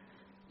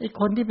ไอ้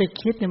คนที่ไป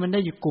คิดเนี่ยมันได้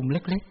อยู่กลุ่มเ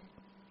ล็ก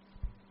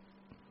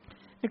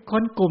ๆไอ้ค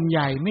นกลุ่มให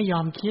ญ่ไม่ยอ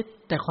มคิด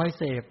แต่คอยเ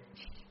สพ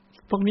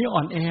พวกนี้อ่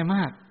อนแอม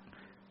าก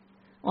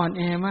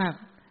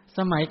ส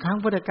มัยครั้ง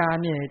พุทธกาล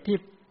เนี่ยที่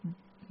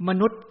ม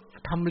นุษย์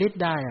ทำฤท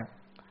ธิ์ได้อะ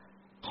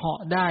เหาะ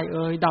ได้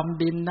ด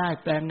ำดินได้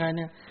แปลงได้เ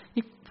นี่ย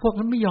พวก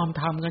นั้นไม่ยอม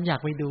ทำกันอยา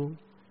กไปดู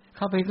เ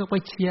ข้าไปก็ไป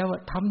เชียร์ว่า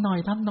ทำหน่อย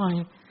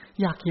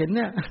อยากเห็นเ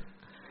นี่ย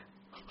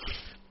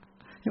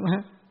ใช่ไหม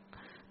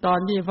ตอน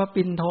ที่พระ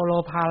ปิณโทโล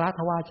ภารัต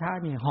วาชะ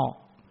เนี่ยเหาะ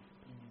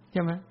ใ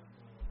ช่ไหม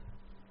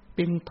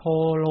ปิณโท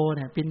โลเ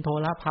นี่ยปิณโท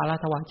ละภารั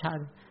ตวาชะ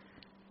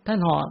ท่าน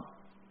เหาะ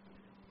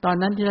ตอน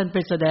นั้นที่ท่านไป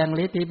แสดง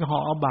ฤทธิ์ที่ไปเหา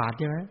ะเอาบาตร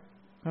ใช่ไหม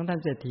ทั้งท่าน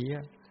เศรษฐี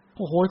โ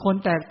อ้โหคน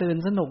แตกตื่น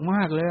สนุกม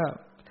ากเลย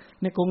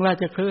ในกรุงรา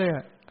ชคฤห์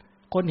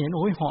คนเห็นโ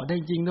อ้ยเหาะได้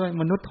จริงด้วย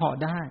มนุษย์เหาะ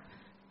ได้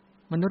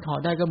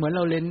ก็เหมือนเ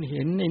ราเ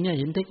ห็นไอ้เนี่ย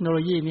เห็นเทคโนโล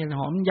ยีเนี่ยเ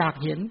หาะมันอยาก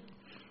เห็น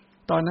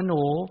ตอนนั้นโ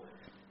อ้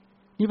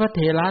นี่พระเถ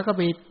ระก็ไ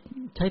ป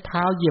ใช้เ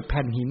ท้าเหยียบแ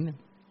ผ่นหิน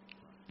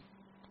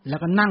แล้ว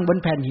ก็นั่งบน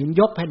แผ่นหิน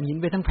ยกแผ่นหิน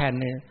ไปทั้งแผ่น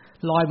เลย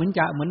ลอยเหมือ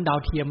นดาว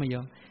เทียมมาอย่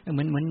างเห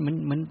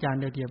มือนจาน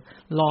ดาวเทียม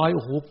ลอยโ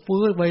อ้โห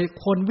ฟื้นไป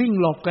คนวิ่ง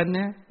หลบกันน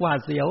ะหวาด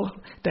เสียว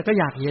แต่ก็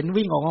อยากเห็น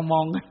วิ่งออกมาม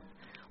อง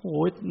โอ้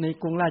ใน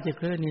กรุงราช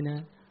คฤห์นี่นะ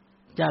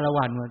จาร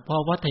วันหมดพอ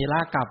พระเถระ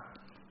ก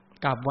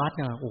ลับวัดเ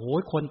นี่ยโอ้โห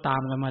คนตา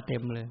มกันมาเต็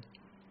มเลย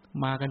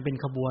มากันเป็น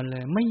ขบวนเล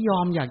ยไม่ยอ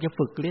มอยากจะ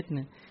ฝึกฤทธิ์น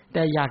ะแ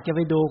ต่อยากจะไป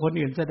ดูคน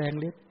อื่นแสดง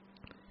ฤทธิ์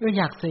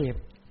อยากเสพ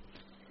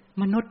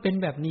มนุษย์เป็น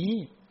แบบนี้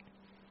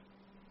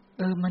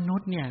มนุ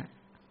ษย์เนี่ย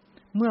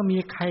เมื่อมี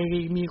ใคร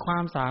มีควา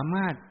มสาม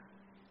ารถ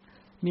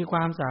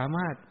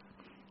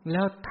แ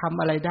ล้วทำ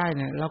อะไรได้เ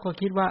นี่ยเราก็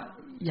คิดว่า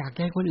อยาก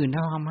ให้คนอื่น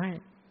ทำให้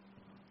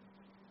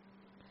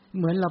เ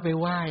หมือนเราไป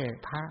ไหว้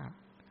พระ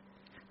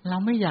เรา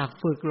ไม่อยาก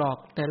ฝึกหรอก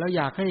แต่เราอ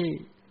ยากให้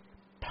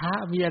พระ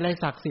มีอะไร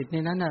ศักดิ์สิทธิ์ใน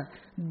นั้นน่ะ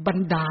บัน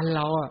ดาลเ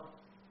รา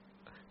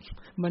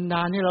บันด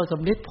าลให้เราส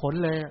ำเร็จผล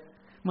เลย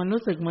มัน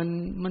รู้สึกมั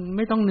นไ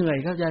ม่ต้องเหนื่อย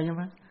เข้าใจใช่ไ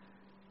หม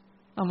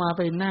เอามาไ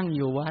ปนั่งอ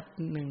ยู่วัด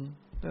นึง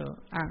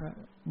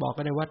บอก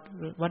กันใน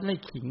วัดไร่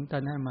ขิงตอ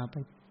นนั้นมา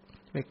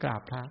ไปกรา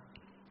บพระ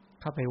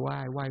เข้าไปไห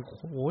ว้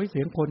โอ้ยเสี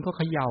ยงคนก็เ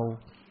ขย่า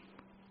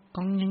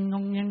ก้องเ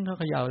งี้ยก็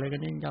เขย่าเลยกั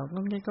นเองเขย่าก้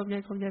องเงี้ย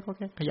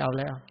เขย่า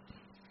แล้ว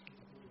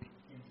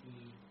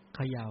เข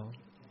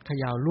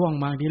ย่าล่วง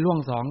มาที่ล่วง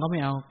สองก็ไม่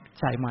เอา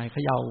ใส่ใหม่เข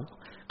ย่า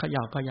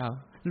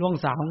ล่วง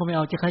สามก็ไม่เอ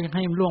าจะใ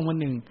ห้มันล่วงมา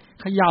หนึ่ง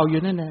เขย่าอ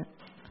ยู่นั่นแหละ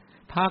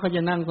พระก็จ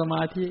ะนั่งสม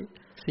าธิ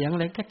เสียงอะ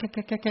ไรแก๊ก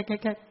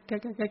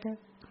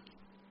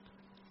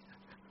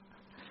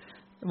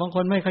บางค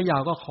นไม่เขย่า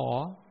ก็ขอ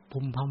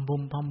ปุ่มพั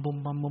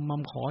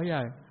มขอให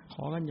ญ่ข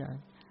อกันใหญ่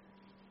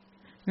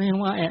นี่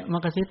ว่ามา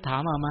กระซิบถา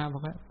มมาบอ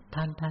กว่า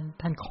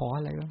ท่านขออ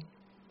ะไรวะ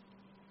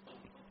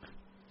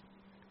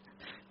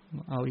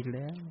เอาอีกแ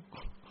ล้ว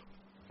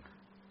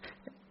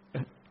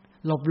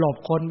หลบ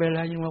คนไปแ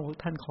ล้วยังว่า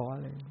ท่านขออ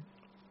ะไร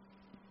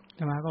ธ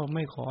รรมะก็ไ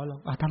ม่ขอหรอก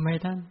ทำไม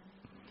ท่าน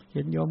เ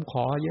ห็นโยมข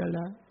อเยอะแ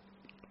ล้ว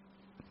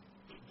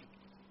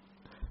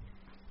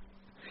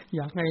อ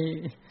ยากใ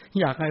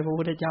ห้พระ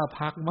พุทธเจ้า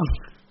พักบ้าง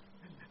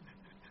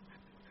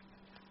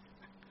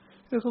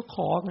เขาข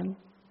อกัน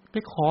ไป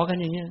ขอกัน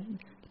อย่างเงี้ย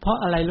เพราะ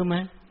อะไรรู้ไหม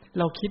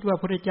เราคิดว่าพร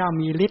ะพุทธเจ้า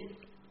มีฤทธิ์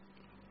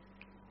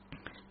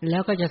แล้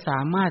วก็จะสา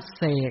มารถ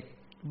เสก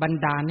บัน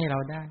ดาลให้เรา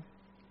ได้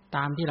ต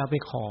ามที่เราไป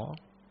ขอ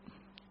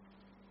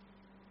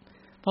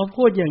พอ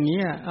พูดอย่างนี้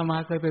อามา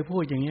เคยไปพู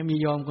ดอย่างนี้มี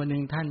โยมคนหนึ่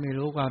งท่านไม่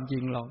รู้ความจริ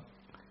งหรอก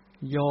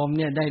โยมเ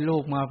นี่ยได้ลู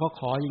กมาเพราะ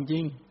ขอจริ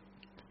ง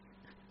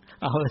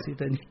ๆเอาสิ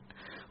ตอนนี้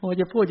โอ้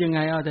จะพูดยังไง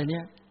เอาแต่เนี้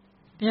ย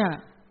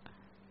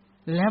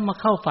แล้วมา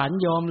เข้าฝัน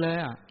โยมเลย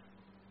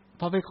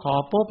พอไปขอ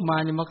ปุ๊บมา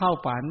เนี่ยมาเข้า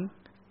ฝัน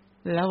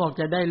แล้วบอก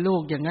จะได้ลู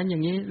กอย่างนั้นอย่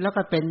างนี้แล้ว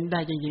ก็เป็นได้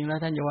จริงๆแล้ว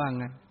ท่านจะว่า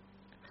ไง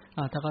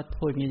ถ้าเขา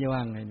พูดงี้จะว่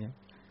าไงเนี่ย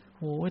โ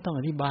อ้ยต้อง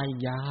อธิบาย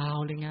ยาว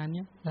เลยงานเ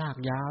นี้ยลาก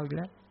ยาวอีก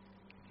แล้ว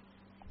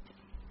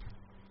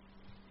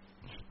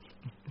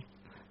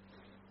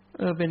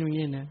เป็นอย่าง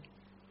นี้นะ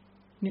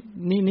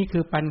นี่คื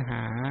อปัญห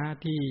า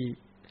ที่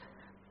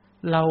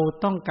เรา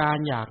ต้องการ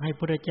อยากให้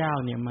พระเจ้า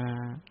เนี่ย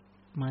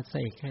มาเส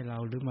กให้เรา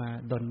หรือมา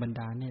ดลบัน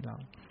ดาลให้เรา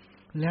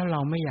แล้วเรา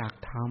ไม่อยาก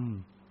ท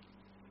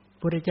ำ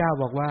พระเจ้า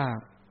บอกว่า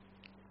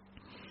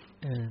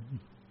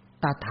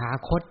ตถา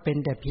คตเป็น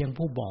แต่เพียง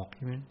ผู้บอกใ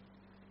ช่ไหม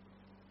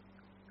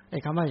ไอ้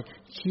คำว่า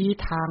ชี้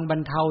ทางบร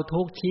รเทา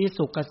ทุกข์ชี้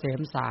สุขเกษ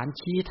มสาร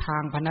ชี้ทา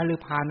งพระนฤ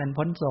พานอัน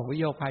พ้นโศกวิ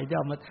โยคภัยที่เ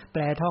อามาแป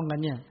ลท่องกัน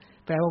เนี่ย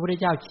แปลว่าพระพุทธ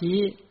เจ้าชี้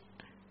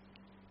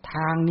ท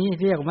างนี้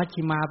เรียกว่ามัช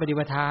ฌิมาปฏิ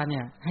ปทาเนี่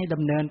ยให้ด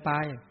ำเนินไป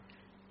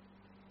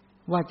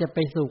ว่าจะไป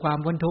สู่ความ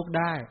พ้นทุกข์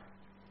ได้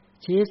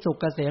ชี้สุข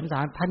เกษมสา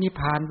รพระนิพ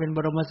พานเป็นบ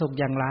รมสุข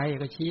อย่างไร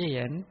ก็ชี้ให้เ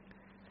ห็น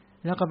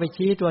แล้วก็ไป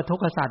ชี้ตัวทุก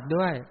ขสัจ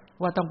ด้วย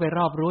ว่าต้องไปร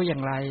อบรู้อย่า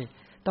งไร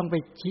ต้องไ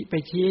ป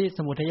ชี้ส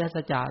มุทัย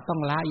สัจจะต้อง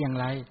ละอย่าง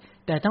ไร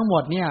แต่ทั้งหม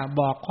ดเนี่ย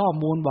บอกข้อ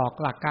มูลบอก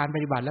หลักการป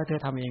ฏิบัติแล้วเธอ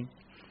ทำเ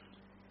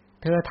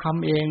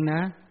องน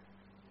ะ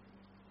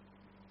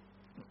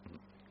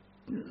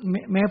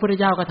แม้พระพุทธ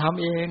เจ้าก็ท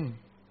ำเอง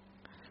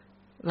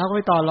เราก็ไ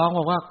ปต่อรอง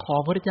บอกว่าขอพ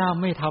ระพุทธเจ้า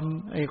ไม่ท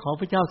ำขอ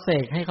พระเจ้าเส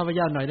กให้ข้าพเ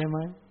จ้าหน่อยได้ไหม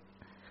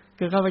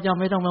คือข้าพเจ้า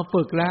ไม่ต้องมา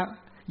ฝึกแล้ว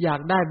อยา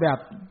กได้แบบ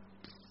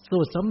สู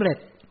ตรสำเร็จ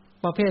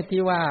ประเภท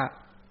ที่ว่า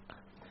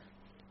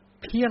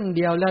เพียงเ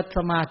ดียวแล้วส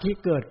มาธิ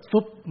เกิดฟุ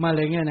บมาเล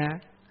ยเงี้ยนะ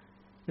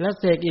แล้ว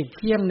เสกอีกเ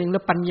พียงนึงแล้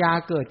วปัญญา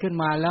เกิดขึ้น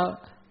มาแล้ว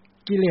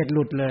กิเลสห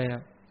ลุดเลย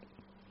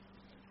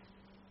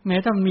แม้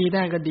ถ้ามีไ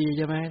ด้ก็ดีใ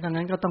ช่ไหมดัง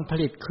นั้นก็ต้องผ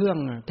ลิตเครื่อง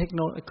เทคโน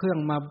โลยีเครื่อง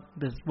มา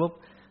เดือดปุ๊บ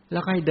แล้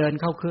วให้เดิน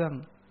เข้าเครื่อง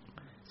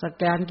ส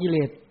แกนกิเล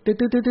สตึ๊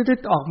ด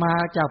ๆๆๆออกมา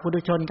จากปุ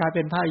ถุชนกลายเ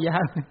ป็นพระอริยะ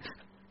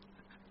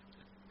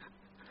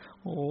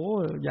โอ้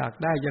อยาก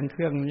ได้ยังเค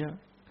รื่องเนี้ย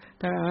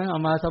ถ้าเอา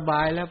มาสบ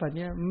ายแล้วแบบ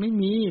นี้ไม่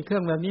มีเครื่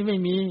องแบบนี้ไม่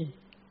มี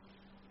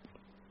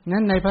นั้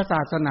นในพระศ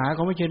าสนาข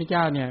องพระเ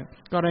จ้าเนี่ย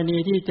กรณี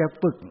ที่จะ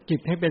ฝึกจิ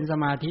ตให้เป็นส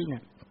มาธิเนี่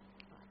ย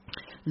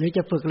หรือจ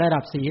ะฝึกระดั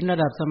บศีลระ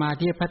ดับสมา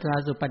ธิพัฒนา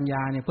สู่ปัญญ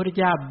าเนี่ยพระพุทธ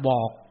เจ้าบ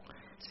อก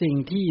สิ่ง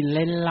ที่เ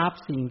ร้นลับ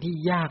สิ่งที่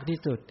ยากที่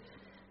สุด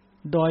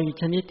โดย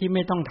ชนิดที่ไ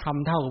ม่ต้องท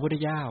ำเท่ากับพระพุทธ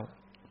เจ้า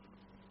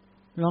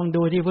ลอง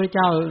ดูที่พระพุทธเ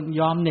จ้า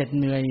ยอมเหน็ด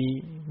เหนื่อย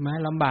ไหม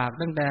ลำบาก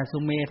ตั้งแต่สุ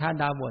เมธา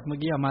ดาบทเมื่อ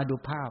กี้เอามาดู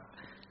ภาพ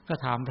ก็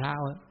ถามพระ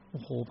ว่าโ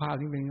อ้โหภาพ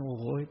นี้เป็นโอ้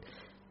โห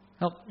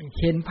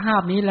เห็นภา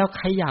พนี้แล้วใ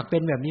ครอยากเป็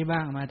นแบบนี้บ้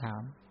างมาถา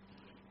ม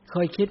เค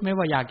ยคิดไหม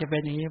ว่าอยากจะเป็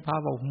นอย่างนี้พระ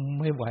บอก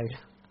ไม่ไหว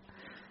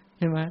ใ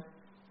ช่ไหม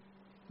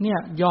เนี่ย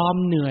ยอม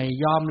เหนื่อย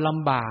ยอมล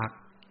ำบาก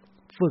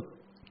ฝึก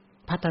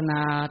พัฒน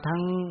าทั้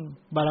ง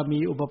บารมี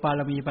อุปปา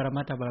รมีปร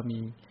มัตถบาร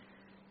มี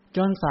จ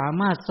นสา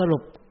มารถสรุ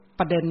ป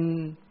ประเด็น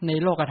ใน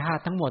โลกธา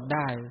ตุทั้งหมดไ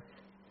ด้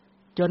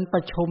จนปร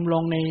ะชุมล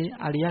งใน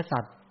อริยสั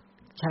จ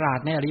ฉลาด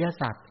ในอริย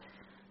สัจ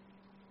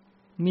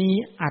มี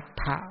อัฏ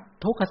ฐะ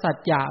ทุกขสัจ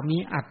จะมี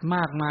อัฏม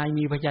ากมาย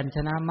มีพยัญช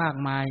นะมาก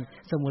มาย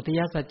สมุทัย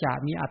สัจจะ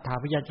มีอัฏฐ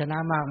พยัญชนะ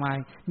มากมาย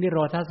นิโร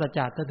ธสัจจ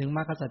ะจนถึงม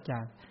รรคสัจจะ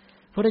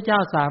พระพุทธเจ้า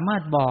สามาร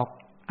ถบอก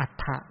อัฏ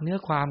ฐะเนื้อ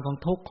ความของ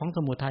ทุกข์ของส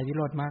มุทัยนิโ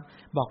รธมรรค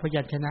บอกพ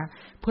ยัญชนะ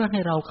เพื่อให้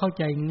เราเข้า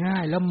ใจง่า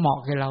ยและเหมาะ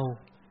กับเรา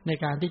ใน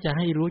การที่จะใ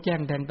ห้รู้แจ้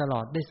งแทงตลอ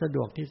ดได้สะด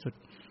วกที่สุด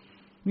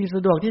มีส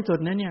ะดวกที่สุด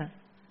นะเนี่ย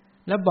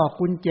แล้วบอก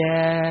กุญแจ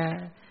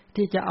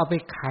ที่จะเอาไป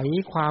ไข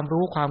ความ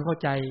รู้ความเข้า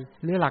ใจ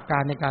หรือหลักกา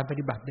รในการป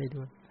ฏิบัติได้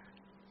ด้วย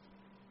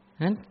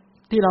นั้น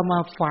ที่เรามา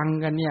ฟัง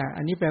กันเนี่ย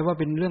อันนี้แปลว่า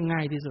เป็นเรื่องง่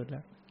ายที่สุดแ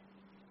ล้ว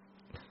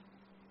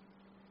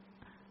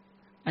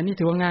อันนี้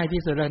ถือว่าง่าย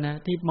ที่สุดแล้วนะ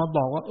ที่มาบ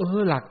อกว่า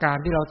หลักการ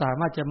ที่เราสา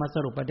มารถจะมาส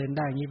รุปประเด็นไ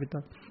ด้อย่างนี้เป็น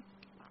ต้น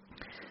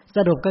ส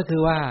รุปก็คื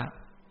อว่า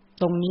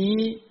ตรงนี้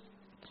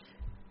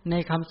ใน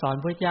คำสอน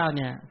พระเจ้าเ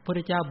นี่ยพร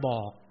ะเจ้าบ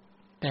อก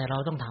แต่เรา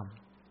ต้องท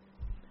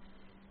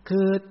ำคื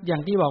ออย่า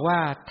งที่บอกว่า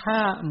ถ้า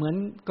เหมือน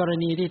กร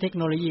ณีที่เทคโ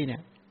นโลยีเนี่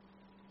ย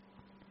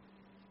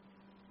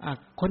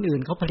คนอื่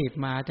นเขาผลิต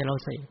มาแต่เรา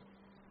เสพ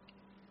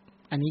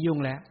อันนี้ยุ่ง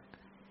แล้ว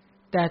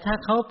แต่ถ้า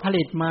เขาผ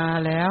ลิตมา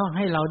แล้วใ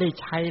ห้เราได้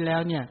ใช้แล้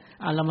วเนี่ย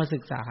เรามาศึ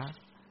กษา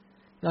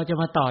เราจะ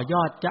มาต่อย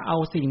อดจะเอา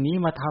สิ่งนี้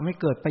มาทำให้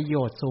เกิดประโย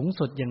ชน์สูง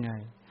สุดยังไง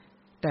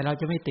แต่เรา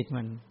จะไม่ติด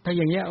มันถ้าอ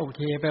ย่างเงี้ยโอเค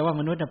แปลว่า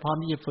มนุษย์พร้อม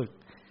ที่จะฝึก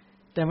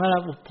แต่เมื่อเรา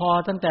พอ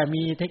ตั้งแต่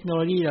มีเทคโนโ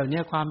ลยีเหล่า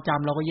นี้ความจ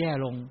ำเราก็แย่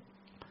ลง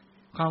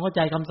ความเข้าใ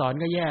จคำสอน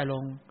ก็แย่ล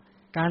ง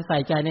การใส่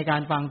ใจในกา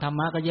รฟังธรร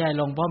มะก็แย่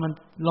ลงเพราะมัน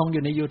ลงอ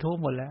ยู่ใน YouTube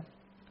หมดแล้ว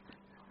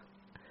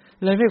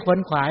เลยไม่ขวน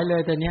ขวายเล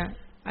ยแต่เนี้ย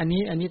อัน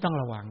นี้ต้อง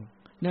ระวัง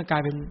เนื่องกลา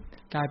ย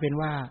เป็น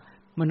ว่า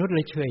มนุษย์เล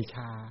ยเฉยช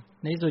า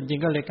ในส่วนจริง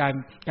ก็เลยก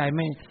ลาย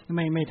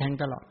ไม่แทง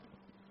ตลอด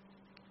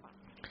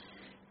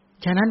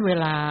ฉะนั้นเว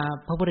ลา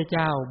พระพุทธเ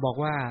จ้าบอก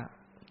ว่า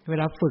เว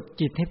ลาฝึก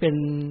จิตให้เป็น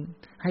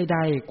ให้ไ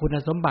ด้คุณ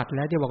สมบัติแ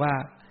ล้วที่บอกว่า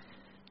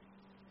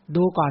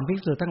ดูก่อนภิก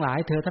ษุทั้งหลาย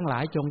เธอทั้งหลา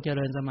ยจงเจ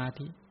ริญสมา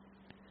ธิ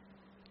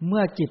เ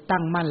มื่อจิตตั้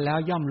งมั่นแล้ว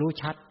ย่อมรู้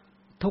ชัด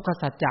ทุกข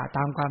สัจจะต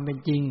ามความเป็น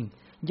จริง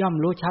ย่อม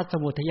รู้ชัดส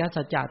มุทัย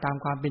สัจจะตาม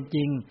ความเป็นจ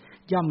ริง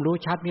ย่อมรู้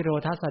ชัดนิโร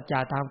ธสัจจะ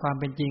ตามความ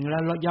เป็นจริงแล้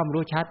วย่อม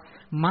รู้ชัด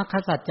มรรค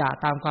สัจจะ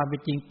ตามความเป็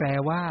นจริงแปล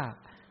ว่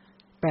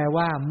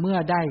าเมื่อ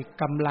ได้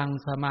กำลัง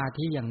สมา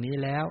ธิอย่างนี้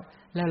แล้ว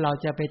เรา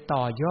จะไป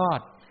ต่อยอ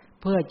ด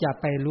เพื่อจะ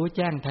ไปรู้แ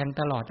จ้งแทง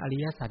ตลอดอริ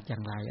ยสัจอย่า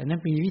งไรอันนั้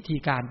นมีวิธี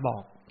การบอ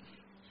ก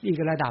อีก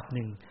ระดับห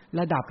นึ่ง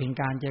ระดับแห่ง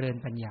การเจริญ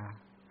ปัญญา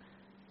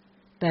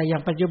แต่อย่า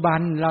งปัจจุบัน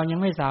เรายัง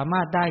ไม่สาม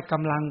ารถได้ก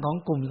ำลังของ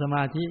กลุ่มสม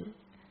าธิ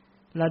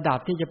ระดับ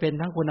ที่จะเป็น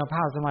ทั้งคุณภ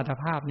าพสมรรถ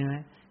ภาพเนี่ย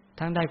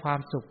ทั้งได้ความ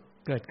สุข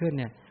เกิดขึ้น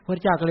เนี่ยพร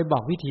ะเจ้าก็เลยบอ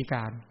กวิธีก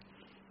า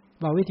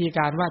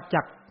รว่า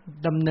จัก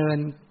ดำเนิน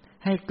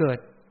ให้เกิด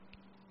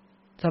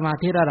สมา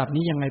ธิระดับ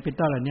นี้ยังไงเป็น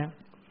ต้นเหล่านี้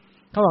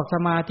เขาบอกส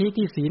มาธิ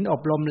ที่ศีลอ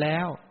บรมแล้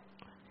ว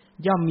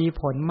ย่อมมี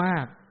ผลมา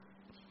ก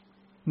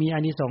มีอา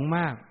นิสงส์ม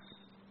าก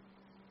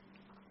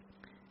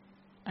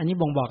อันนี้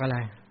บ่งบอกอะไร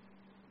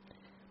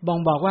บ่ง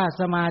บอกว่า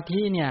สมาธิ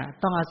เนี่ย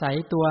ต้องอาศัย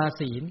ตัว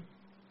ศีล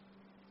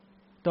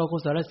ตัวกุ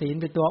ศลศีล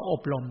เป็นตัวอ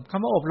บรมค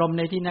ำว่าอบรมใ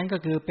นที่นั้นก็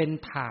คือเป็น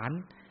ฐาน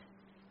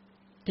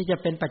ที่จะ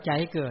เป็นปัจจัย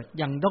ให้เกิด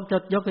อย่างย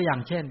กตัวอย่า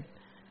งเช่น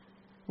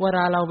เวล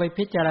าเราไป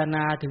พิจารณ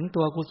าถึง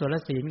ตัวกุศล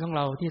ศีลของเ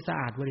ราที่สะ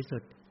อาดบริสุ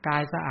ทธิ์กา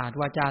ยสะอาด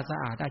วาจาสะ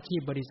อาดอาชี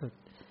พบริสุทธิ์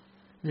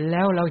แ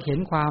ล้วเราเห็น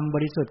ความบ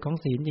ริสุทธิ์ของ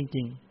ศีลจ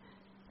ริง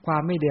ๆควา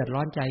มไม่เดือดร้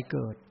อนใจเ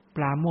กิดป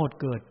ราโมทย์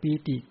เกิดปี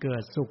ติเกิ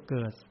ดสุขเ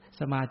กิด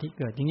สมาธิ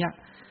เกิดอย่างเงี้ย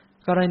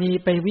กรณี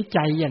ไปวิ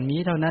จัยอย่างนี้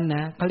เท่านั้นน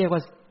ะเขาเรียกว่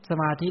าส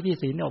มาธิที่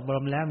ศีลอบร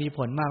มแล้วมีผ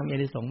ลมากมีอา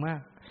นิสงส์มา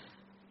ก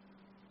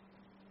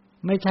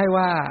ไม่ใช่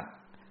ว่า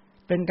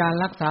เป็นการ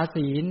รักษา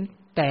ศีล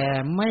แต่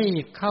ไม่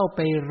เข้าไป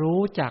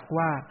รู้จัก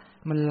ว่า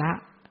มันละ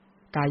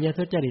กาย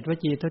ทุจริตว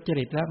จีทุจ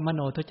ริตและมโ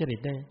นทุจริต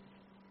ได้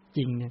จ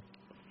ริงเนี่ย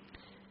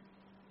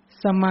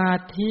สมา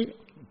ธิ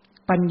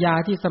ปัญญา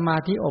ที่สมา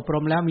ธิอบร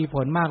มแล้วมีผ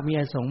ลมากมี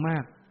อานิสงส์มา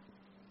ก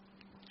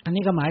อัน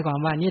นี้ก็หมายความ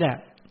ว่านี่แหละ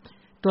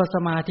ตัวส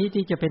มาธิ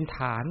ที่จะเป็นฐ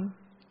าน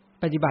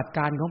ปฏิบัติก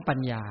ารของปัญ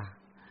ญา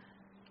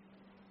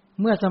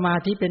เมื่อสมา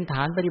ธิเป็นฐ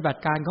านปฏิบั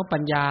ติการของปั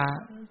ญญา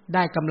ไ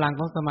ด้กำลัง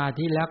ของสมา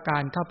ธิแล้วกา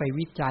รเข้าไป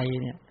วิจัย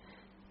เนี่ย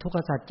ทุกข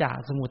สัจจะ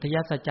สมุทัย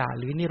สัจจะ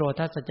หรือนิโร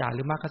ธสัจจะห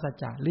รือมรรคสัจ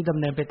จะหรือดำ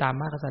เนินไปตาม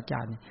มรรคสัจจะ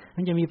นี่มั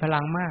นจะมีพลั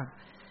งมาก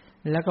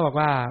แล้วก็บอก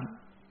ว่า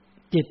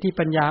จิตที่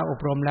ปัญญาอบ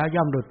รมแล้ว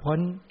ย่อมหลุดพ้น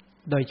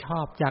โดยชอ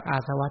บจากอา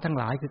สวะทั้ง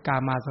หลายคือกา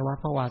มาสวะ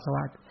ภวาสว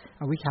ะ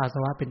อวิชชาส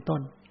วะเป็นต้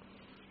น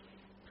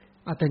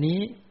ตอนนี้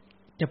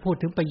จะพูด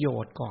ถึงประโย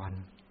ชน์ก่อน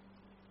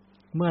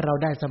เมื่อเรา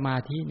ได้สมา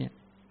ธิเนี่ย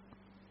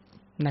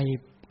ใน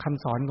ค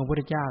ำสอนของพระพุท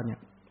ธเจ้าเนี่ย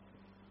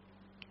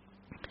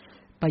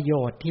ประโย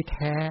ชน์ที่แ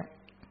ท้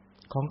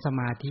ของส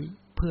มาธิ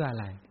เพื่ออะ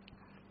ไร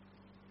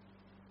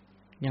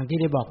อย่างที่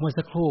ได้บอกเมื่อ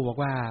สักครู่บอก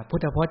ว่าพุท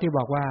ธพจน์ที่บ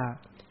อกว่า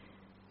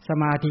ส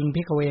มาธิ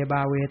ภิกขเวบ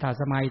าเวถา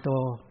สมัยโต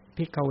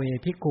ภิกขเว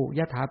ภิกขุย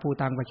ถาภู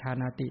ตังปชา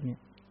นาติเนี่ย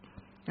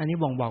อันนี้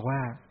บ่งบอกว่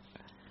า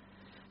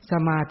ส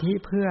มาธิ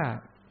เพื่อ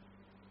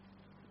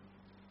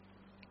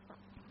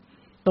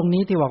ตรง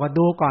นี้ที่บอกว่า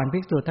ดูก่อนภิ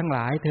กษุทั้งหล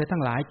ายเธอทั้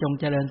งหลายจง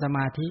เจริญสม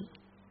าธิ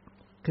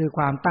คือค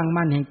วามตั้ง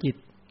มั่นแห่งจิต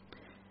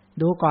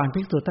ดูก่อน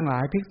ภิกษุทั้งหลา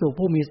ยภิกษุ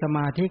ผู้มีสม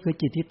าธิคือ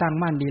จิตที่ตั้ง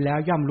มั่นดีแล้ว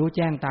ย่อมรู้แ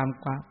จ้งตาม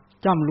ความ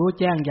ย่อมรู้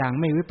แจ้งอย่าง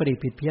ไม่วิปริต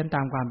ผิดเพี้ยนต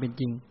ามความเป็น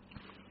จริง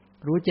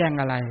รู้แจ้ง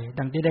อะไร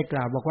ดังที่ได้ก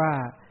ล่าวบอกว่า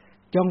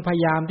จงพย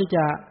ายามที่จ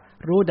ะ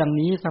รู้ดัง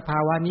นี้สภา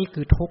วะนี้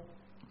คือทุกข์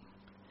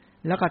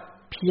แล้วก็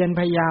เพียร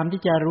พยายาม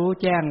ที่จะรู้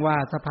แจ้งว่า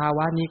สภาว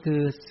ะนี้คื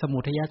อสมุ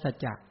ทัยสัจ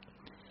จะ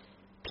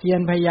เพีย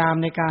รพยายาม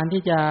ในการ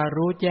ที่จะ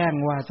รู้แจ้ง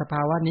ว่าสภ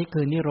าวะนี้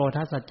คือนิโรธ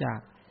สัจจะ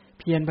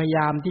เพียรพยาย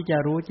ามที่จะ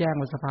รู้แจ้ง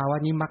ว่าสภาวะ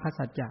นี้มรรค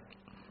สัจจะ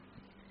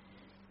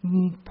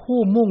ผู้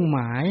มุ่งหม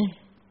าย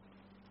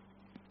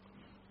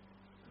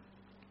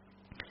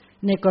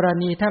ในกร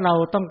ณีถ้าเรา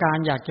ต้องการ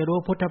อยากจะรู้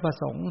พุทธประ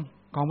สงค์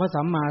ของพระ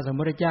สัมมาสัม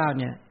พุทธเจ้า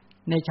เนี่ย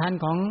ในชั้น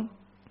ของ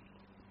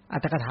อร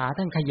รถกถา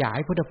ท่านขยาย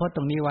พุทธพจน์ต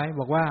รงนี้ไว้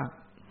บอกว่า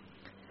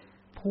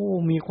ผู้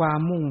มีความ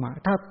มุ่งหมาย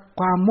ถ้า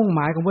ความมุ่งห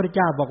มายของพระพุทธเ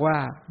จ้าบอกว่า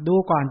ดู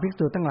ก่อนภิก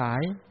ษุทั้งหลา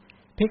ย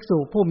ภิกษุ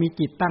ผู้มี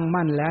จิตตั้ง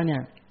มั่นแล้วเนี่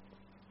ย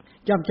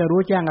ย่อมจะ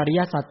รู้แจ้งอริย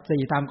สัจ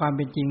สี่ตามความเ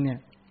ป็นจริงเนี่ย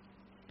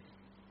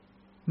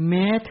แ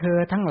ม้เธอ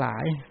ทั้งหลา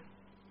ย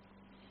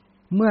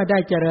เมื่อได้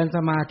เจริญส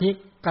มาธิ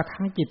กระ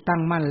ทั่งจิตตั้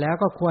งมั่นแล้ว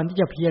ก็ควรที่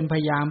จะเพียรพ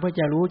ยายามเพื่อ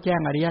จะรู้แจ้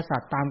งอริยสั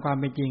จตามความ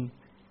เป็นจริง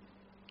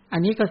อั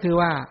นนี้ก็คือ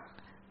ว่า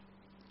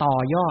ต่อ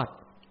ยอด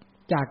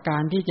จากกา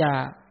รที่จะ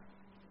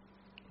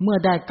เมื่อ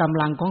ได้ก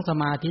ำลังของส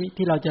มาธิ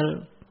ที่เราจะ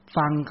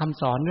ฟังค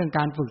ำสอนเรื่องก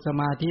ารฝึกส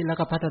มาธิแล้ว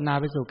ก็พัฒนา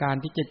ไปสู่การ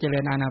ที่จะเจริ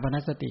ญอานาปาน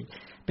สติ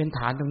เป็นฐ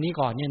านตรงนี้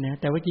ก่อนเนี่ยนะ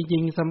แต่ว่าจริ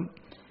ง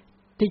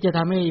ๆที่จะท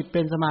ำให้เ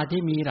ป็นสมาธิ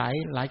มี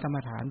หลายกรรม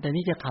ฐานแต่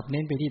นี่จะขับเ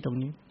น้นไปที่ตรง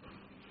นี้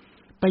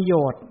ประโย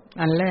ชน์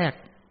อันแรก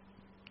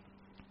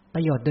ป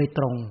ระโยชน์โดยต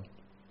รง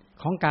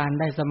ของการ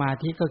ได้สมา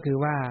ธิก็คือ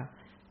ว่า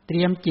เต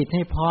รียมจิตใ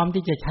ห้พร้อม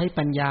ที่จะใช้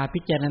ปัญญาพิ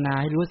จารณา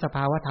ให้รู้สภ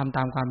าวะธรรมต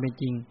ามความเป็น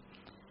จริง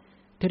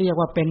ที่เรียก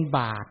ว่าเป็นบ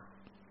าตร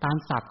ตาม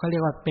ศัพท์เขาเรี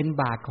ยกว่าเป็น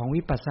บาตรของ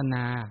วิปัสสน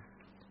า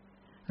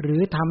หรื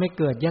อทำให้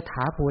เกิดยถ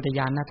าภูตญ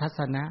าณทัศ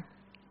นะ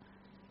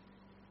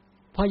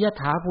เพราะย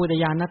ถาภูต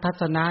ญาณทั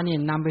ศนะนี่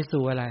นำไป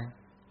สู่อะไร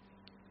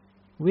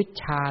วิช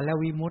ชาและ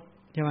วิมุตติ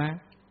ใช่ไหม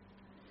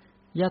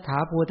ยถา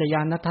ภูตญ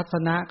าณทัศ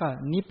นะก็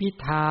นิพพิ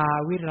ทา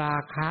วิรา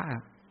คะ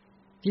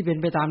ที่เป็น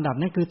ไปตามดับ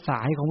นั่นคือส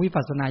ายของวิ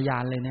ปัสสนาญา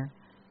ณเลยนะ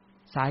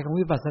สายของ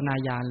วิปัสสนา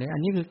ญาณเลยอั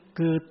นนี้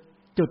คือ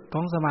จุดข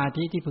องสมา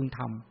ธิที่พึงท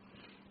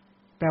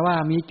ำแปลว่า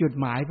มีจุด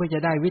หมายเพื่อจะ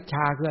ได้วิชช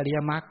าคืออริย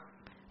มรรค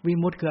วิ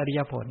มุตติคืออริย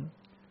ผล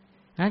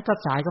นั้นก็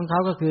สายของเขา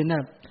ก็คือเนี่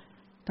ย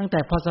ตั้งแต่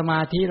พอสมา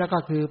ธิแล้วก็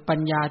คือปัญ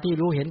ญาที่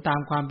รู้เห็นตาม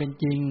ความเป็น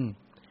จริง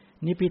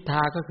นิพพิท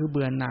าก็คือเ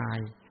บื่อหน่าย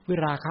วิ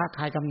ราคะค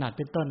ลายกำหนัดเ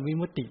ป็นต้นวิ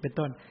มุตติเป็น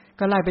ต้น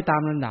ก็ไล่ไปตา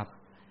มลำดับ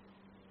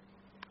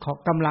ของ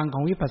กำลังข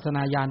องวิปัสสน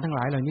าญาณทั้งหล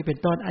ายเหล่านี้เป็น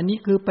ต้นอันนี้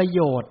คือประโ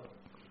ยชน์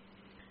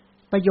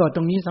ต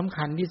รงนี้สำ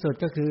คัญที่สุด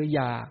ก็คืออ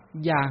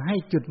ย่าให้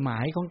จุดหมา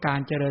ยของการ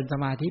เจริญส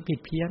มาธิผิด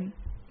เพี้ยน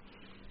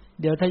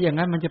เดี๋ยวถ้าอย่าง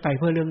นั้นมันจะไป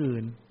เพื่อเรื่อง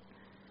อื่น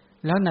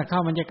แล้วหนักเข้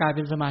ามันจะกลายเ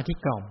ป็นสมาธิ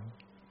กล่อม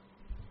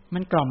มั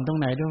นกล่อมตรง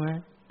ไหนรู้ไหม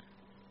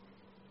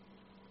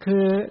คื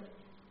อ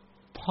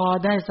พอ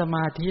ได้สม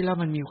าธิแล้ว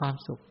มันมีความ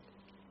สุข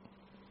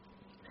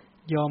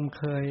ยอม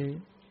เคย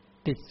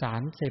ติดสา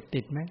รเสพ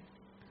ติดไหม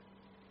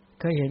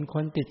เคยเห็นค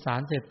นติดสา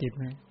รเสพติด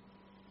ไหม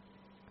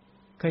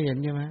เคยเห็น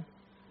ใช่ไหม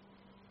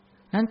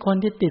นั้นคน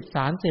ที่ติดส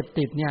ารเสพ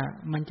ติดเนี่ย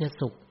มันจะ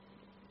สุข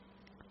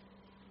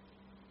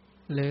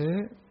หรือ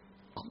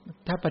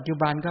ถ้าปัจจุ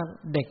บันก็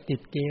เด็กติ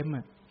ดเกม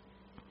อ่ะ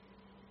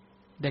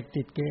เด็ก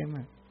ติดเกม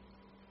อ่ะ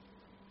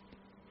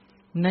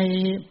ใน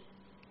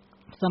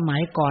สมั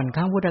ยก่อนค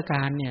รั้งพุทธก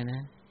าลเนี่ยน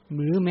ะห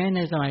รือแม้ใน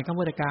สมัยครั้ง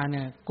พุทธกาลเ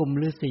นี่ยกลุ่ม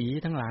ฤาษี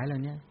ทั้งหลายเหล่า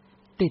นี้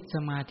ติดส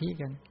มาธิ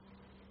กัน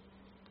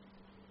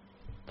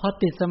พอ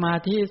ติดสมา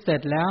ธิเสร็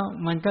จแล้ว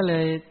มันก็เล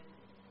ย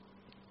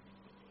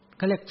เ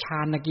ขาเรียกฌา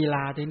นกีฬ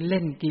าที่เ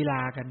ล่นกีฬ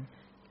ากัน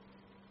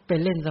เป็น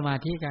เล่นสมา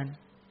ธิกัน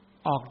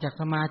ออกจาก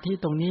สมาธิ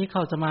ตรงนี้เข้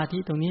าสมาธิ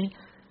ตรงนี้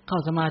เข้า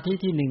สมาธิ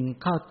ที่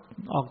1เข้า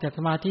ออกจากส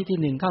มาธิ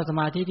ที่1เข้าส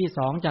มาธิที่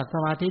2จากส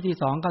มาธิที่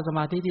2เข้าสม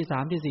าธิที่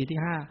3ที่4ที่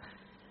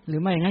5หรื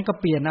อไม่อย่างนั้นก็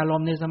เปลี่ยนอาร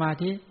มณ์ในสมา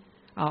ธิ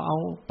เอา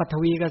ปฐ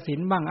วีกสิน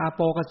บ้างอาโ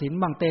ปกสิน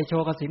บ้างเตโช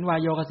กสินวาย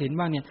โยกสิน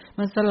บ้างเนี่ย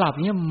มันสลับ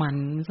เนี่ยมัน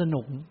ส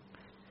นุก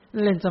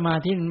เล่นสมา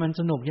ธิมัน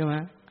สนุกใช่ไหม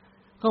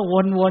ก็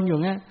วนๆอยู่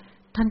งั้น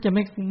ท่านจะ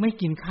ไม่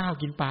กินข้าว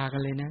กินปลากั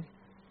นเลยนะ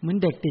เหมือน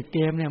เด็กติดเก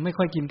มเนี่ยไม่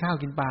ค่อยกินข้าว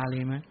กินปลาเล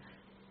ยมั้ย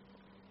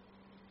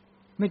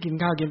ไม่กิน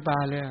ข้าวกินปลา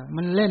เลย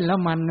มันเล่นแล้ว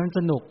มันส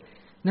นุก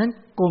นั้น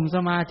กลุ่มส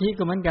มาธิ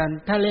ก็เหมือนกัน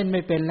ถ้าเล่นไ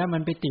ม่เป็นแล้วมั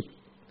นไปติด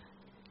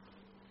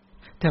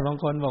แต่บาง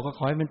คนบอกว่าข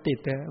อให้มันติด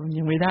แต่มัน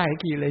ยังไม่ได้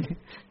กี่เลย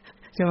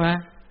ใช่ไหม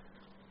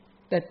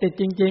แต่ติด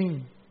จริง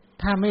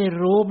ๆถ้าไม่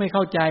รู้ไม่เ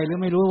ข้าใจหรือ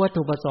ไม่รู้วัต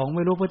ถุประสงค์ไ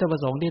ม่รู้พุทธปร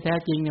ะสงค์ที่แท้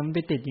จริงเนี่ยมันไป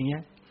ติดอย่างเงี้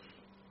ย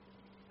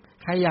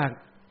ใครอย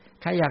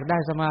ากได้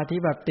สมาธิ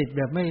แบบติดแ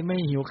บบไม่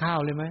หิวข้าว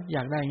เลยไหมอย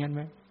ากได้งั้นไห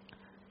ม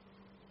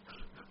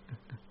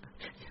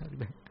อยาก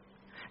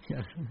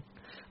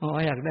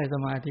ได้ส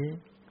มาธิ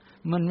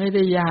มันไม่ไ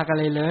ด้ยากอะ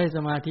ไรเลยส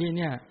มาธิ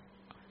เนี่ย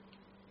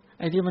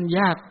ไอ้ที่มันย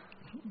าก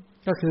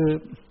ก็คือ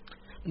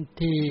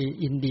ที่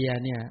อินเดีย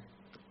เนี่ย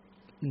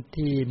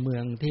ที่เมื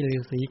องที่ฤ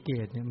าษีเก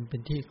ตเนี่ยมันเป็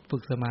นที่ฝึ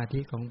กสมาธิ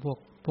ของ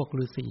พวก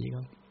ฤาษีเข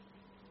า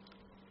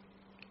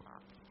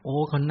โอ้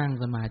เขานั่ง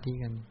สมาธิ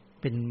กัน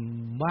เป็น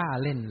ว่า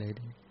เล่นเลย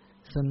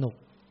สนุก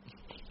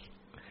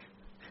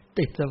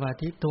ติดสมา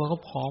ธิตัวเขา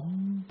ผอ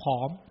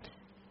ม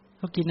เ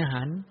ขากินอาห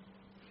าร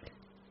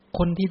ค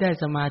นที่ได้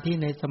สมาธิ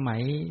ในสมั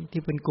ย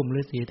ที่เป็นกลุ่ม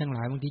ฤาษีทั้งหล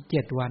ายบางที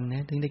7วันน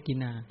ะถึงได้กิน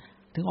อาหาร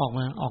ถึง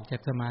ออกจา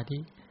กสมาธิ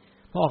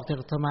พอออกจาก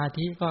สมา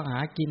ธิก็หา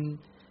กิน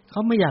เข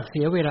าไม่อยากเ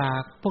สียเวลา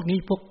พวกนี้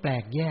พวกแปล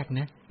กแยก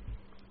นะ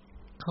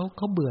เ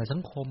ขาเบื่อสั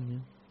งคม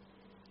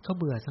เขา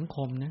เบื่อสังค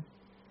มนะ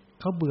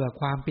เขาเบื่อ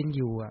ความเป็นอ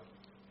ยู่อ่ะ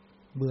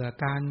เบื่อ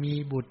การมี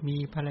บุตรมี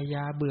ภรรย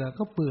าเบื่อ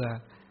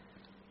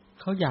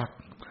เขาอยาก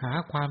หา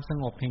ความส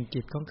งบแห่ง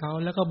จิตของเขา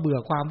แล้วก็เบื่อ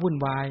ความวุ่น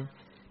วาย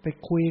ไป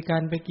คุยกั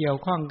นไปเกี่ยว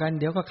ข้องกัน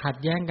เดี๋ยวก็ขัด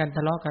แย้งกันท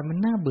ะเลาะกันมัน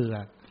น่าเบื่อ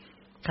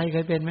ใครเค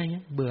ยเป็นไหมเ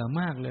งี้ยเบื่อ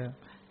มากเลย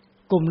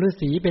กลุ่มฤา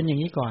ษีเป็นอย่า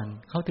งนี้ก่อน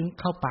เขาถึง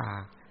เข้าป่า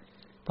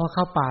พอเ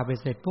ข้าป่าไป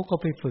เสร็จพวกก็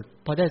ไปฝึก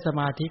พอได้ส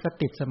มาธิก็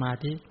ติดสมา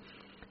ธิ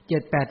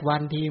 7-8 วั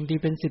นทีบางที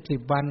เป็น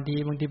10วันที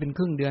บางทีเป็นค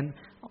รึ่งเดือน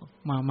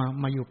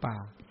มาอยู่ป่า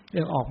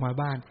ออกมา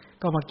บ้าน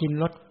ก็มากิน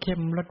รสเค็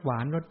มรสหวา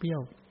นรสเปรี้ย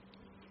ว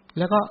แ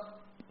ล้วก็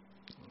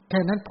แค่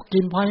นั้นกิ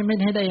นพอไม่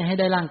ให้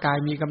ได้ร่างกาย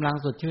มีกำลัง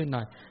สดชื่นหน่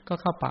อยก็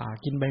เข้าป่า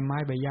กินใบไม้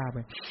ใบหญ้าไป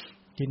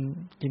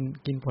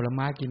กินผลไ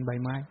ม้กินใบ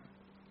ไม้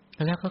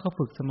แล้วเขาก็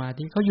ฝึกสมา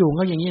ธิเขาอยู่เ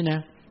ขาอย่างนี้นะ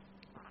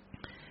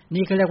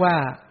นี่เขาเรียกว่า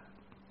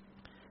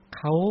เ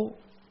ข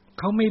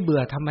าไม่เบื่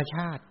อธรรมช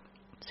าติ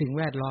สิ่งแ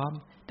วดล้อม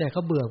แต่เข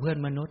าเบื่อเพื่อน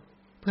มนุษ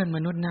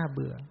ย์น่าเ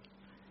บื่อ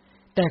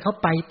แต่เขา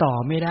ไปต่อ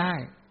ไม่ได้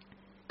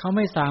เขาไ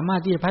ม่สามาร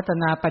ถที่จะพัฒ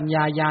นาปัญญ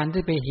าญาณ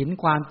ที่ไปเห็น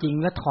ความจริง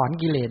และถอน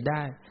กิเลสไ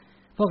ด้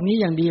พวกนี้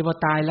อย่างดีพอ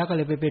ตายแล้วก็เ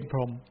ลยไปเป็นพร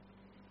หม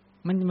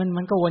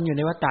มันก็วนอยู่ใ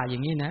นวัฏฏะอย่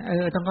างนี้นะ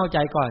ต้องเข้าใจ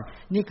ก่อน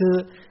นี่คือ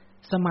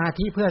สมา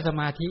ธิเพื่อส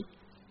มาธิ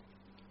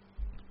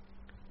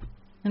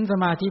นั้นส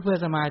มาธิเพื่อ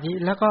สมาธิ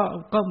แล้ว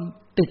ก็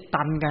ติด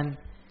ตันกัน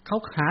เขา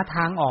หาท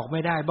างออกไ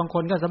ม่ได้บางค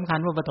นก็สำคัญ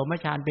ว่าปฐม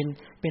ฌานเ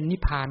ป็นนิ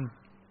พพาน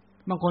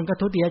บางคนก็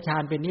ทุติยฌา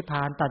นเป็นนิพพ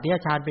านตติย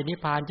ฌานเป็นนิพ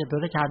พานจตุ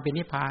ตฌานเป็น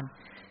นิพพาน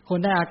คน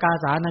ได้อากา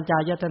สานัญจา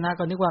ยตนะ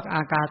ก็นึกว่าอ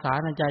ากาสา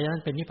นัญจายตน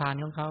ะเป็นนิพพาน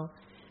ของเขา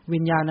วิ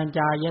ญญาณัญจ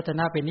ายต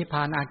นะเป็นนิพพ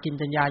านอากิญ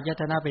จัญญาย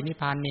ตนะเป็นนิพ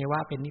พานเนวะ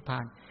เป็นนิพพา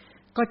น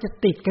ก็จะ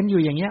ติดกันอ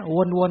ยู่อย่างเงี้ย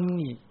วน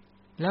ๆนี่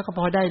แล้วก็พ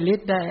อได้ฤ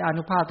ทธิ์ได้อา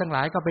นุภาพทั้งหล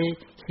ายก็ไป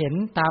เห็น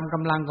ตามก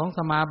ำลังของส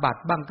มาบั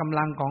ติบ้างกำ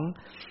ลัง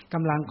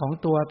ของ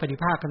ตัวปฏิ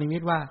ภาคนิมิ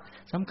ตว่า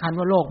สำคัญ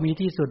ว่าโลกมี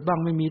ที่สุดบ้าง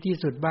ไม่มีที่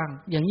สุดบ้าง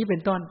อย่างนี้เป็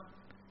นต้น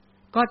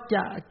ก็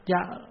จ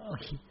ะ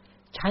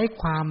ใช้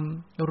ความ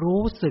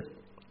รู้สึก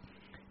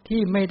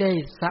ที่ไม่ได้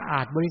สะอ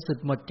าดบริสุท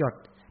ธิ์หมดจด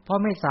เพรา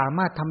ะไม่สาม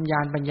ารถทำญา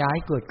ณปัญญาใ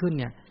ห้เกิดขึ้น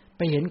เนี่ยไ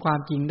ปเห็นความ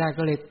จริงได้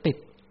ก็เลยติด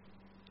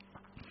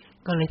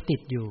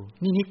อยู่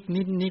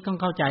นี่ต้อง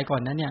เข้าใจก่อ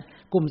นนะเนี่ย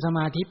กลุ่มสม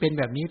าธิเป็น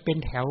แบบนี้เป็น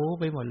แถว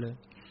ไปหมดเลย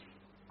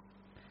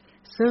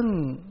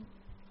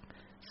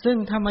ซึ่ง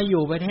ถ้ามาอ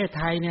ยู่ประเทศไ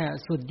ทยเนี่ย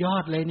สุดยอ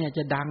ดเลยเนี่ยจ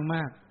ะดังม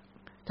าก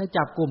ถ้า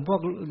จับกลุ่มพว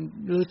ก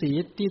ฤาษี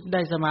ที่ไ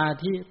ด้สมา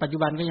ธิปัจจุ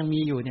บันก็ยัง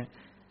มีอยู่เนี่ย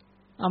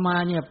เอามา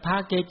เนี่ยพระ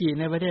เกจิ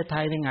ในประเทศไท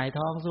ยในหงาย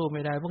ท้องสู้ไ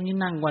ม่ได้พวกนี้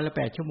นั่งวันละ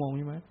8ชั่วโมงใ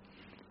ช่ไหม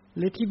ห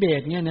รือทิเบ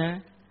ตเนี่ยนะ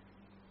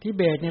ทิเ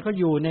บตเนี่ยก็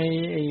อยู่ใน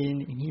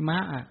หิมะ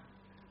อ่ะ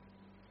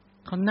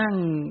เขานั่ง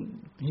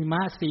หิม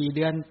ะ4 เ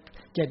ดือน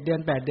7 เดือน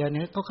8 เดือนเนี่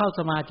ยก็เข้า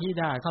สมาธิ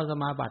ได้เข้าส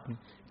มาบัติ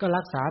ก็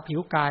รักษาผิว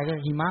กายก็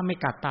หิมะไม่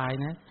กัดตาย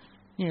นะ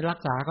นี่รัก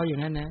ษาเขาอย่า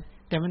งนั้นนะ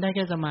แต่มันได้แ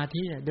ค่สมา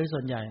ธิโดยส่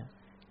วนใหญ่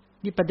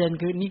นี่ประเด็น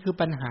คือนี่คือ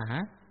ปัญหา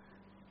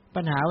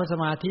ว่าส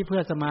มาธิเพื่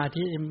อสมา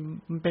ธิ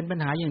มันเป็นปัญ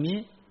หาอย่างนี้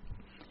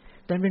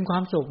แต่เป็นควา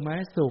มสุขไหม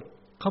สุข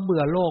เขาเบื่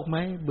อโลกไหม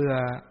เบื่อ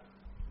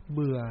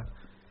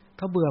เ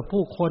ขาเบื่อ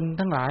ผู้คน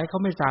ทั้งหลายเขา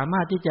ไม่สามา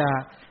รถที่จะ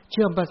เ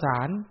ชื่อมประสา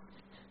น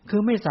คื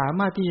อไม่สา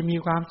มารถที่จะมี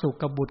ความสุข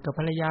กับบุตรกับ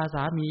ภรรยาส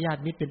ามีญา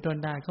ติมิตรเป็นต้น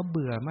ได้เขาเ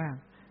บื่อมาก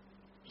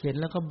เห็น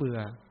แล้วก็เบื่อ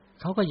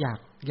เขาก็อยา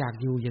ก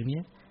อยู่อย่าง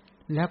นี้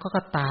แล้ว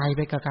ก็ตายไป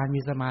กับการมี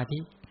สมาธิ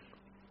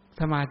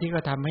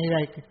ก็ทำให้ไ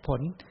ด้ผ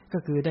ลก็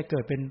คือได้เกิ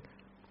ดเป็น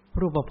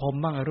รูปภพ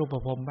บ้างอรูป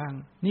ภพบ้าง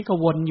นี่ก็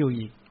วนอยู่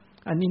อีก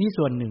อันนี้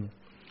ส่วนหนึ่ง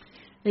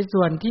ไอ้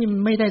ส่วนที่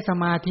ไม่ได้ส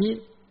มาธิ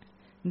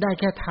ได้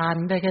แค่ทาน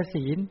ได้แค่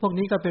ศีลพวก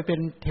นี้ก็ไปเป็น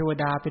เทว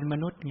ดาเป็นม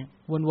นุษย์เนี่ย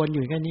วนๆอ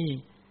ยู่แค่นี้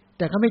แ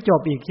ต่ก็ไม่จ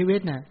บอีกชีวิ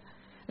ตน่ะ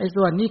ไอ้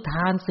ส่วนนี้ท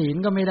านศีล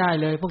ก็ไม่ได้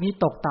เลยพวกนี้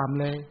ตกต่ำ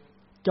เลย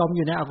จมอ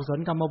ยู่ในอกุศล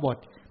กรรมบท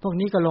พวก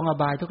นี้ก็ลงอ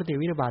บายทุกขติ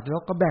วิบัติแล้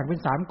วก็แบ่งเป็น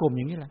3กลุ่มอ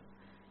ย่างนี้แหละ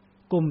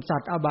กลุ่มสั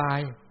ตว์อบาย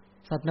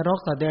สัตว์นรก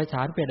สัตว์เดรัจฉ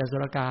านเปรตอสุ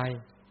รกาย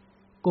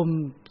กลุ่ม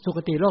สุค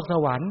ติโลกส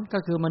วรรค์ก็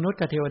คือมนุษย์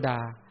กับเทวดา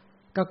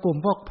กับกลุ่ม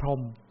พวกพรห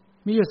ม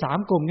มีอยู่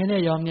3กลุ่มแค่นี้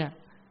ยอมเนี่ย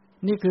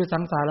นี่คือสั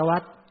งสารวั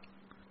ฏ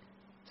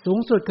สูง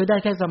สุดคือได้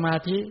แค่สมา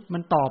ธิมั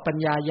นต่อปัญ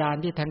ญาญาณ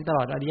ที่แทงตล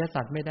อดอริย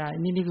สัจไม่ได้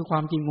นี่คือควา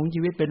มจริงของ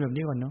ชีวิตเป็นแบบ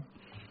นี้ก่อนเนาะ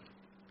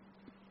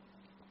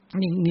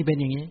นี่เป็น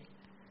อย่างนี้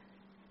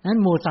นั้น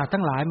หมู่สัตว์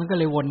ทั้งหลายมันก็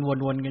เลยว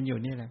นกันอยู่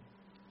นี่แหละ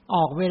อ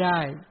อกไม่ได้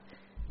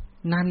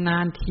นา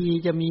นๆที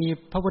จะมี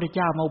พระพุทธเ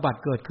จ้ามาอุบัติ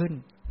เกิดขึ้น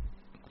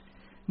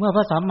เมื่อพ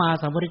ระสัมมา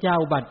สัมพุทธเจ้า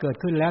อุบัติเกิด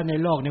ขึ้นแล้วใน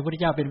โลกในพระพุทธ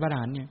เจ้าเป็นพระอร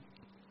หันต์เนี่ย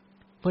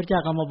พระพุทธเจ้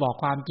าก็มาบอก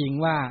ความจริง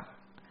ว่า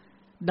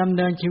ดำเ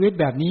นินชีวิต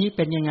แบบนี้เ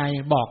ป็นยังไง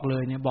บอกเล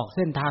ยเนี่ยบอกเ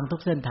ส้นทางทุ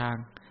กเส้นทาง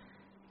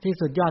ที่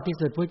สุดยอดที่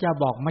สุดพระเจ้า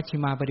บอกมัชฌิ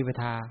มาปฏิป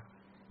ทา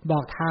บอ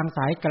กทางส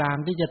ายกลาง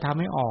ที่จะทำ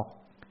ให้ออก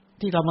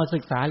ที่เรามาศึ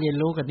กษาเรียน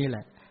รู้กันนี่แหล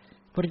ะ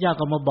พระเจ้า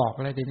ก็มาบอก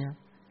อะไรทีเนี้ย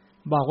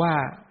บอกว่า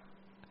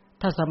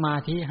ถ้าสมา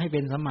ธิให้เป็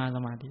นสัมมาส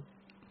มาธิ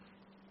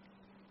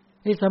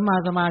ที่สัมมา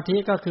สมาธิ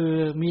ก็คือ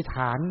มีฐ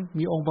าน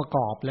มีองค์ประก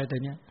อบอะไรตั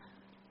วเนี้ย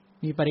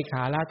มีปริข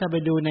าระถ้าไป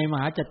ดูในม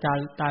หาจัต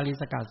ตาลี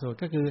สกสูตร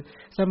ก็คือ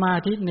สมา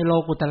ธิในโล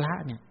กุตระ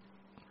เนี่ย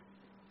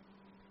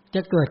จ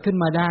ะเกิดขึ้น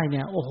มาได้เ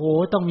นี่ยโอ้โห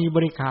ต้องมีบ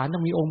ริขารต้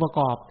องมีองค์ประ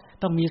กอบ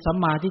ต้องมีสัม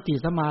มาทิฏฐิ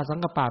สัมมาสัง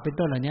กัปปะเป็น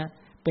ต้นเหล่านี้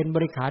เป็นบ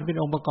ริขารเป็น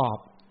องค์ประกอบ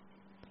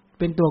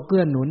เป็นตัวเกื้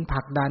อหนุนผ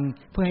ลักดัน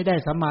เพื่อให้ได้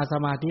สัมมาส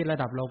มาธิระ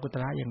ดับโลกุต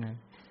ระยังไง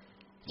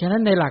ฉะนั้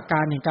นในหลักกา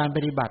รแห่งการป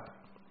ฏิบัติ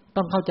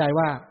ต้องเข้าใจ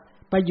ว่า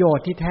ประโยช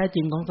น์ที่แท้จ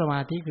ริงของสมา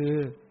ธิคือ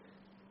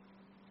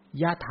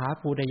ยะถา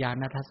ภูตญา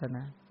ณทัสสน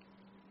ะ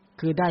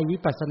คือได้วิ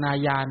ปัสสนา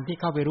ญาณที่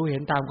เข้าไปรู้เห็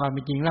นตามความเ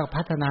ป็นจริงแล้ว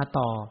พัฒนา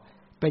ต่อ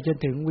ไปจน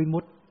ถึงวิมุ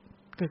ตติ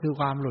ก็คือ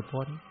ความหลุด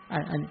พ้น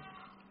อั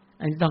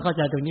นนี้ต้องเข้าใ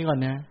จตรงนี้ก่อน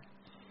นะ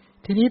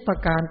ทีนี้ประ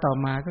การต่อ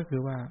มาก็คื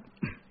อว่า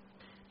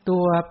ตั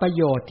วประ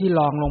โยชน์ที่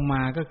รองลงม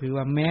าก็คือ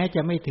ว่าแม้จ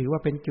ะไม่ถือว่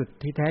าเป็นจุด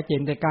ที่แท้จริง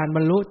แต่การบ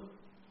รรลุ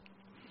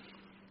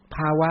ภ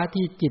าวะ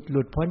ที่จิตห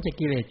ลุดพ้นจาก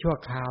กิเลสชั่ว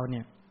คราวเ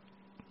นี่ย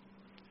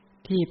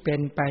ที่เป็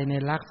นไปใน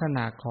ลักษณ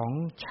ะของ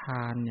ฌ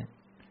านเนี่ย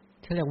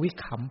ที่เรียกวิ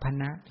คัมภ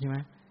นะใช่ไหม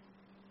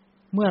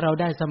เมื่อเรา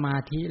ได้สมา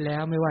ธิแล้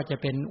วไม่ว่าจะ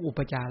เป็นอุป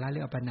จาระหรื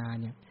ออัปปนา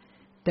เนี่ย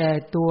แต่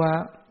ตัว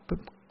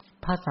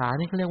ภาษา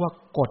นี่เขาเรียกว่า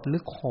กดหรื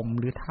อข่ม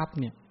หรือทับ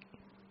เนี่ย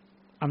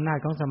อำนาจ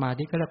ของสมา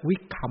ธิก็เรียกวิ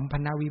คัมภ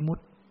นะวิมุต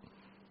ติ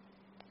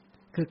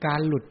คือการ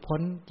หลุดพ้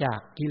นจาก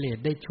กิเลส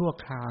ได้ชั่ว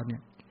คราวเนี่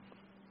ย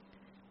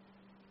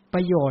ป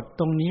ระโยชน์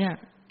ตรงนี้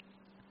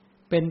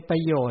เป็นปร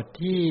ะโยชน์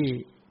ที่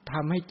ท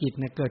ำให้จิต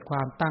เนี่ยเกิดคว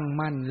ามตั้ง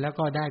มั่นแล้ว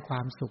ก็ได้คว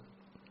ามสุข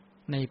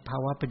ในภา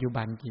วะปัจจุ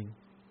บันจริง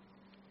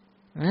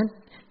นั้น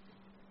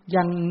อ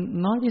ย่าง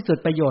น้อยที่สุด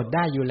ประโยชน์ไ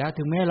ด้อยู่แล้ว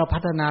ถึงแม้เราพั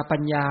ฒนาปั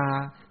ญญา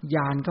ญ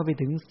าณเข้าไป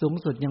ถึงสูง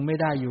สุดยังไม่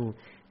ได้อยู่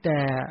แต่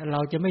เรา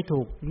จะไม่ถู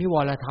กนิว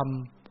รธรรม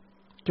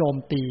โจม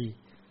ตี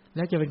แล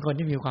ะจะเป็นคน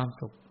ที่มีความ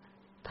สุข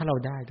ถ้าเรา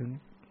ได้ตรง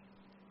นี้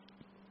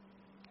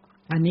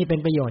อันนี้เป็น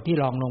ประโยชน์ที่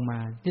รองลงมา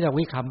ที่เรียก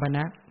วิคัมภน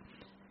ะ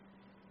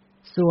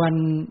ส่วน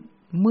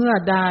เมื่อ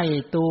ได้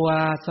ตัว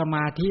สม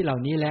าธิเหล่า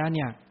นี้แล้วเ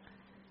นี่ย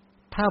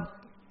ถ้า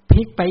พ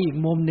ลิกไปอีก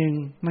มุมนึง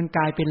มันก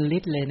ลายเป็นฤ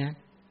ทธิ์เลยนะ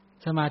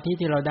สมาธิ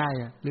ที่เราได้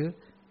หรือ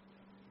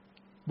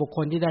บุคค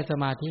ลที่ได้ส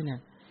มาธิเนี่ย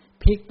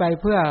พลิกไป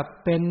เพื่อ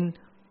เป็น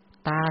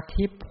ตา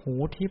ทิพย์หู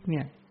ทิพย์เ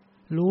นี่ย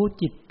รู้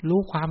จิตรู้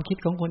ความคิด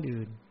ของคน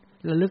อื่น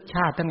ระลึกช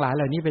าติทั้งหลายเ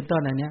หล่านี้เป็นต้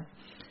นอัน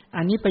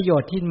นี้ประโย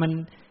ชน์ที่มัน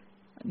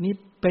นี่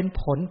เป็น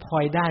ผลพลอ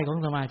ยได้ของ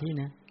สมาธิ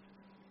นะ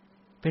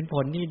เป็นผ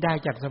ลที่ได้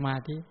จากสมา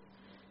ธิ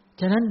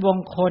ฉะนั้นวง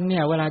คนเนี่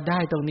ยเวลาได้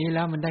ตรงนี้แ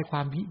ล้วมันได้คว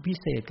ามพิ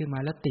เศษขึ้นมา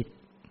แล้วติ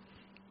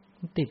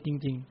ดจ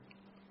ริง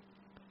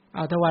ๆเอ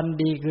าถ้าวัน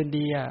ดีคืน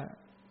ดี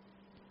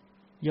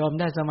ยอม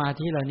ได้สมา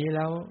ธิเหล่านี้แ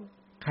ล้ว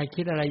ใคร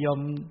คิดอะไรยอม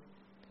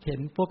เห็น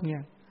ปุ๊บเนี่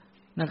ย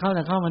นั่นเข้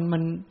า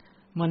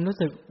มันรู้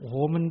สึกโอ้โห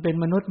มันเป็น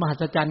มนุษย์มหั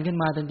ศจรรย์ขึ้น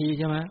มาทันที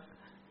ใช่ไหม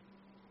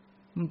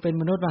มันเป็น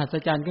มนุษย์มหัศ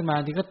จรรย์ขึ้นมา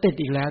ทีก็ติด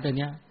อีกแล้วแต่เ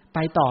นี้ยไป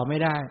ต่อไม่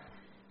ได้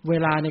เว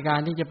ลาในการ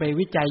ที่จะไป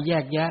วิจัยแย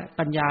กแยะ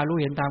ปัญญารู้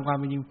เห็นตามความ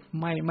เป็นจริง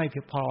ไม่เ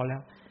พียงพอแล้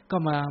วก็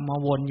มา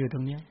วนอยู่ตร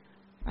งนี้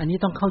อันนี้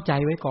ต้องเข้าใจ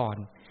ไว้ก่อน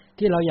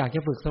ที่เราอยากจ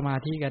ะฝึกสมา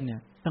ธิกันเนี่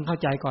ยต้องเข้า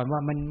ใจก่อนว่า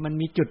มัน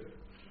มีจุด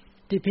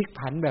ที่พลิก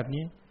ผันแบบ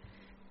นี้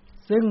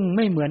ซึ่งไ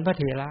ม่เหมือนพระ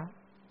เถร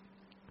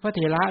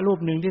ะรูป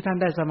หนึ่งที่ท่าน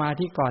ได้สมา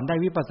ธิก่อนได้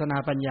วิปัสสนา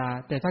ปัญญา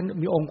แต่ท่าน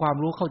มีองค์ความ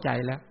รู้เข้าใจ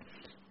แล้ว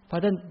พอ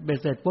ท่านเบ็ด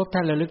เสร็จปุ๊บท่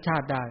านระลึกชา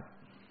ติได้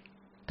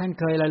ท่าน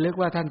เคยระลึก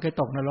ว่าท่านเคย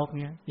ตกนรก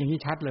เนี้ยอย่างนี้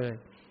ชัดเลย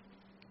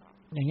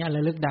อย่างเงี้ยร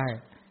ะลึกได้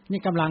นี่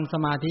กำลังส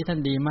มาธิท่าน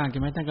ดีมากใช่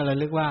ไหมท่านก็ระ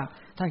ลึกว่า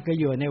ท่านเคย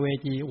อยู่ในเว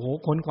ทีโอ้โห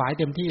ขนขวาย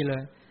เต็มที่เล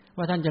ย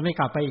ว่าท่านจะไม่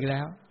กลับไปอีกแล้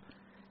ว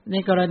ใน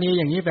กรณี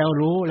อย่างนี้แปลว่า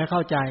รู้และเข้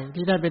าใจ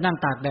ที่ท่านไปนั่ง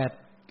ตากแดด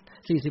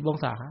40อง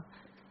ศา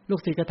ลูก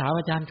ศิษย์ก็ถาม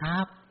อาจารย์ครั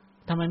บ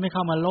ทำไมไม่เข้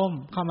ามาร่ม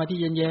เข้ามาที่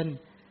เย็น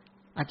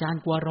ๆอาจารย์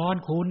กลัวร้อน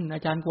คุณอ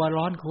าจารย์กลัว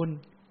ร้อนคุณ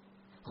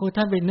คือ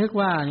ท่านไปนึก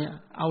ว่าเนี่ย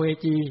อเว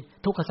จี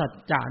ทุกขสัจ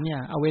จะเนี่ย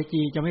อเว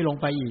จีจะไม่ลง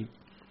ไปอีก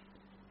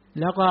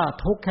แล้วก็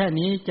ทุกข์แค่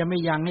นี้จะไม่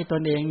ยังให้ต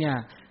นเองเนี่ย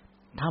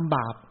ทำบ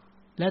าป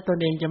และตน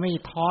เองจะไม่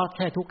ท้อแ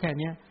ค่ทุกข์แค่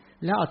นี้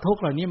แล้วเอาทุกข์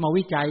เหล่านี้มา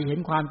วิจัยเห็น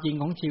ความจริง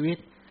ของชีวิต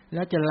แ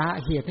ล้วจะละ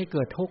เหตุให้เ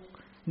กิดทุกข์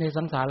ใน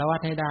สังสารวัฏ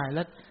ให้ได้แล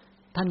ะ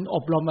ท่านอ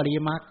บรมอริ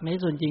ยมรรคใน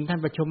ส่วนจริงท่าน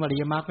ประชุมอริ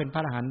ยมรรคเป็นพร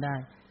ะอรหันต์ได้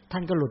ท่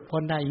านก็หลุดพ้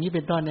นได้อย่างนี้เ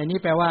ป็นต้นอันนี้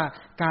แปลว่า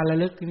การระ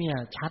ลึกเนี่ย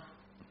ชัด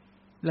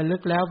ระลึ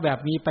กแล้วแบบ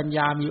มีปัญญ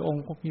ามีอง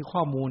ค์มีข้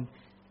อมู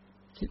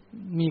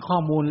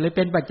ลเลยเ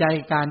ป็นปัจจัย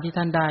การที่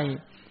ท่านไ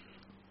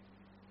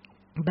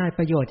ด้ป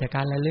ระโยชน์จากก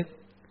ารระลึก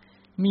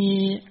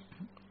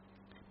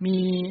มี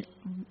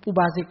อุบ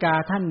าสิกา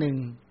ท่านหนึ่ง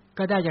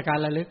ก็ได้จากการ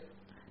ระลึก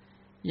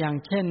อย่าง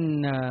เช่น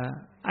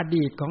อ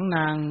ดีตของน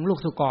างลูก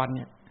สุกรเ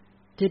นี่ย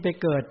ที่ไป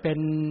เกิดเป็น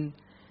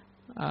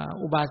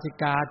อุบาสิ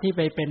กาที่ไ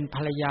ปเป็นภ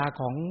รรยา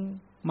ของ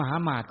มหา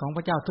มาตของพ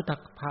ระเจ้าทุตต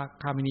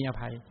คามินีอ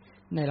ภัย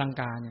ในลัง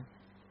กาเนี่ย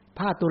พ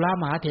ระตุลา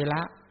มหาเถร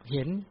ะเ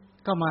ห็น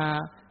ก็มา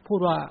พูด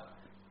ว่า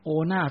โอ้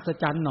น่าอัศ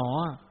จรรย์หนอ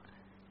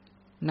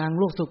นาง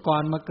ลูกสุก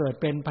รมาเกิด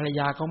เป็นภรร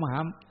ยาของมหา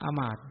อา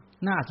มาตย์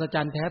น่าอัศจ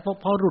รรย์แท้เ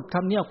พราะหลุดค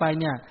ำนี้ออกไป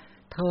เนี่ย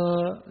เธอ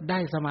ได้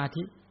สมา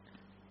ธิ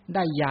ไ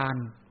ด้ญาณ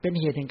เป็น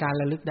เหตุแห่งการ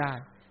ระลึกได้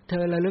เธ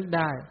อระลึกไ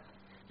ด้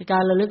กา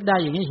รระลึกได้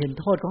อย่างนี้เห็น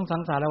โทษของสั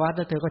งสารวัฏแ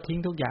ล้วเธอก็ทิ้ง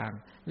ทุกอย่าง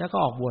แล้วก็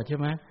ออกบวชใช่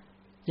ไหม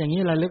อย่าง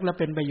นี้ระลึกแล้ว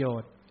เป็นประโย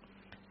ชน์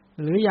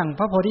หรืออย่างพ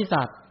ระโพธิ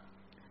สัตว์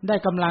ได้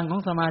กำลังขอ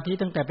งสมาธิ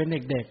ตั้งแต่เป็น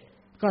เด็ก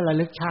ๆก็ระ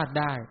ลึกชาติ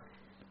ได้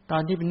ตอ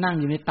นที่เป็นนั่ง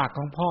อยู่ในตักข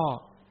องพ่อ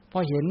พอ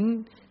เ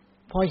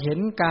ห็น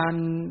กา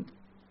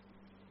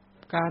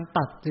ร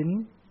ตัดสิน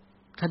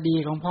คดี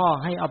ของพ่อ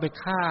ให้เอาไป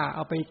ฆ่าเอ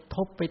าไปท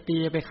บไปตี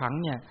ไปขัง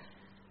เนี่ย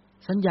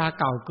สัญญา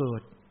เก่าเกิ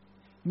ด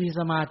มีส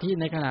มาธิ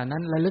ในขณะนั้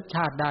นระลึกช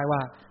าติได้ว่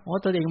าอ๋อ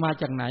ตัวเองมา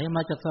จากไหนม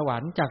าจากสวร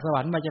รค์จากสว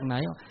รรค์มาจากไหน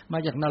มา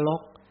จากนร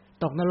ก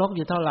ตกนรกอ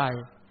ยู่เท่าไหร่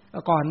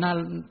ก่อนหน้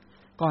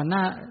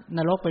าน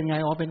รกเป็นไง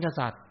อ๋อเป็นก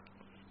ษัตริย์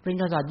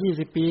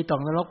20ปีต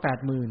กนรก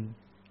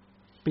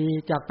 80,000 ปี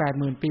จาก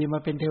 80,000 ปีมา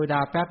เป็นเทวดา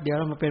แป๊บเดียวแ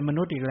ล้วมาเป็นม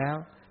นุษย์อีกแล้ว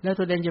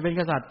ตัวเองจะเป็น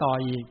กษัตริย์ต่อ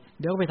อีก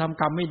เดี๋ยวไปทำ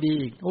กรรมไม่ดี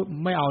อีก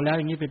ไม่เอาแล้ว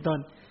อย่างนี้เป็นต้น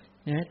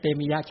เนี่ยเต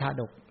มิยะชา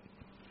ดก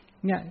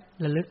เนี่ย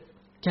ระลึก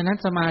ฉะนั้น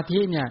สมาธิ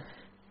เนี่ย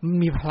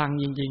มีพลัง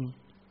จริง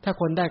ๆถ้า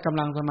คนได้กำ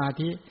ลังสมา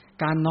ธิ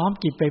การน้อม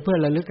จิตไปเพื่อ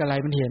ระลึกอะไร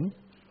มันเห็น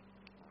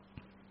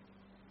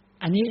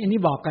อันนี้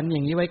บอกกันอ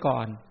ย่างนี้ไว้ก่อ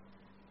น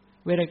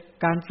เวลา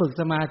การฝึก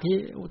สมาธิ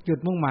จุด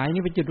มุ่งหมาย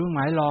นี่เป็นจุดมุ่งห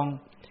มายรอง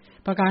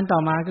ประการต่อ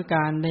มาคือก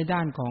ารในด้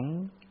านของ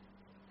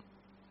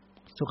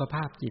สุขภ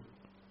าพจิต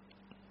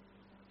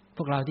พ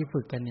วกเราที่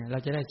ฝึกกันเนี่ยเรา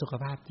จะได้สุข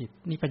ภาพจิต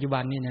นี่ปัจจุบั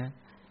นนี่นะ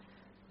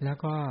แล้ว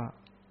ก็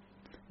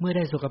เมื่อไ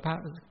ด้สุขภาพ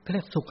เรี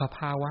ยกสุขภ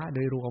าวะโด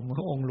ยรวม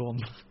องค์รวม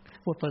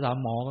พูดภาษา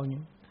หมอก็อย่าง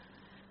นี้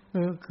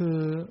คือ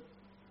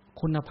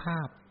คุณภา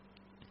พ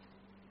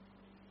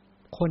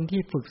คน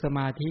ที่ฝึกสม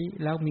าธิ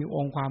แล้วมีอ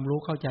งค์ความรู้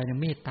เข้าใจเนี่ย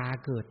เมตตา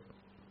เกิด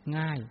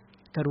ง่าย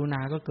กรุณา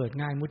ก็เกิด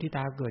ง่ายมุทิต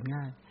าเกิด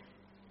ง่าย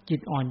จิต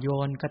อ่อนโย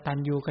นกตัญ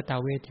ญูกต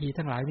เวที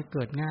ทั้งหลายนี่เ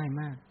กิดง่าย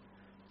มาก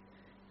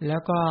แล้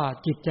วก็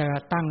จิตจะ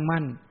ตั้ง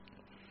มั่น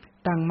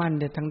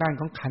ในทางด้าน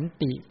ของขัน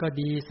ติก็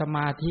ดีสม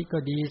าธิก็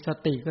ดีส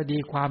ติก็ดี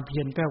ความเพี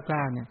ยรแกล้วก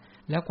ล้าเนี่ย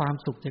แล้วความ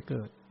สุขจะเ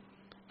กิด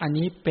อัน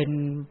นี้เ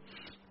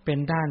ป็น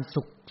ด้าน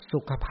สุ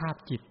ขภาพ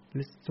จิตห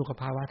รือสุข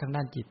ภาวะทางด้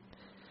านจิต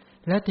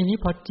แล้วทีนี้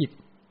พอจิต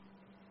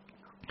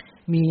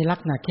มีลัก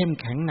ษณะเข้ม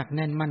แข็งหนักแ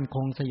น่นมั่นค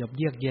งสยบ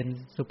เยือกเย็น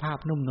สุภาพ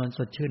นุ่มนวลส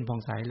ดชื่นผ่อง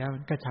ใสแล้ว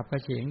กระฉับกร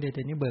ะเฉงเดี๋ย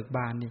วนี้เบิกบ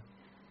านนี่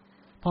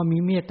พอมี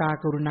เมตตา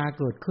กรุณา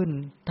เกิดขึ้น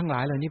ทั้งหลา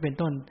ยเหล่านี้เป็น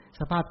ต้น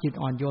สภาพจิต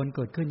อ่อนโยนเ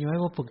กิดขึ้นอยู่ไว้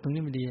ว่าฝึกตรง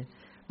นี้มันดี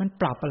มัน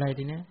ปรับอะไร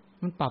ทีนี้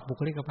มันปรับบุ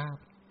คลิกภาพ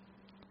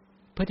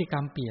พฤติกร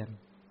รมเปลี่ยน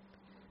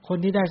คน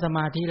ที่ได้สม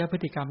าธิแล้วพฤ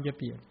ติกรรมจะ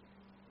เปลี่ยน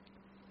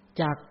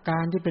จากกา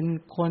รที่เป็น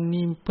คน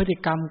มีพฤติ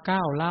กรรมก้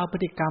าวร้าวพฤ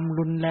ติกรรม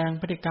รุนแรง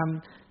พฤติกรรม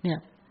เนี่ย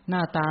หน้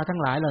าตาทั้ง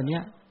หลายเหล่านี้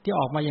ที่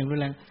ออกมาอย่างรุน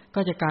แรงก็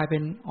จะกลายเป็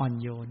นอ่อน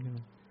โยน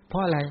เพรา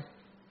ะอะไร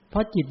เพรา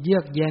ะจิตเยื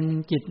อกเย็น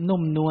จิตนุ่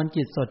มนวล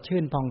จิตสดชื่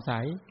นผ่องใส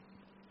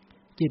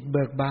จิตเ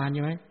บิกบานใ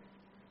ช่ไหม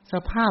ส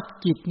ภาพ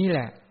จิตนี่แห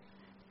ละ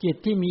จิต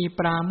ที่มี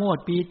ปราโมท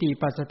ย์ปีติ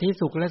ปัสสัทธิ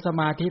สุขและส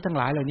มาธิทั้ง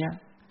หลายเหล่านี้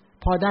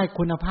พอได้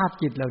คุณภาพ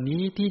จิตเหล่า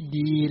นี้ที่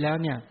ดีแล้ว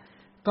เนี่ย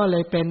ก็เล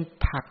ยเป็น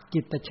ผักจิ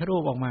ตตชรู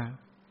ปออกมา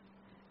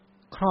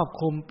ครอบ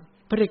คลุม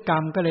พฤติกรร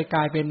มก็เลยก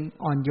ลายเป็น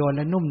อ่อนโยนแ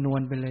ละนุ่มนว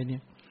ลไปเลยเนี่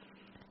ย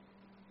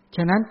ฉ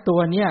ะนั้นตัว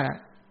เนี้ย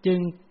จึง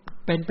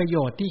เป็นประโย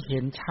ชน์ที่เห็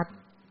นชัด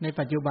ใน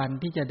ปัจจุบัน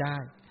ที่จะได้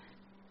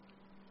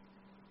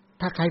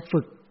ถ้าใครฝึ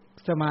ก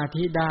สมา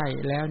ธิได้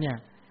แล้วเนี่ย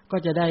ก็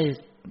จะได้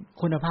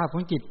คุณภาพขอ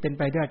งจิตเป็นไ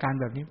ปด้วยอาการ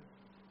แบบนี้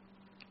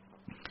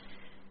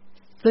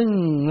ซึ่ง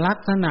ลัก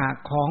ษณะ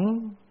ของ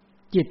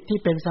จิตที่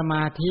เป็นสม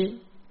าธิ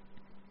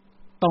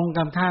ตรง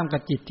กันข้ามกั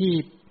บจิตที่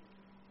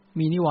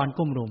มีนิวรณ์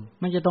กุ้มรุม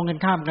มันจะตรงกัน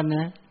ข้ามกันน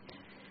ะ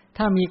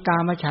ถ้ามีกา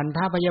มฉันท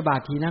ะพยาบาท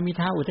ถีนมิท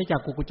ธะอุทธัจจะ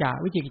กุกุจจะ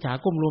วิจิกิจฉา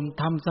กุ้มรุม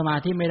ทำสมา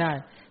ธิไม่ได้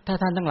ถ้า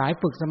ท่านทั้งหลาย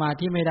ฝึกสมา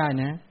ธิไม่ได้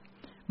นะ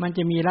มันจ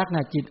ะมีลักษณ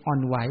ะจิตอ่อ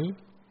นไหว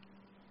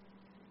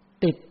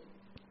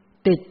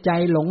ติดใจ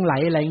หลงไหล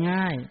อะไร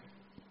ง่าย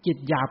จิต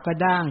หยาบกระ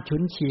ด้างฉุ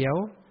นเฉียว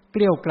เก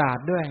ลี้ยวกล่อม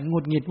ด้วยหงุ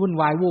ดหงิดวุ่น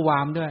วายวู่วา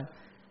มด้วย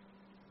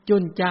จุ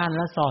นจ้านแ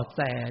ละสอดแ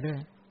สด้วย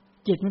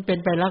จิตมันเป็น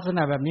ไปลักษณ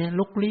ะแบบนี้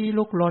ลุกลี้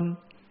ลุกลน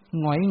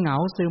หงอยเหงา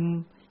ซึม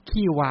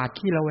ขี้หวาด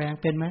ขี้ระแวง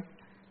เป็นไหม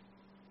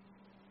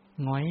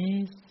หงอย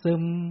ซึ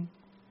ม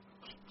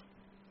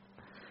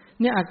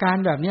เนี่ยอาการ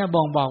แบบนี้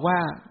บ่งบอกว่า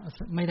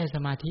ไม่ได้ส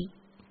มาธิ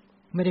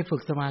ไม่ได้ฝึ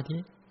กสมาธิ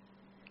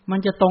มัน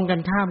จะตรงกั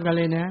นข้ามกันเ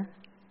ลยนะ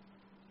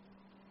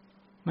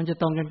มันจะ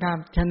ตรงกันข้าม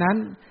ฉะนั้น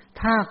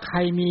ถ้าใคร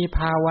มีภ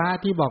าวะ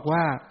ที่บอกว่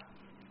า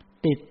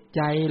ติดใ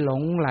จหล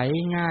งไหล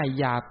ง่าย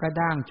หยาบกระ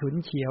ด้างฉุน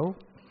เฉียว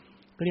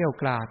เกลี้ยว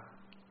กล่อม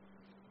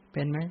เ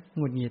ป็นไหมห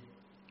งุดหงิด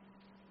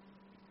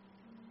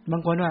บา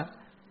งคนว่า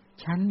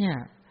ฉันเนี่ย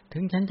ถึ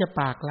งฉันจะ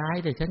ปากร้าย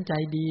แต่ฉันใจ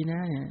ดีนะ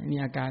เนี่ยมี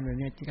อาการแบบ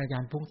นี้อากา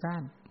รฟุ้งซ่า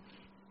น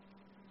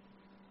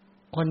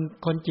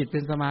คนจิตเป็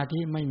นสมาธิ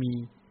ไม่มี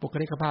บุค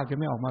ลิกภาพจะ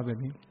ไม่ออกมาแบบ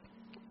นี้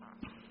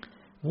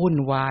วุ่น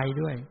วาย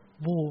ด้วย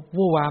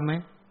วู่วามไหม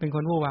เป็นค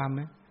นวู่วามไห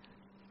ม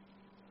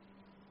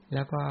แ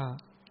ล้วก็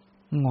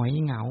หงอย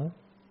เหงา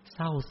เศ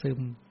ร้าซึ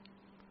ม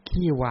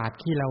ขี้หวาด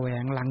ขี้ระแว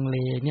งลังเล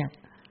เนี่ย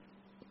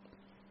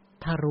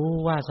ถ้ารู้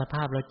ว่าสภ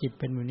าพเราจิต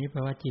เป็นแบบนี้แปล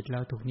ว่าจิตเรา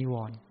ถูกนิว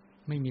รณ์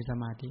ไม่มีส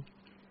มาธิ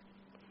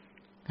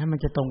ให้มัน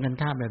จะตรงกัน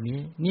ข้ามแบบนี้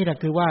นี่แหละ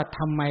คือว่าท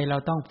ำไมเรา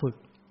ต้องฝึก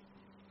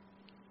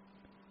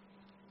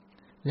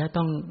แล้ว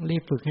ต้องรี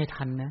บฝึกให้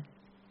ทันนะ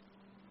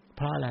เพ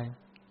ราะอะไร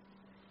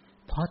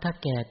เพราะถ้า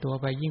แก่ตัว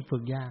ไปยิ่งฝึ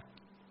กยาก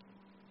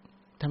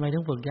ทำไมต้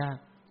องฝึกยาก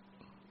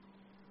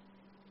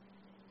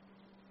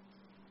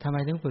ทำไม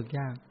ต้องฝึกย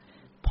าก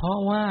เพราะ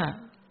ว่า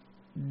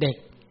เด็ก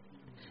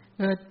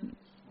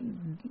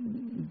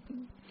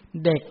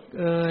เด็ก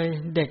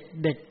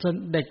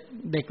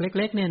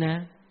เล็กๆเนี่ยนะ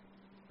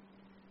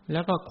แล้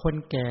วก็คน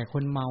แก่ค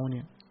นเมาเ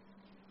นี่ย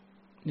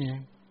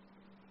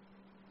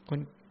คน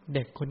เ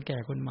ด็กคนแก่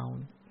คนเมา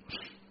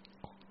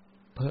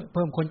เ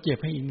พิ่มคนเจ็บ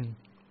ให้อีกหนึ่ง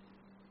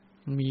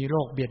มีโร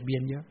คเบียดเบีย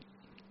นเยอะ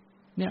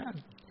เนี่ย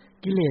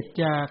กิเลส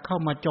จะเข้า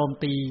มาโจม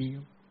ตี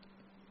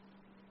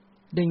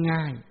ได้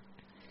ง่าย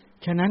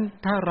ฉะนั้น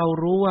ถ้าเรา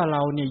รู้ว่าเร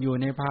าเนี่ยอยู่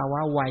ในภาวะ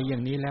วัยอย่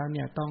างนี้แล้วเ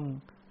นี่ย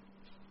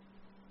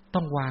ต้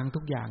องวางทุ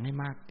กอย่างให้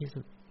มากที่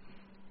สุด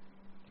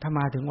ถ้าม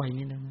าถึงวัย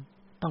นี้นะ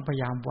ต้องพย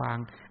ายามวาง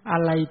อะ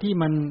ไรที่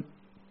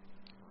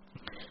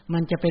มั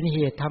นจะเป็นเห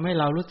ตุทำให้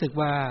เรารู้สึก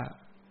ว่า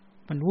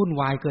มันวุ่น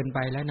วายเกินไป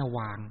แล้วนะ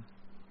วาง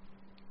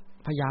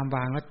พยายามว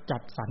างแล้วจั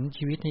ดสรร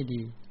ชีวิตให้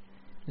ดี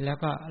แล้ว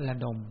ก็ระ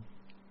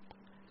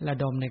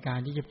ดมในการ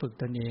ที่จะฝึก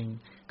ตนเอง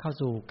เข้า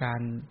สู่กา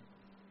ร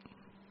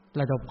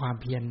ระดมความ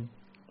เพียร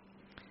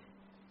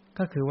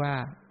ก็คือว่า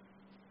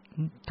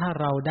ถ้า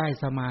เราได้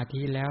สมาธิ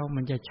แล้ว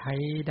มันจะใช้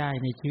ได้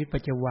ในชีวิตปร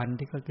ะจำวัน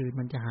ที่ก็คือ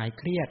มันจะหาย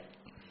เครียด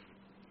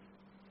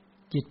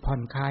จิตผ่อ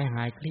นคลายห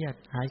ายเครียด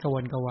หายกระว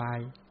นกระวาย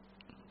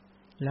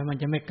แล้วมัน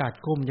จะไม่กัด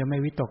กุ้มจะไม่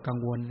วิตกกัง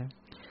วลแล้ว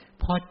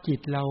พอจิต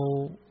เรา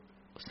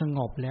สง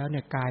บแล้วเนี่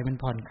ยกายมัน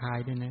ผ่อนคลาย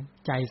ด้วยนะ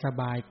ใจส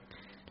บาย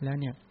แล้ว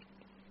เนี่ย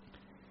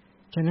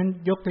ฉะนั้น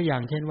ยกตัวอย่า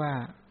งเช่นว่า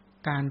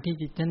การที่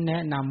ฉันแน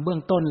ะนำเบื้อ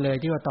งต้นเลย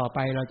ที่ว่าต่อไป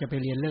เราจะไป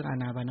เรียนเรื่องอา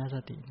นาปานส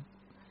ติ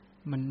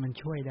มัน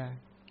ช่วยไ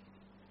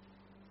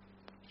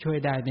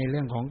ด้ในเ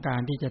รื่องของกา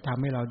รที่จะท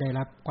ำให้เราได้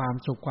รับความ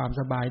สุขความ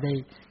สบายได้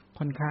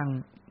ค่อนข้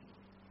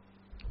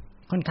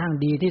าง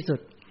ดีที่สุด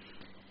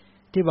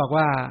ที่บอก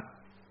ว่า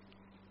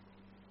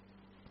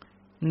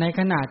ใน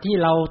ขณะที่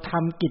เราท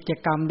ำกิจ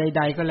กรรมใ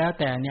ดๆก็แล้ว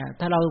แต่เนี่ย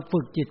ถ้าเราฝึ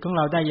กจิตของเ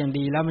ราได้อย่าง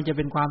ดีแล้วมันจะเ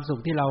ป็นความสุ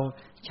ขที่เรา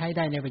ใช้ไ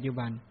ด้ในปัจจุ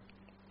บัน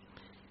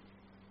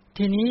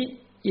ทีนี้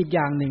อีกอ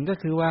ย่างหนึ่งก็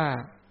คือว่า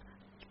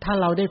ถ้า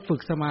เราได้ฝึ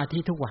กสมาธิ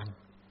ทุกวัน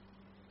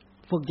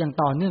ฝึกอย่าง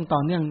ต่อเนื่อ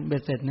งเบ็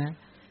ดเสร็จนะ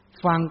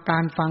กา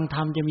รฟังธร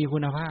รมจะมีคุ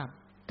ณภาพ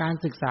การ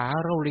ศึกษา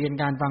เราเรียน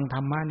การฟังธ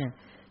รรมะเนี่ย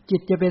จิ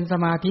ตจะเป็นส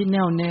มาธิแ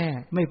น่วแน่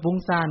ไม่ฟุ้ง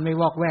ซ่านไม่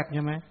วอกแวกใ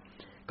ช่ไหม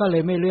ก็เล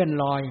ยไม่เลื่อน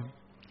ลอย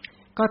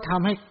ก็ท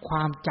ำให้คว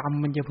ามจ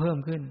ำมันจะเพิ่ม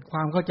ขึ้นคว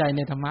ามเข้าใจใ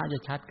นธรรมะจะ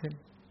ชัดขึ้น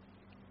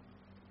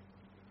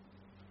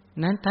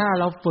นั้นถ้า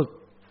เราฝึก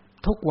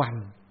ทุกวัน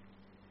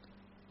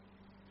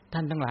ท่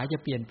านทั้งหลายจะ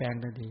เปลี่ยนแปลง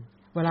ทันที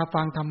เวลา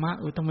ฟังธรรมะ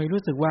ทำไม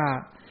รู้สึกว่า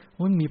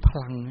มันมีพ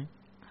ลัง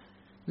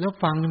แล้ว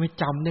ฟังมัน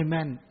จำได้แ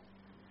ม่น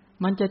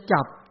มันจะ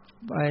จับ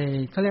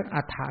เขาเรียกอ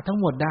รรถะทั้ง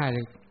หมดได้เล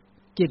ย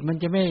จิตมัน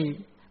จะ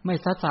ไม่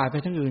ซัดสายไป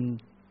ทั้งอื่น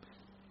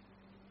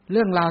เ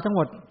รื่องราวทั้งห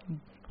มด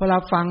พอเรา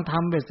ฟังท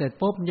ำเสร็จ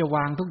ปุ๊บมันจะว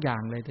างทุกอย่า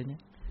งเลยทีนี้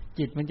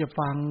จิตมันจะ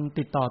ฟัง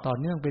ติดต่อ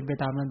เนื่องเป็นไป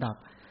ตามลำดับ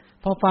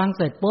พอฟังเ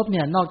สร็จปุ๊บเ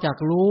นี่ยนอกจาก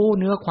รู้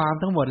เนื้อความ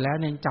ทั้งหมดแล้ว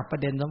เนี่ยจับปร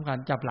ะเด็นสำคัญ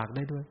จับหลักไ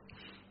ด้ด้วย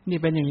นี่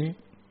เป็นอย่างนี้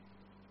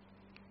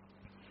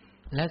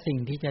และสิ่ง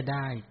ที่จะไ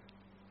ด้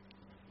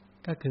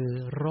ก็คือ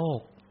โร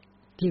ค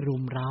ที่รุ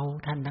มเร้า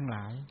ท่านทั้งหล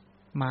าย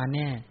มาแ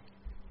น่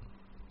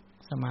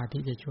สมาธิ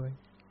จะช่วย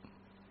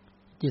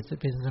จิต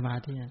เป็นสมา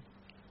ธิ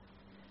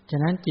ฉะ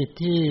นั้นจิต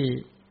ที่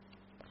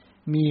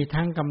มี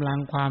ทั้งกำลัง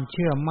ความเ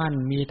ชื่อมั่น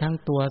มีทั้ง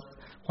ตัว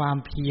ความ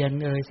เพียร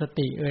ส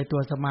ติตั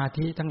วสมา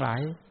ธิทั้งหลาย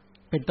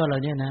เป็นต้นเหล่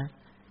านี้นะ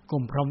ก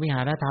ลุ่มพรหมวิห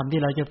ารธรรม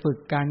ที่เราจะฝึก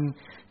กัน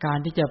การ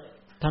ที่จะ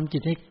ทำจิ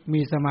ตให้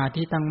มีสมา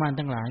ธิตั้งมั่น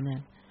ทั้งหลายเนี่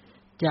ย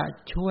จะ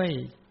ช่วย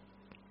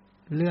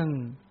เรื่อง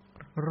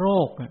โร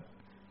ค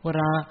เว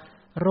ลา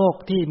โรค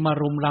ที่มา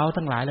รุมเร้า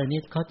ทั้งหลายเหล่านี้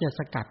เขาจะส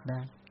กัดได้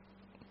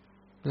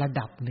ระ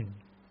ดับหนึ่ง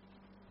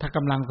ถ้าก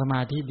ำลังสม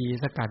าธิดี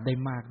สกัดได้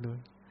มากด้วย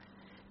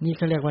นี่เ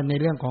ขาเรียกว่าใน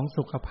เรื่องของ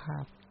สุขภา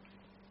พ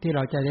ที่เร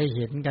าจะได้เ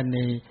ห็นกันใน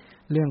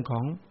เรื่องขอ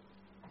ง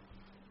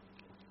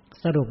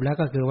สรุปแล้ว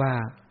ก็คือว่า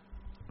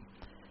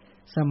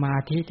สมา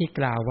ธิที่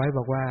กล่าวไว้บ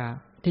อกว่า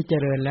ที่เจ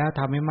ริญแล้ว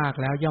ทำให้มาก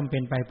แล้วย่อมเป็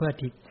นไปเพื่อ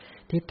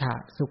ทิฏฐะ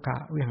สุข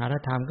วิหาร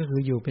ธรรมก็คื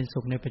ออยู่เป็นสุ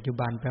ขในปัจจุ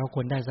บันแปลว่าค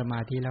นได้สมา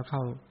ธิแล้วเ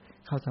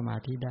ข้าสมา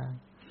ธิได้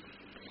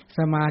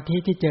สมาธิ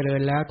ที่เจริ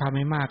ญแล้วทำใ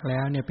ห้มากแล้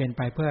วเนี่ยเป็นไ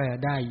ปเพื่อ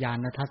ได้ญา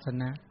ณทัศ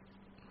นะ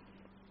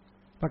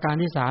ประการ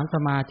ที่3ส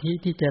มาธิ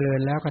ที่เจริญ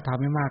แล้วก็ท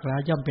ำให้มากแล้ว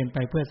ย่อมเป็นไป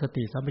เพื่อส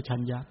ติสัมปชั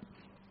ญญะ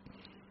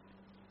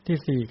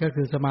ที่4ก็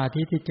คือสมา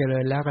ธิที่เจริ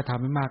ญแล้วก็ท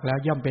ำให้มากแล้ว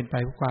ย่อมเป็นไป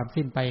เพื่อความ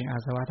สิ้นไปแห่งอา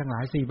สวะทั้งหลา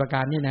ย4ประก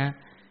ารนี้นะ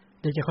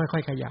เดี๋ยวจะค่อ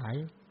ยๆขยาย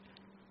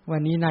วั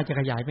นนี้น่าจะ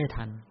ขยายไม่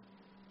ทัน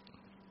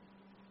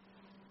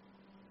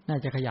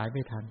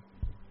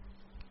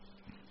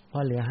เพรา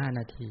ะเหลือ5น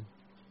าที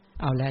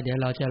เอาแล้วเดี๋ยว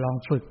เราจะลอง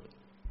ฝึก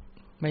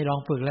ไม่ลอง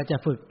ฝึกแล้วจะ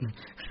ฝึก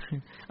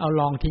เอา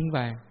ลองทิ้งไป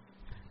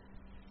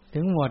ถึ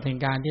งหมดแห่ง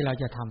การที่เรา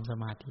จะทำส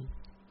มาธิ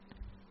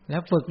แล้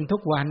วฝึกทุ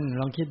กวัน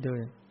ลองคิดดู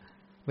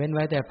เว้นไ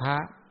ว้แต่พระ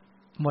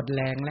หมดแ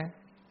รงแล้ว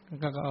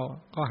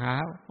ก็หา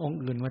องค์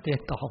อื่นมาเทศ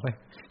ต่อไป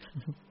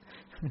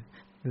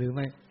หรือไ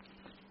ม่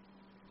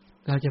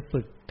เราจะ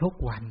ฝึกทุก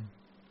วัน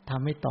ท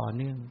ำให้ต่อเ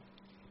นื่อง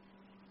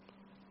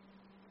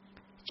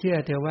เชื่อ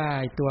เถอะว่า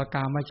ตัวก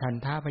ามฉัน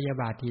ทะพยา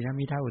บาทถีน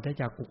มิทะอุทธัจ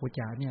จะกุกุจ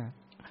จะเนี่ย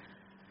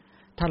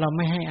ถ้าเราไ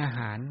ม่ให้อาห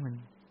าร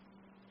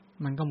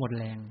มันก็หมด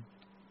แรง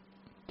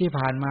ที่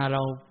ผ่านมาเ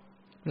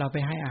ราไป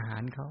ให้อาหา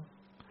รเ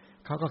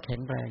ขาก็แข็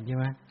งแรงใช่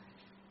ไหม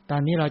ตอ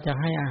นนี้เราจะ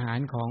ให้อาหาร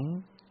ของ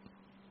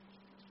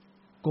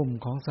กลุ่ม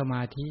ของสม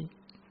าธิ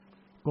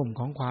กลุ่ม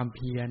ของความเ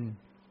พียร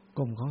ก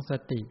ลุ่มของส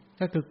ติ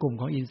ก็คือกลุ่ม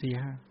ของอินทรีย์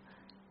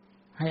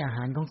5ให้อาห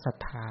ารของศรัท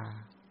ธา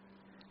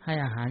ให้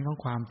อาหารของ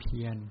ความเ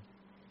พียร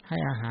ให้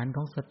อาหารข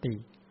องสติ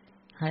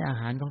ให้อา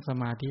หารของส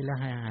มาธิและ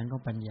ให้อาหารขอ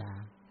งปัญญา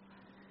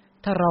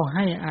ถ้าเราใ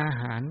ห้อา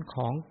หารข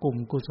องกลุ่ม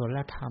กุศล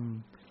ธรรม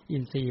อิ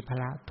นทรีย์พ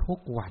ละทุก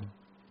วัน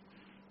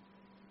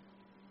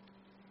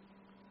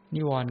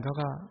นิวรณ์เขา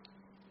ก็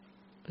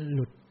ห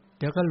ลุด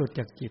เดี๋ยวก็หลุด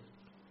จากจิต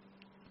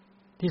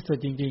ที่สุด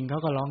จริงๆเขา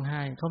ก็ร้องไ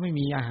ห้เขาไม่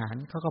มีอาหาร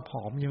เขาก็ผ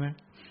อมใช่ไหม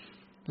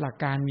หลัก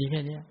การมีแค่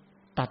นี้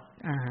ตัด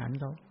อาหาร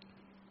เขา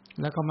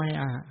แล้วก็ไม่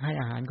ให้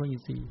อาหารของอิ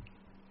นทรีย์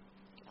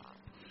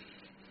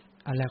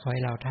เอาละขอใ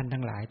ห้เราท่าน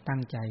ทั้งหลายตั้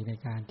งใจใน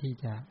การที่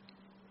จะ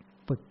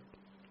ฝึก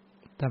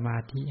สมา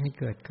ธิให้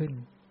เกิดขึ้น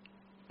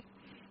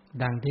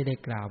ดังที่ได้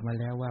กล่าวมา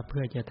แล้วว่าเ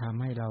พื่อจะท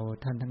ำให้เรา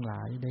ท่านทั้งหล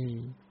ายได้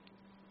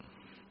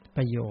ป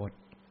ระโยชน์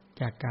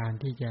จากการ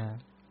ที่จะ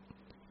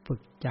ฝึ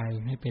กใจ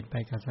ให้เป็นไป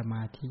กับสม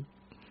าธิ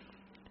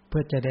เพื่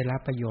อจะได้รั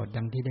บประโยชน์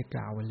ดังที่ได้ก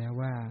ล่าวไว้แล้ว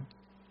ว่า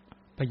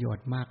ประโยช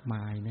น์มากม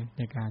ายนะใ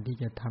นการที่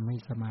จะทำให้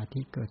สมาธิ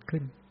เกิด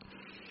ขึ้น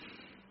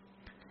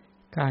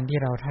การที่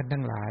เราท่าน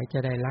ทั้งหลายจะ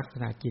ได้ลักษ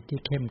ณะจิต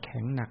ที่เข้มแข็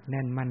งหนักแ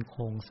น่นมั่นค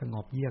งสง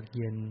บเยือกเ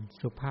ย็น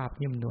สุภาพ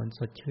นิ่มนวลส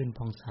ดชื่น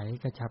ผ่องใส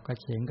กระฉับกระ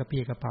เฉงกระป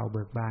รี้กระเปร่าเ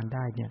บิกบานไ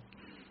ด้เนี่ย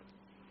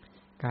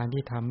การ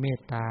ที่ทำเม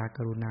ตตาก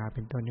รุณาเ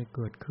ป็นต้นให้เ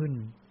กิดขึ้น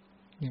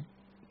เนี่ย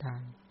ได้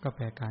ก็แป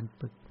ลการ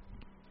ฝึก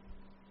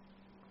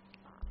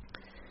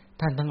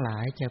ท่านทั้งหลา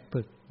ยจะ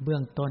ฝึกเบื้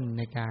องต้นใ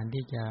นการ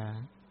ที่จะ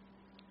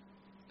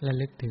ระ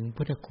ลึกถึง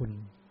พุทธคุณ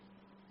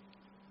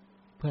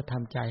เพื่อท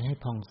ำใจให้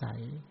ผ่องใส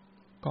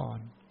ก่อน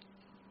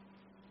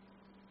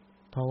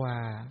เพราะว่า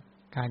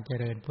การเจ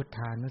ริญพุทธ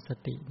านุส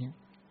ติเนี่ย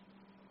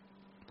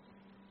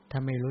ถ้า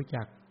ไม่รู้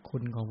จักคุ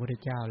ณของพระพุทธ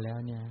เจ้าแล้ว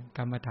เนี่ยก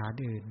รรมฐาน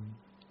อื่น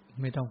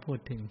ไม่ต้องพูด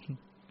ถึง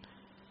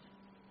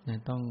นะ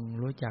ต้อง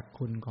รู้จัก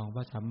คุณของพ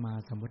ระสัมมา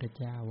สัมพุทธ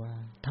เจ้าว่า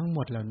ทั้งหม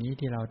ดเหล่านี้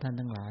ที่เราท่าน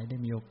ทั้งหลายได้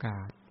มีโอก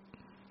าส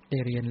ได้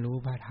เรียนรู้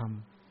พระธรรม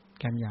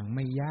กันอย่างไ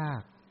ม่ยา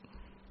ก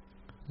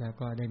แล้ว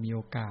ก็ได้มีโอ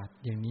กาส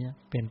อย่างนี้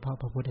เป็นเพราะ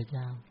พระพุทธเ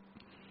จ้า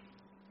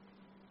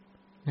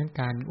นั้น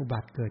การอุบั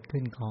ติเกิด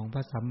ขึ้นของพร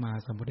ะสัมมา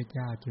สัมพุทธเ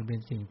จ้าจึงเป็น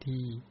สิ่ง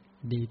ที่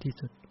ดีที่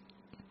สุด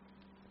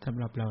สำ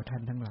หรับเราท่า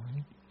นทั้งหลาย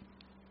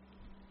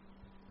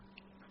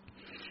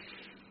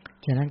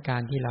ฉะนั้นกา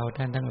รที่เรา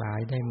ท่านทั้งหลาย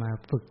ได้มา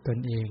ฝึกตน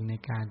เองใน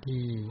การ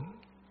ที่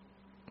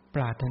ป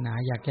รารถนา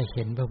อยากจะเ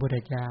ห็นพระพุทธ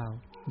เจ้า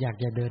อยาก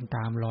จะเดินต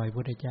ามรอยพระ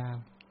พุทธเจ้า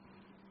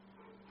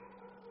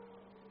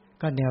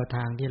ก็แนวท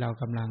างที่เรา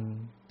กำลัง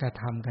กระ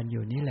ทำกันอ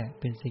ยู่นี่แหละ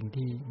เป็นสิ่ง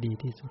ที่ดี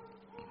ที่สุด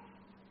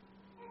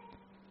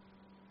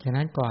ฉะ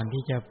นั้นก่อน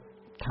ที่จะ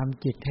ท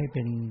ำจิตให้เ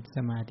ป็นส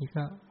มาธิ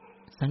ก็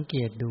สังเก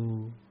ตดู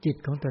จิต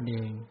ของตนเอ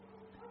ง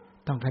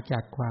ต้องขจั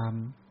ดความ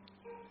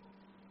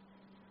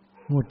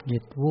หงุดหงิ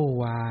ดวู่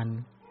วาน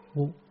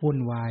วุ่น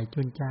วาย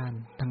จุนจ้าน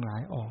ทั้งหลา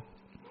ยออก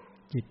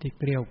จิตที่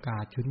เกลี้ยกล่อ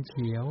มฉุนเ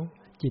ฉียว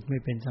จิตไม่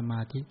เป็นสม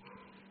าธิ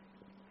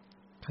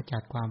ขจั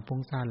ดความฟุ้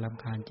งซ่านร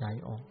ำคาญใจ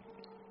ออก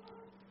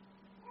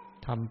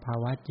ทำภา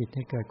วะจิตใ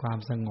ห้เกิดความ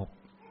สงบ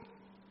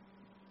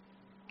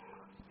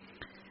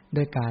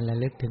ด้วยการระ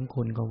ลึกถึง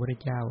คุณของพระพุทธ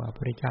เจ้าว่าพระ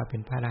พุทธเจ้าเป็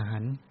นพระอรหั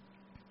นต์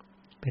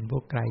เป็น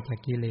ผู้ไกลจาก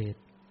กิเลส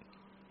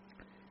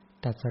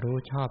ตรัสรู้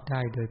ชอบได้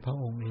โดยพระ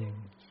องค์เอง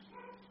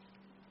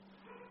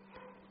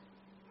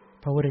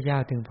พระพุทธเจ้า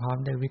ถึงพร้อม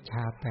ด้วยวิชช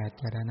า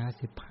8จรณะ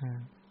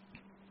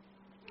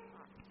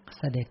15เ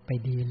สด็จไป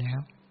ดีแล้ว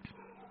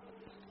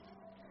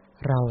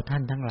เราท่า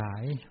นทั้งหลา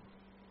ย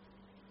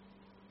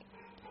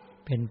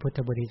เป็นพุทธ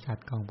บริษั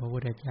ทของพระพุ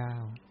ทธเจ้า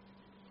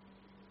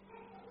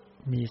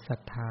มีศรั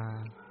ทธา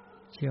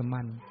เชื่อ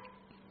มั่น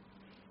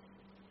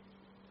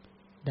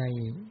ได้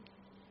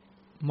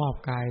มอบ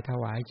กายถ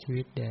วายชี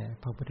วิตแด่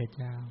พระพุทธ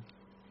เจ้า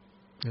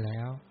แล้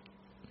ว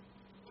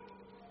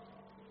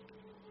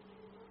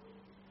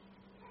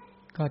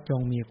ก็จ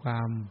งมีคว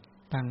าม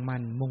ตั้งมั่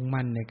นมุ่ง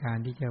มั่นในการ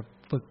ที่จะ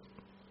ฝึก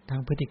ทั้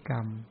งพฤติกร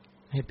รม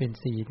ให้เป็น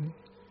ศีล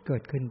เกิ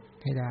ดขึ้น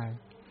ให้ได้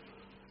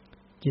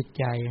จิตใ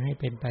จให้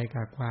เป็นไป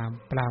กับความ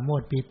ปราโม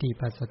ทย์ปีติ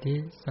ปัสสัทธิ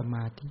สม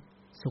าธิ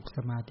สุขส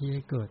มาธิใ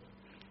ห้เกิด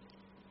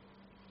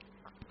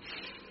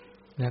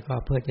แล้วก็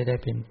เพื่อจะได้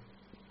เป็น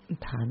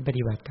ฐานป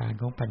ฏิบัติการ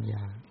ของปัญญ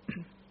า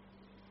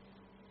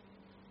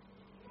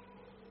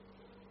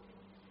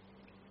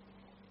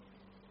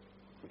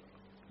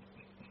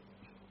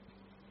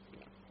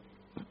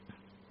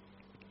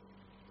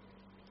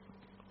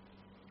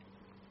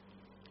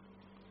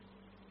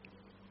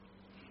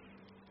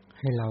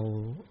ให้เรา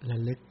ระ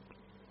ลึก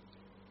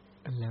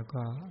แล้ว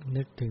ก็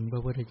นึกถึงพร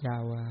ะพุทธเจ้า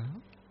ว่า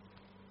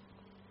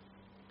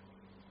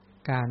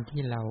การ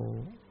ที่เรา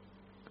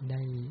ไ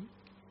ด้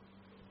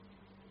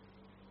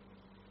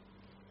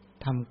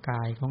ทำก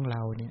ายของเร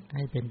าเนี่ยใ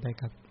ห้เป็นไป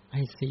กับใ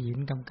ห้ศีล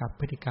กำกับ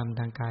พฤติกรรม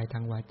ทางกายทา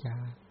งวาจา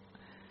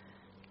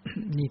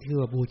นี่ถือ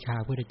ว่าบูชา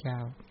พระพุทธเจ้า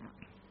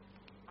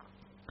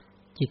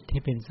จิตให้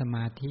เป็นสม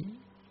าธิ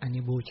อัน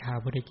นี้บูชาพร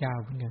ะพุทธเจ้า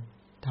เหมือนกัน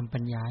ทำปั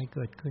ญญาให้เ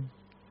กิดขึ้น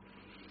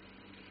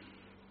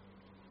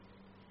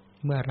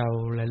เมื่อเรา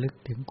ระลึก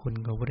ถึงคุณ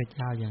ของพระพุทธเ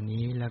จ้าอย่าง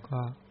นี้แล้วก็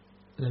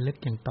ระลึก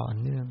อย่างต่อ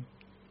เนื่อง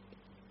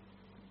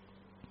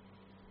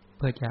เ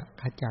พื่อจะ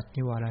ขจัด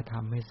นิวรธร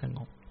รมให้สง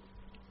บ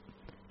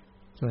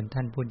ส่วนท่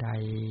านผู้ใด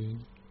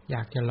อย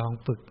ากจะลอง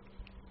ฝึก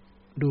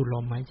ดูล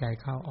มหายใจ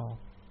เข้าออก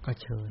ก็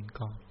เชิญ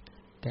ก่อน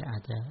แต่อา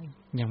จจะ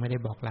ยังไม่ได้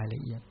บอกรายล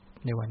ะเอียด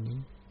ในวันนี้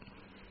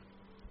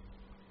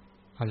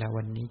เอาแล้ว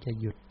วันนี้จะ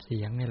หยุดเสี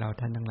ยงให้เรา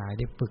ท่านทั้งหลาย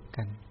ได้ฝึก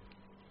กัน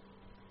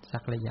สั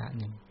กระยะ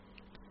หนึ่ง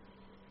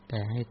แต่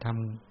ให้ท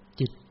ำ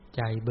จิตใ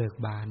จเบิก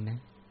บานนะ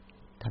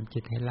ทำจิ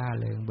ตให้ล่า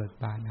เริงเบิก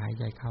บานหาย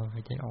ใจเข้าห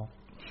ายใจออก